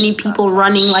so many people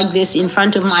running like this in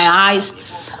front of my eyes?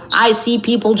 I see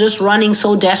people just running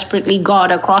so desperately,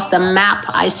 God, across the map.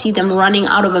 I see them running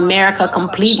out of America,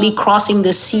 completely crossing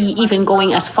the sea, even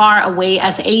going as far away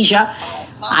as Asia.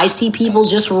 I see people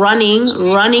just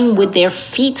running with their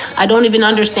feet. I don't even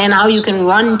understand how you can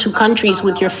run to countries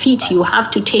with your feet. You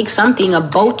have to take something, a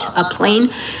boat, a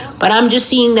plane. But I'm just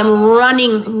seeing them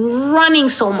running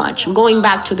so much, going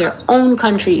back to their own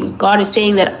country. God is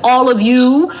saying that all of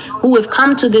you who have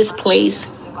come to this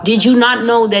place, did you not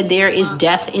know that there is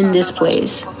death in this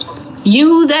place?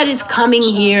 You that is coming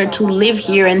here to live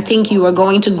here and think you are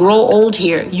going to grow old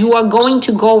here, you are going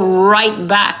to go right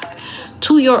back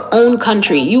to your own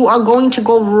country. You are going to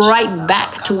go right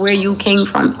back to where you came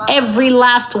from. Every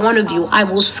last one of you. I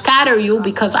will scatter you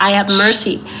because I have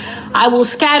mercy. I will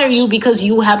scatter you because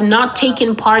you have not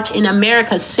taken part in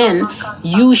America's sin.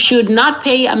 You should not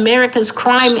pay America's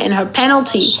crime and her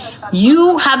penalty.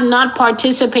 You have not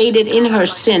participated in her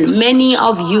sin, many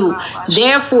of you.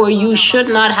 Therefore, you should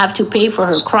not have to pay for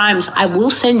her crimes. I will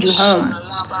send you home.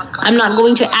 I'm not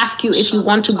going to ask you if you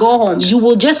want to go home. You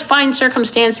will just find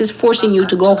circumstances forcing you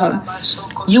to go home.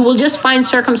 You will just find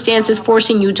circumstances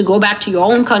forcing you to go back to your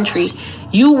own country.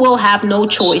 You will have no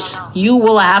choice. You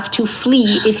will have to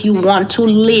flee if you want to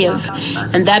live.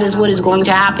 And that is what is going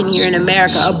to happen here in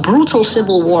America. A brutal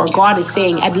civil war. God is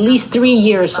saying at least 3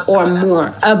 years or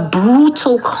more. A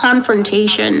brutal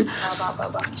confrontation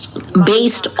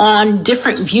based on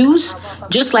different views.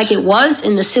 Just like it was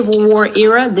in the Civil War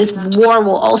era, this war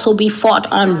will also be fought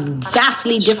on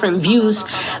vastly different views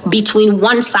between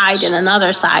one side and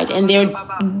another side. And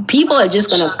people are just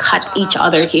going to cut each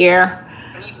other here.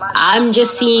 I'm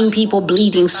just seeing people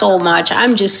bleeding so much.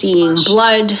 I'm just seeing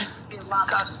blood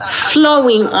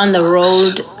flowing on the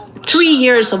road. 3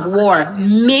 years of war,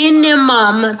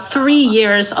 minimum 3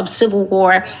 years of civil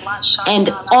war, and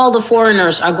all the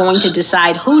foreigners are going to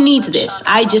decide who needs this.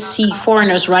 I just see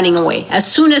foreigners running away.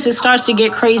 As soon as it starts to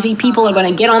get crazy, people are going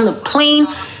to get on the plane.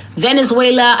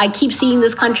 Venezuela, I keep seeing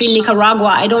this country, Nicaragua.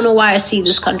 I don't know why I see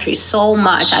this country so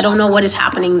much. I don't know what is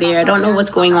happening there. I don't know what's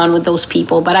going on with those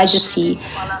people, but I just see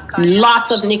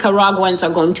lots of Nicaraguans are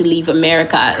going to leave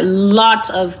America. Lots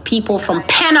of people from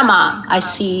Panama. I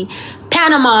see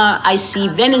Panama, I see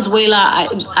Venezuela,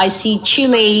 I see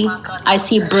Chile, I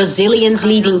see Brazilians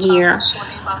leaving here.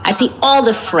 I see all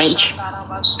the French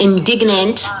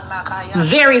indignant,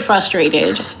 very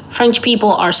frustrated. French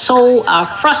people are so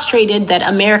frustrated that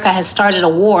America has started a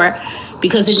war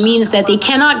because it means that they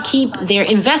cannot keep their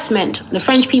investment. The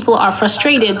French people are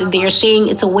frustrated. They are saying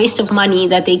it's a waste of money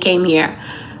that they came here.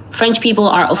 French people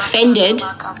are offended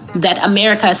that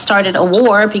America has started a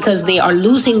war because they are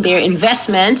losing their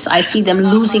investments. I see them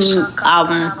losing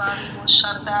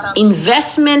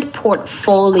investment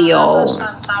portfolio.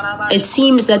 It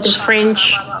seems that the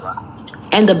French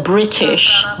and the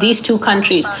British, these two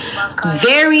countries,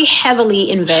 very heavily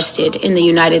invested in the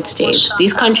United States.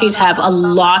 These countries have a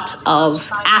lot of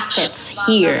assets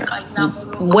here.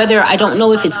 Whether, I don't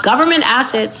know if it's government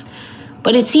assets,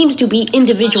 but it seems to be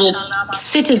individual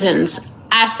citizens'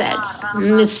 assets.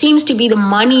 And it seems to be the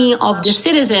money of the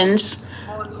citizens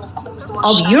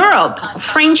of Europe,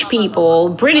 French people,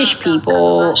 British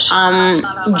people,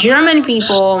 German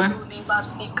people.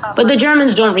 But the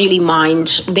Germans don't really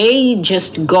mind. They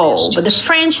just go. But the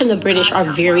French and the British are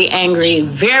very angry,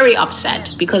 very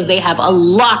upset because they have a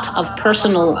lot of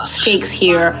personal stakes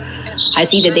here. I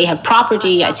see that they have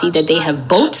property. I see that they have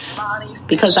boats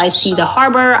because I see the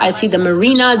harbor. I see the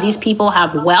marina. These people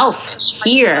have wealth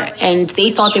here and they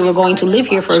thought they were going to live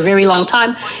here for a very long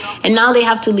time. And now they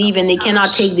have to leave and they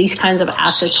cannot take these kinds of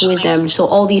assets with them. So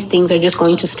all these things are just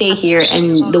going to stay here.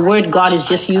 And the word God is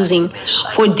just using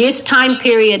for this time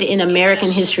period in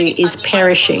American history is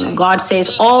perishing. God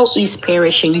says all is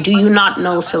perishing. Do you not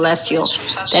know, Celestial,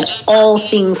 that all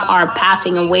things are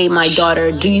passing away, my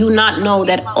daughter? Do you not know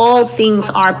that all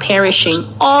things are perishing?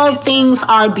 All things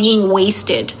are being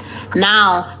wasted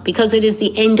now because it is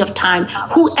the end of time.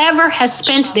 Whoever has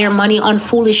spent their money on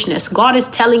foolishness, God is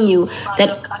telling you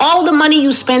that all the money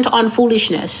you spent on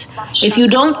foolishness, if you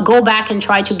don't go back and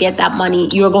try to get that money,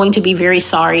 you're going to be very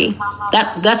sorry.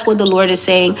 That's what the Lord is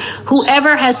saying.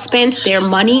 Whoever has spent their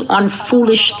money on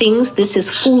foolish things, this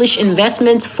is foolish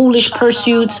investments, foolish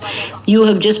pursuits. You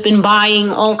have just been buying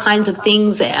all kinds of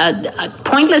things,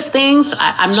 pointless things.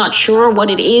 I'm not sure what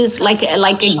it is, like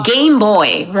a Game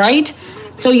Boy, right?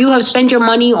 So you have spent your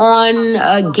money on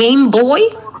a Game Boy,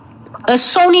 a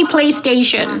Sony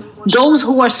PlayStation, those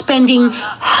who are spending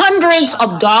hundreds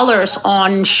of dollars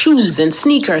on shoes and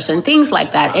sneakers and things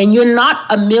like that, and you're not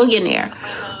a millionaire.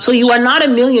 So you are not a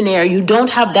millionaire. You don't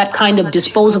have that kind of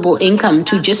disposable income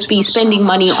to just be spending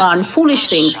money on foolish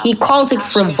things. He calls it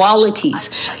frivolities.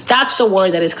 That's the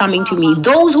word that is coming to me.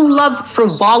 Those who love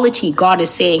frivolity, God is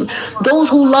saying, those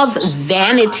who love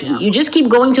vanity. You just keep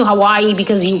going to Hawaii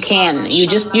because you can. You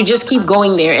just keep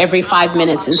going there every 5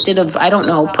 minutes instead of, I don't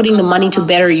know, putting the money to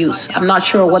better use. I'm not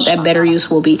sure what that better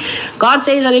use will be. God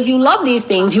says that if you love these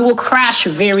things, you will crash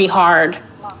very hard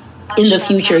in the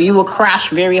future. You will crash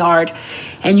very hard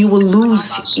and you will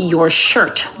lose your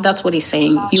shirt. That's what he's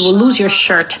saying. You will lose your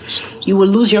shirt. You will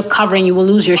lose your covering. You will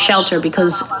lose your shelter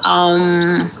because,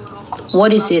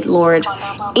 what is it, Lord?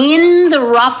 In the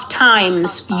rough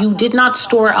times, you did not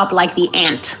store up like the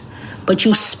ant, but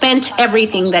you spent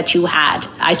everything that you had.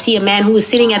 I see a man who is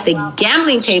sitting at the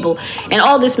gambling table, and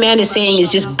all this man is saying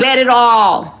is just bet it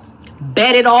all.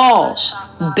 Bet it all.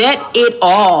 Bet it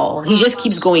all. He just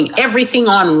keeps going. Everything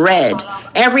on red.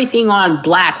 Everything on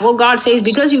black. Well, God says,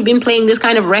 because you've been playing this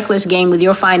kind of reckless game with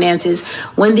your finances,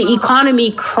 when the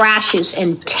economy crashes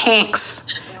and tanks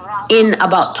in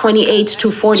about 28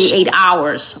 to 48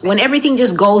 hours, when everything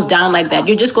just goes down like that,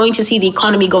 you're just going to see the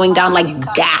economy going down like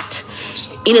that.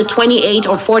 In a 28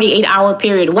 or 48 hour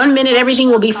period. 1 minute, everything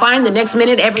will be fine. The next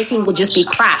minute, everything will just be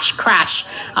crash.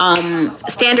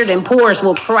 Standard & Poor's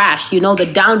will crash. You know, the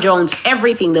Dow Jones,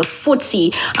 everything, the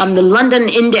FTSE, the London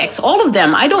Index, all of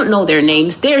them. I don't know their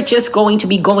names. They're just going to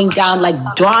be going down like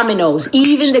dominoes.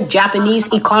 Even the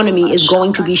Japanese economy is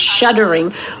going to be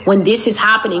shuddering when this is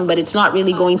happening, but it's not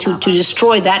really going to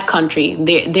destroy that country.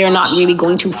 They're not really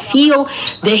going to feel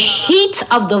the heat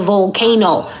of the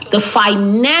volcano, the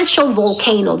financial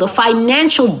volcano, the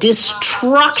financial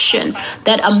destruction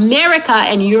that America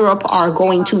and Europe are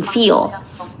going to feel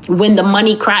when the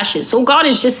money crashes. So God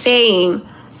is just saying,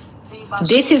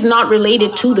 this is not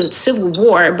related to the Civil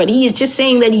War, but he is just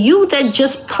saying that you that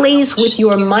just plays with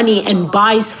your money and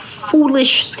buys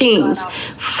foolish things,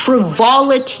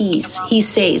 frivolities, he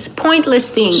says, pointless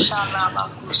things,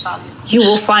 you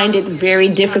will find it very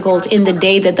difficult in the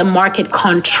day that the market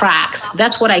contracts.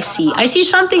 That's what I see. I see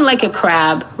something like a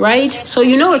crab, right? So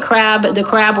you know the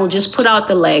crab will just put out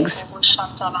the legs.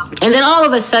 And then all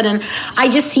of a sudden, I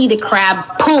just see the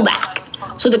crab pull back.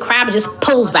 So the crab just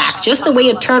pulls back, just the way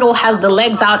a turtle has the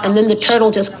legs out and then the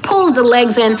turtle just pulls the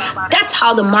legs in. That's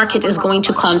how the market is going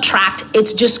to contract.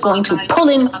 It's just going to pull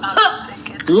in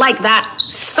like that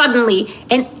suddenly,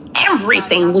 and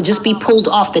everything will just be pulled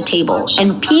off the table.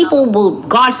 And people will,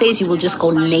 God says, you will just go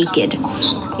naked.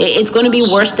 It's going to be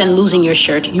worse than losing your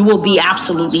shirt. You will be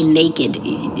absolutely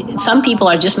naked. Some people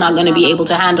are just not going to be able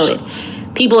to handle it.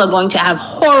 People are going to have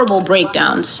horrible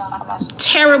breakdowns,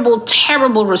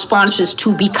 terrible responses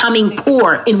to becoming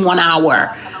poor in 1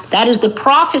 hour. That is the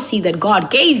prophecy that God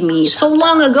gave me so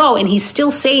long ago, and he's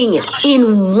still saying it.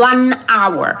 In 1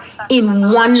 hour, in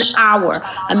 1 hour,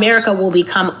 America will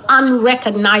become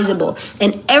unrecognizable.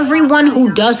 And everyone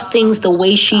who does things the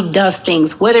way she does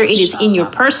things, whether it is in your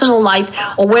personal life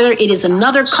or whether it is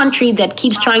another country that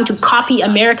keeps trying to copy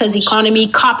America's economy,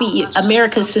 copy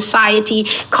America's society,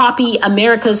 copy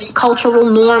America's cultural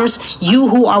norms, you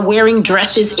who are wearing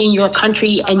dresses in your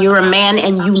country and you're a man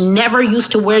and you never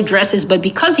used to wear dresses, but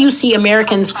because you see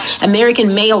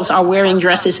American males are wearing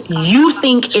dresses, you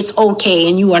think it's okay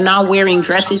and you are now wearing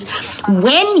dresses.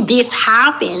 When this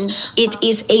happens, it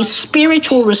is a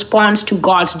spiritual response to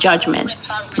God's judgment.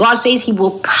 God says he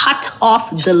will cut off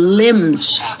the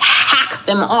limbs, hack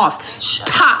them off,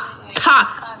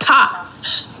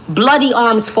 bloody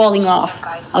arms falling off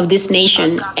of this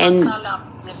nation. And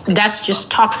that's just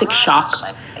toxic shock.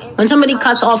 When somebody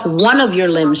cuts off one of your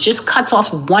limbs, just cuts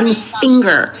off one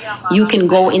finger, you can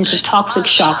go into toxic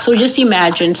shock. So just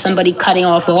imagine somebody cutting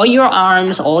off all your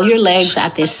arms, all your legs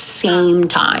at the same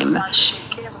time.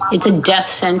 It's a death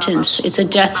sentence. It's a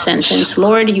death sentence.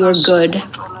 Lord, you are good.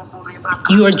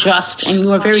 You are just and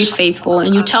you are very faithful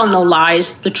and you tell no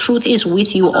lies. The truth is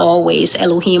with you always,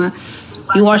 Elohim.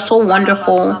 You are so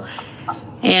wonderful.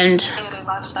 And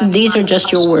these are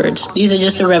just your words. These are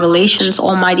just the revelations,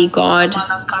 Almighty God.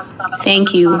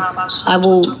 Thank you. I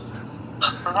will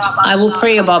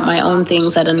pray about my own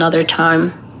things at another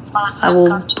time. I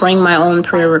will bring my own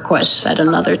prayer requests at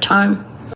another time.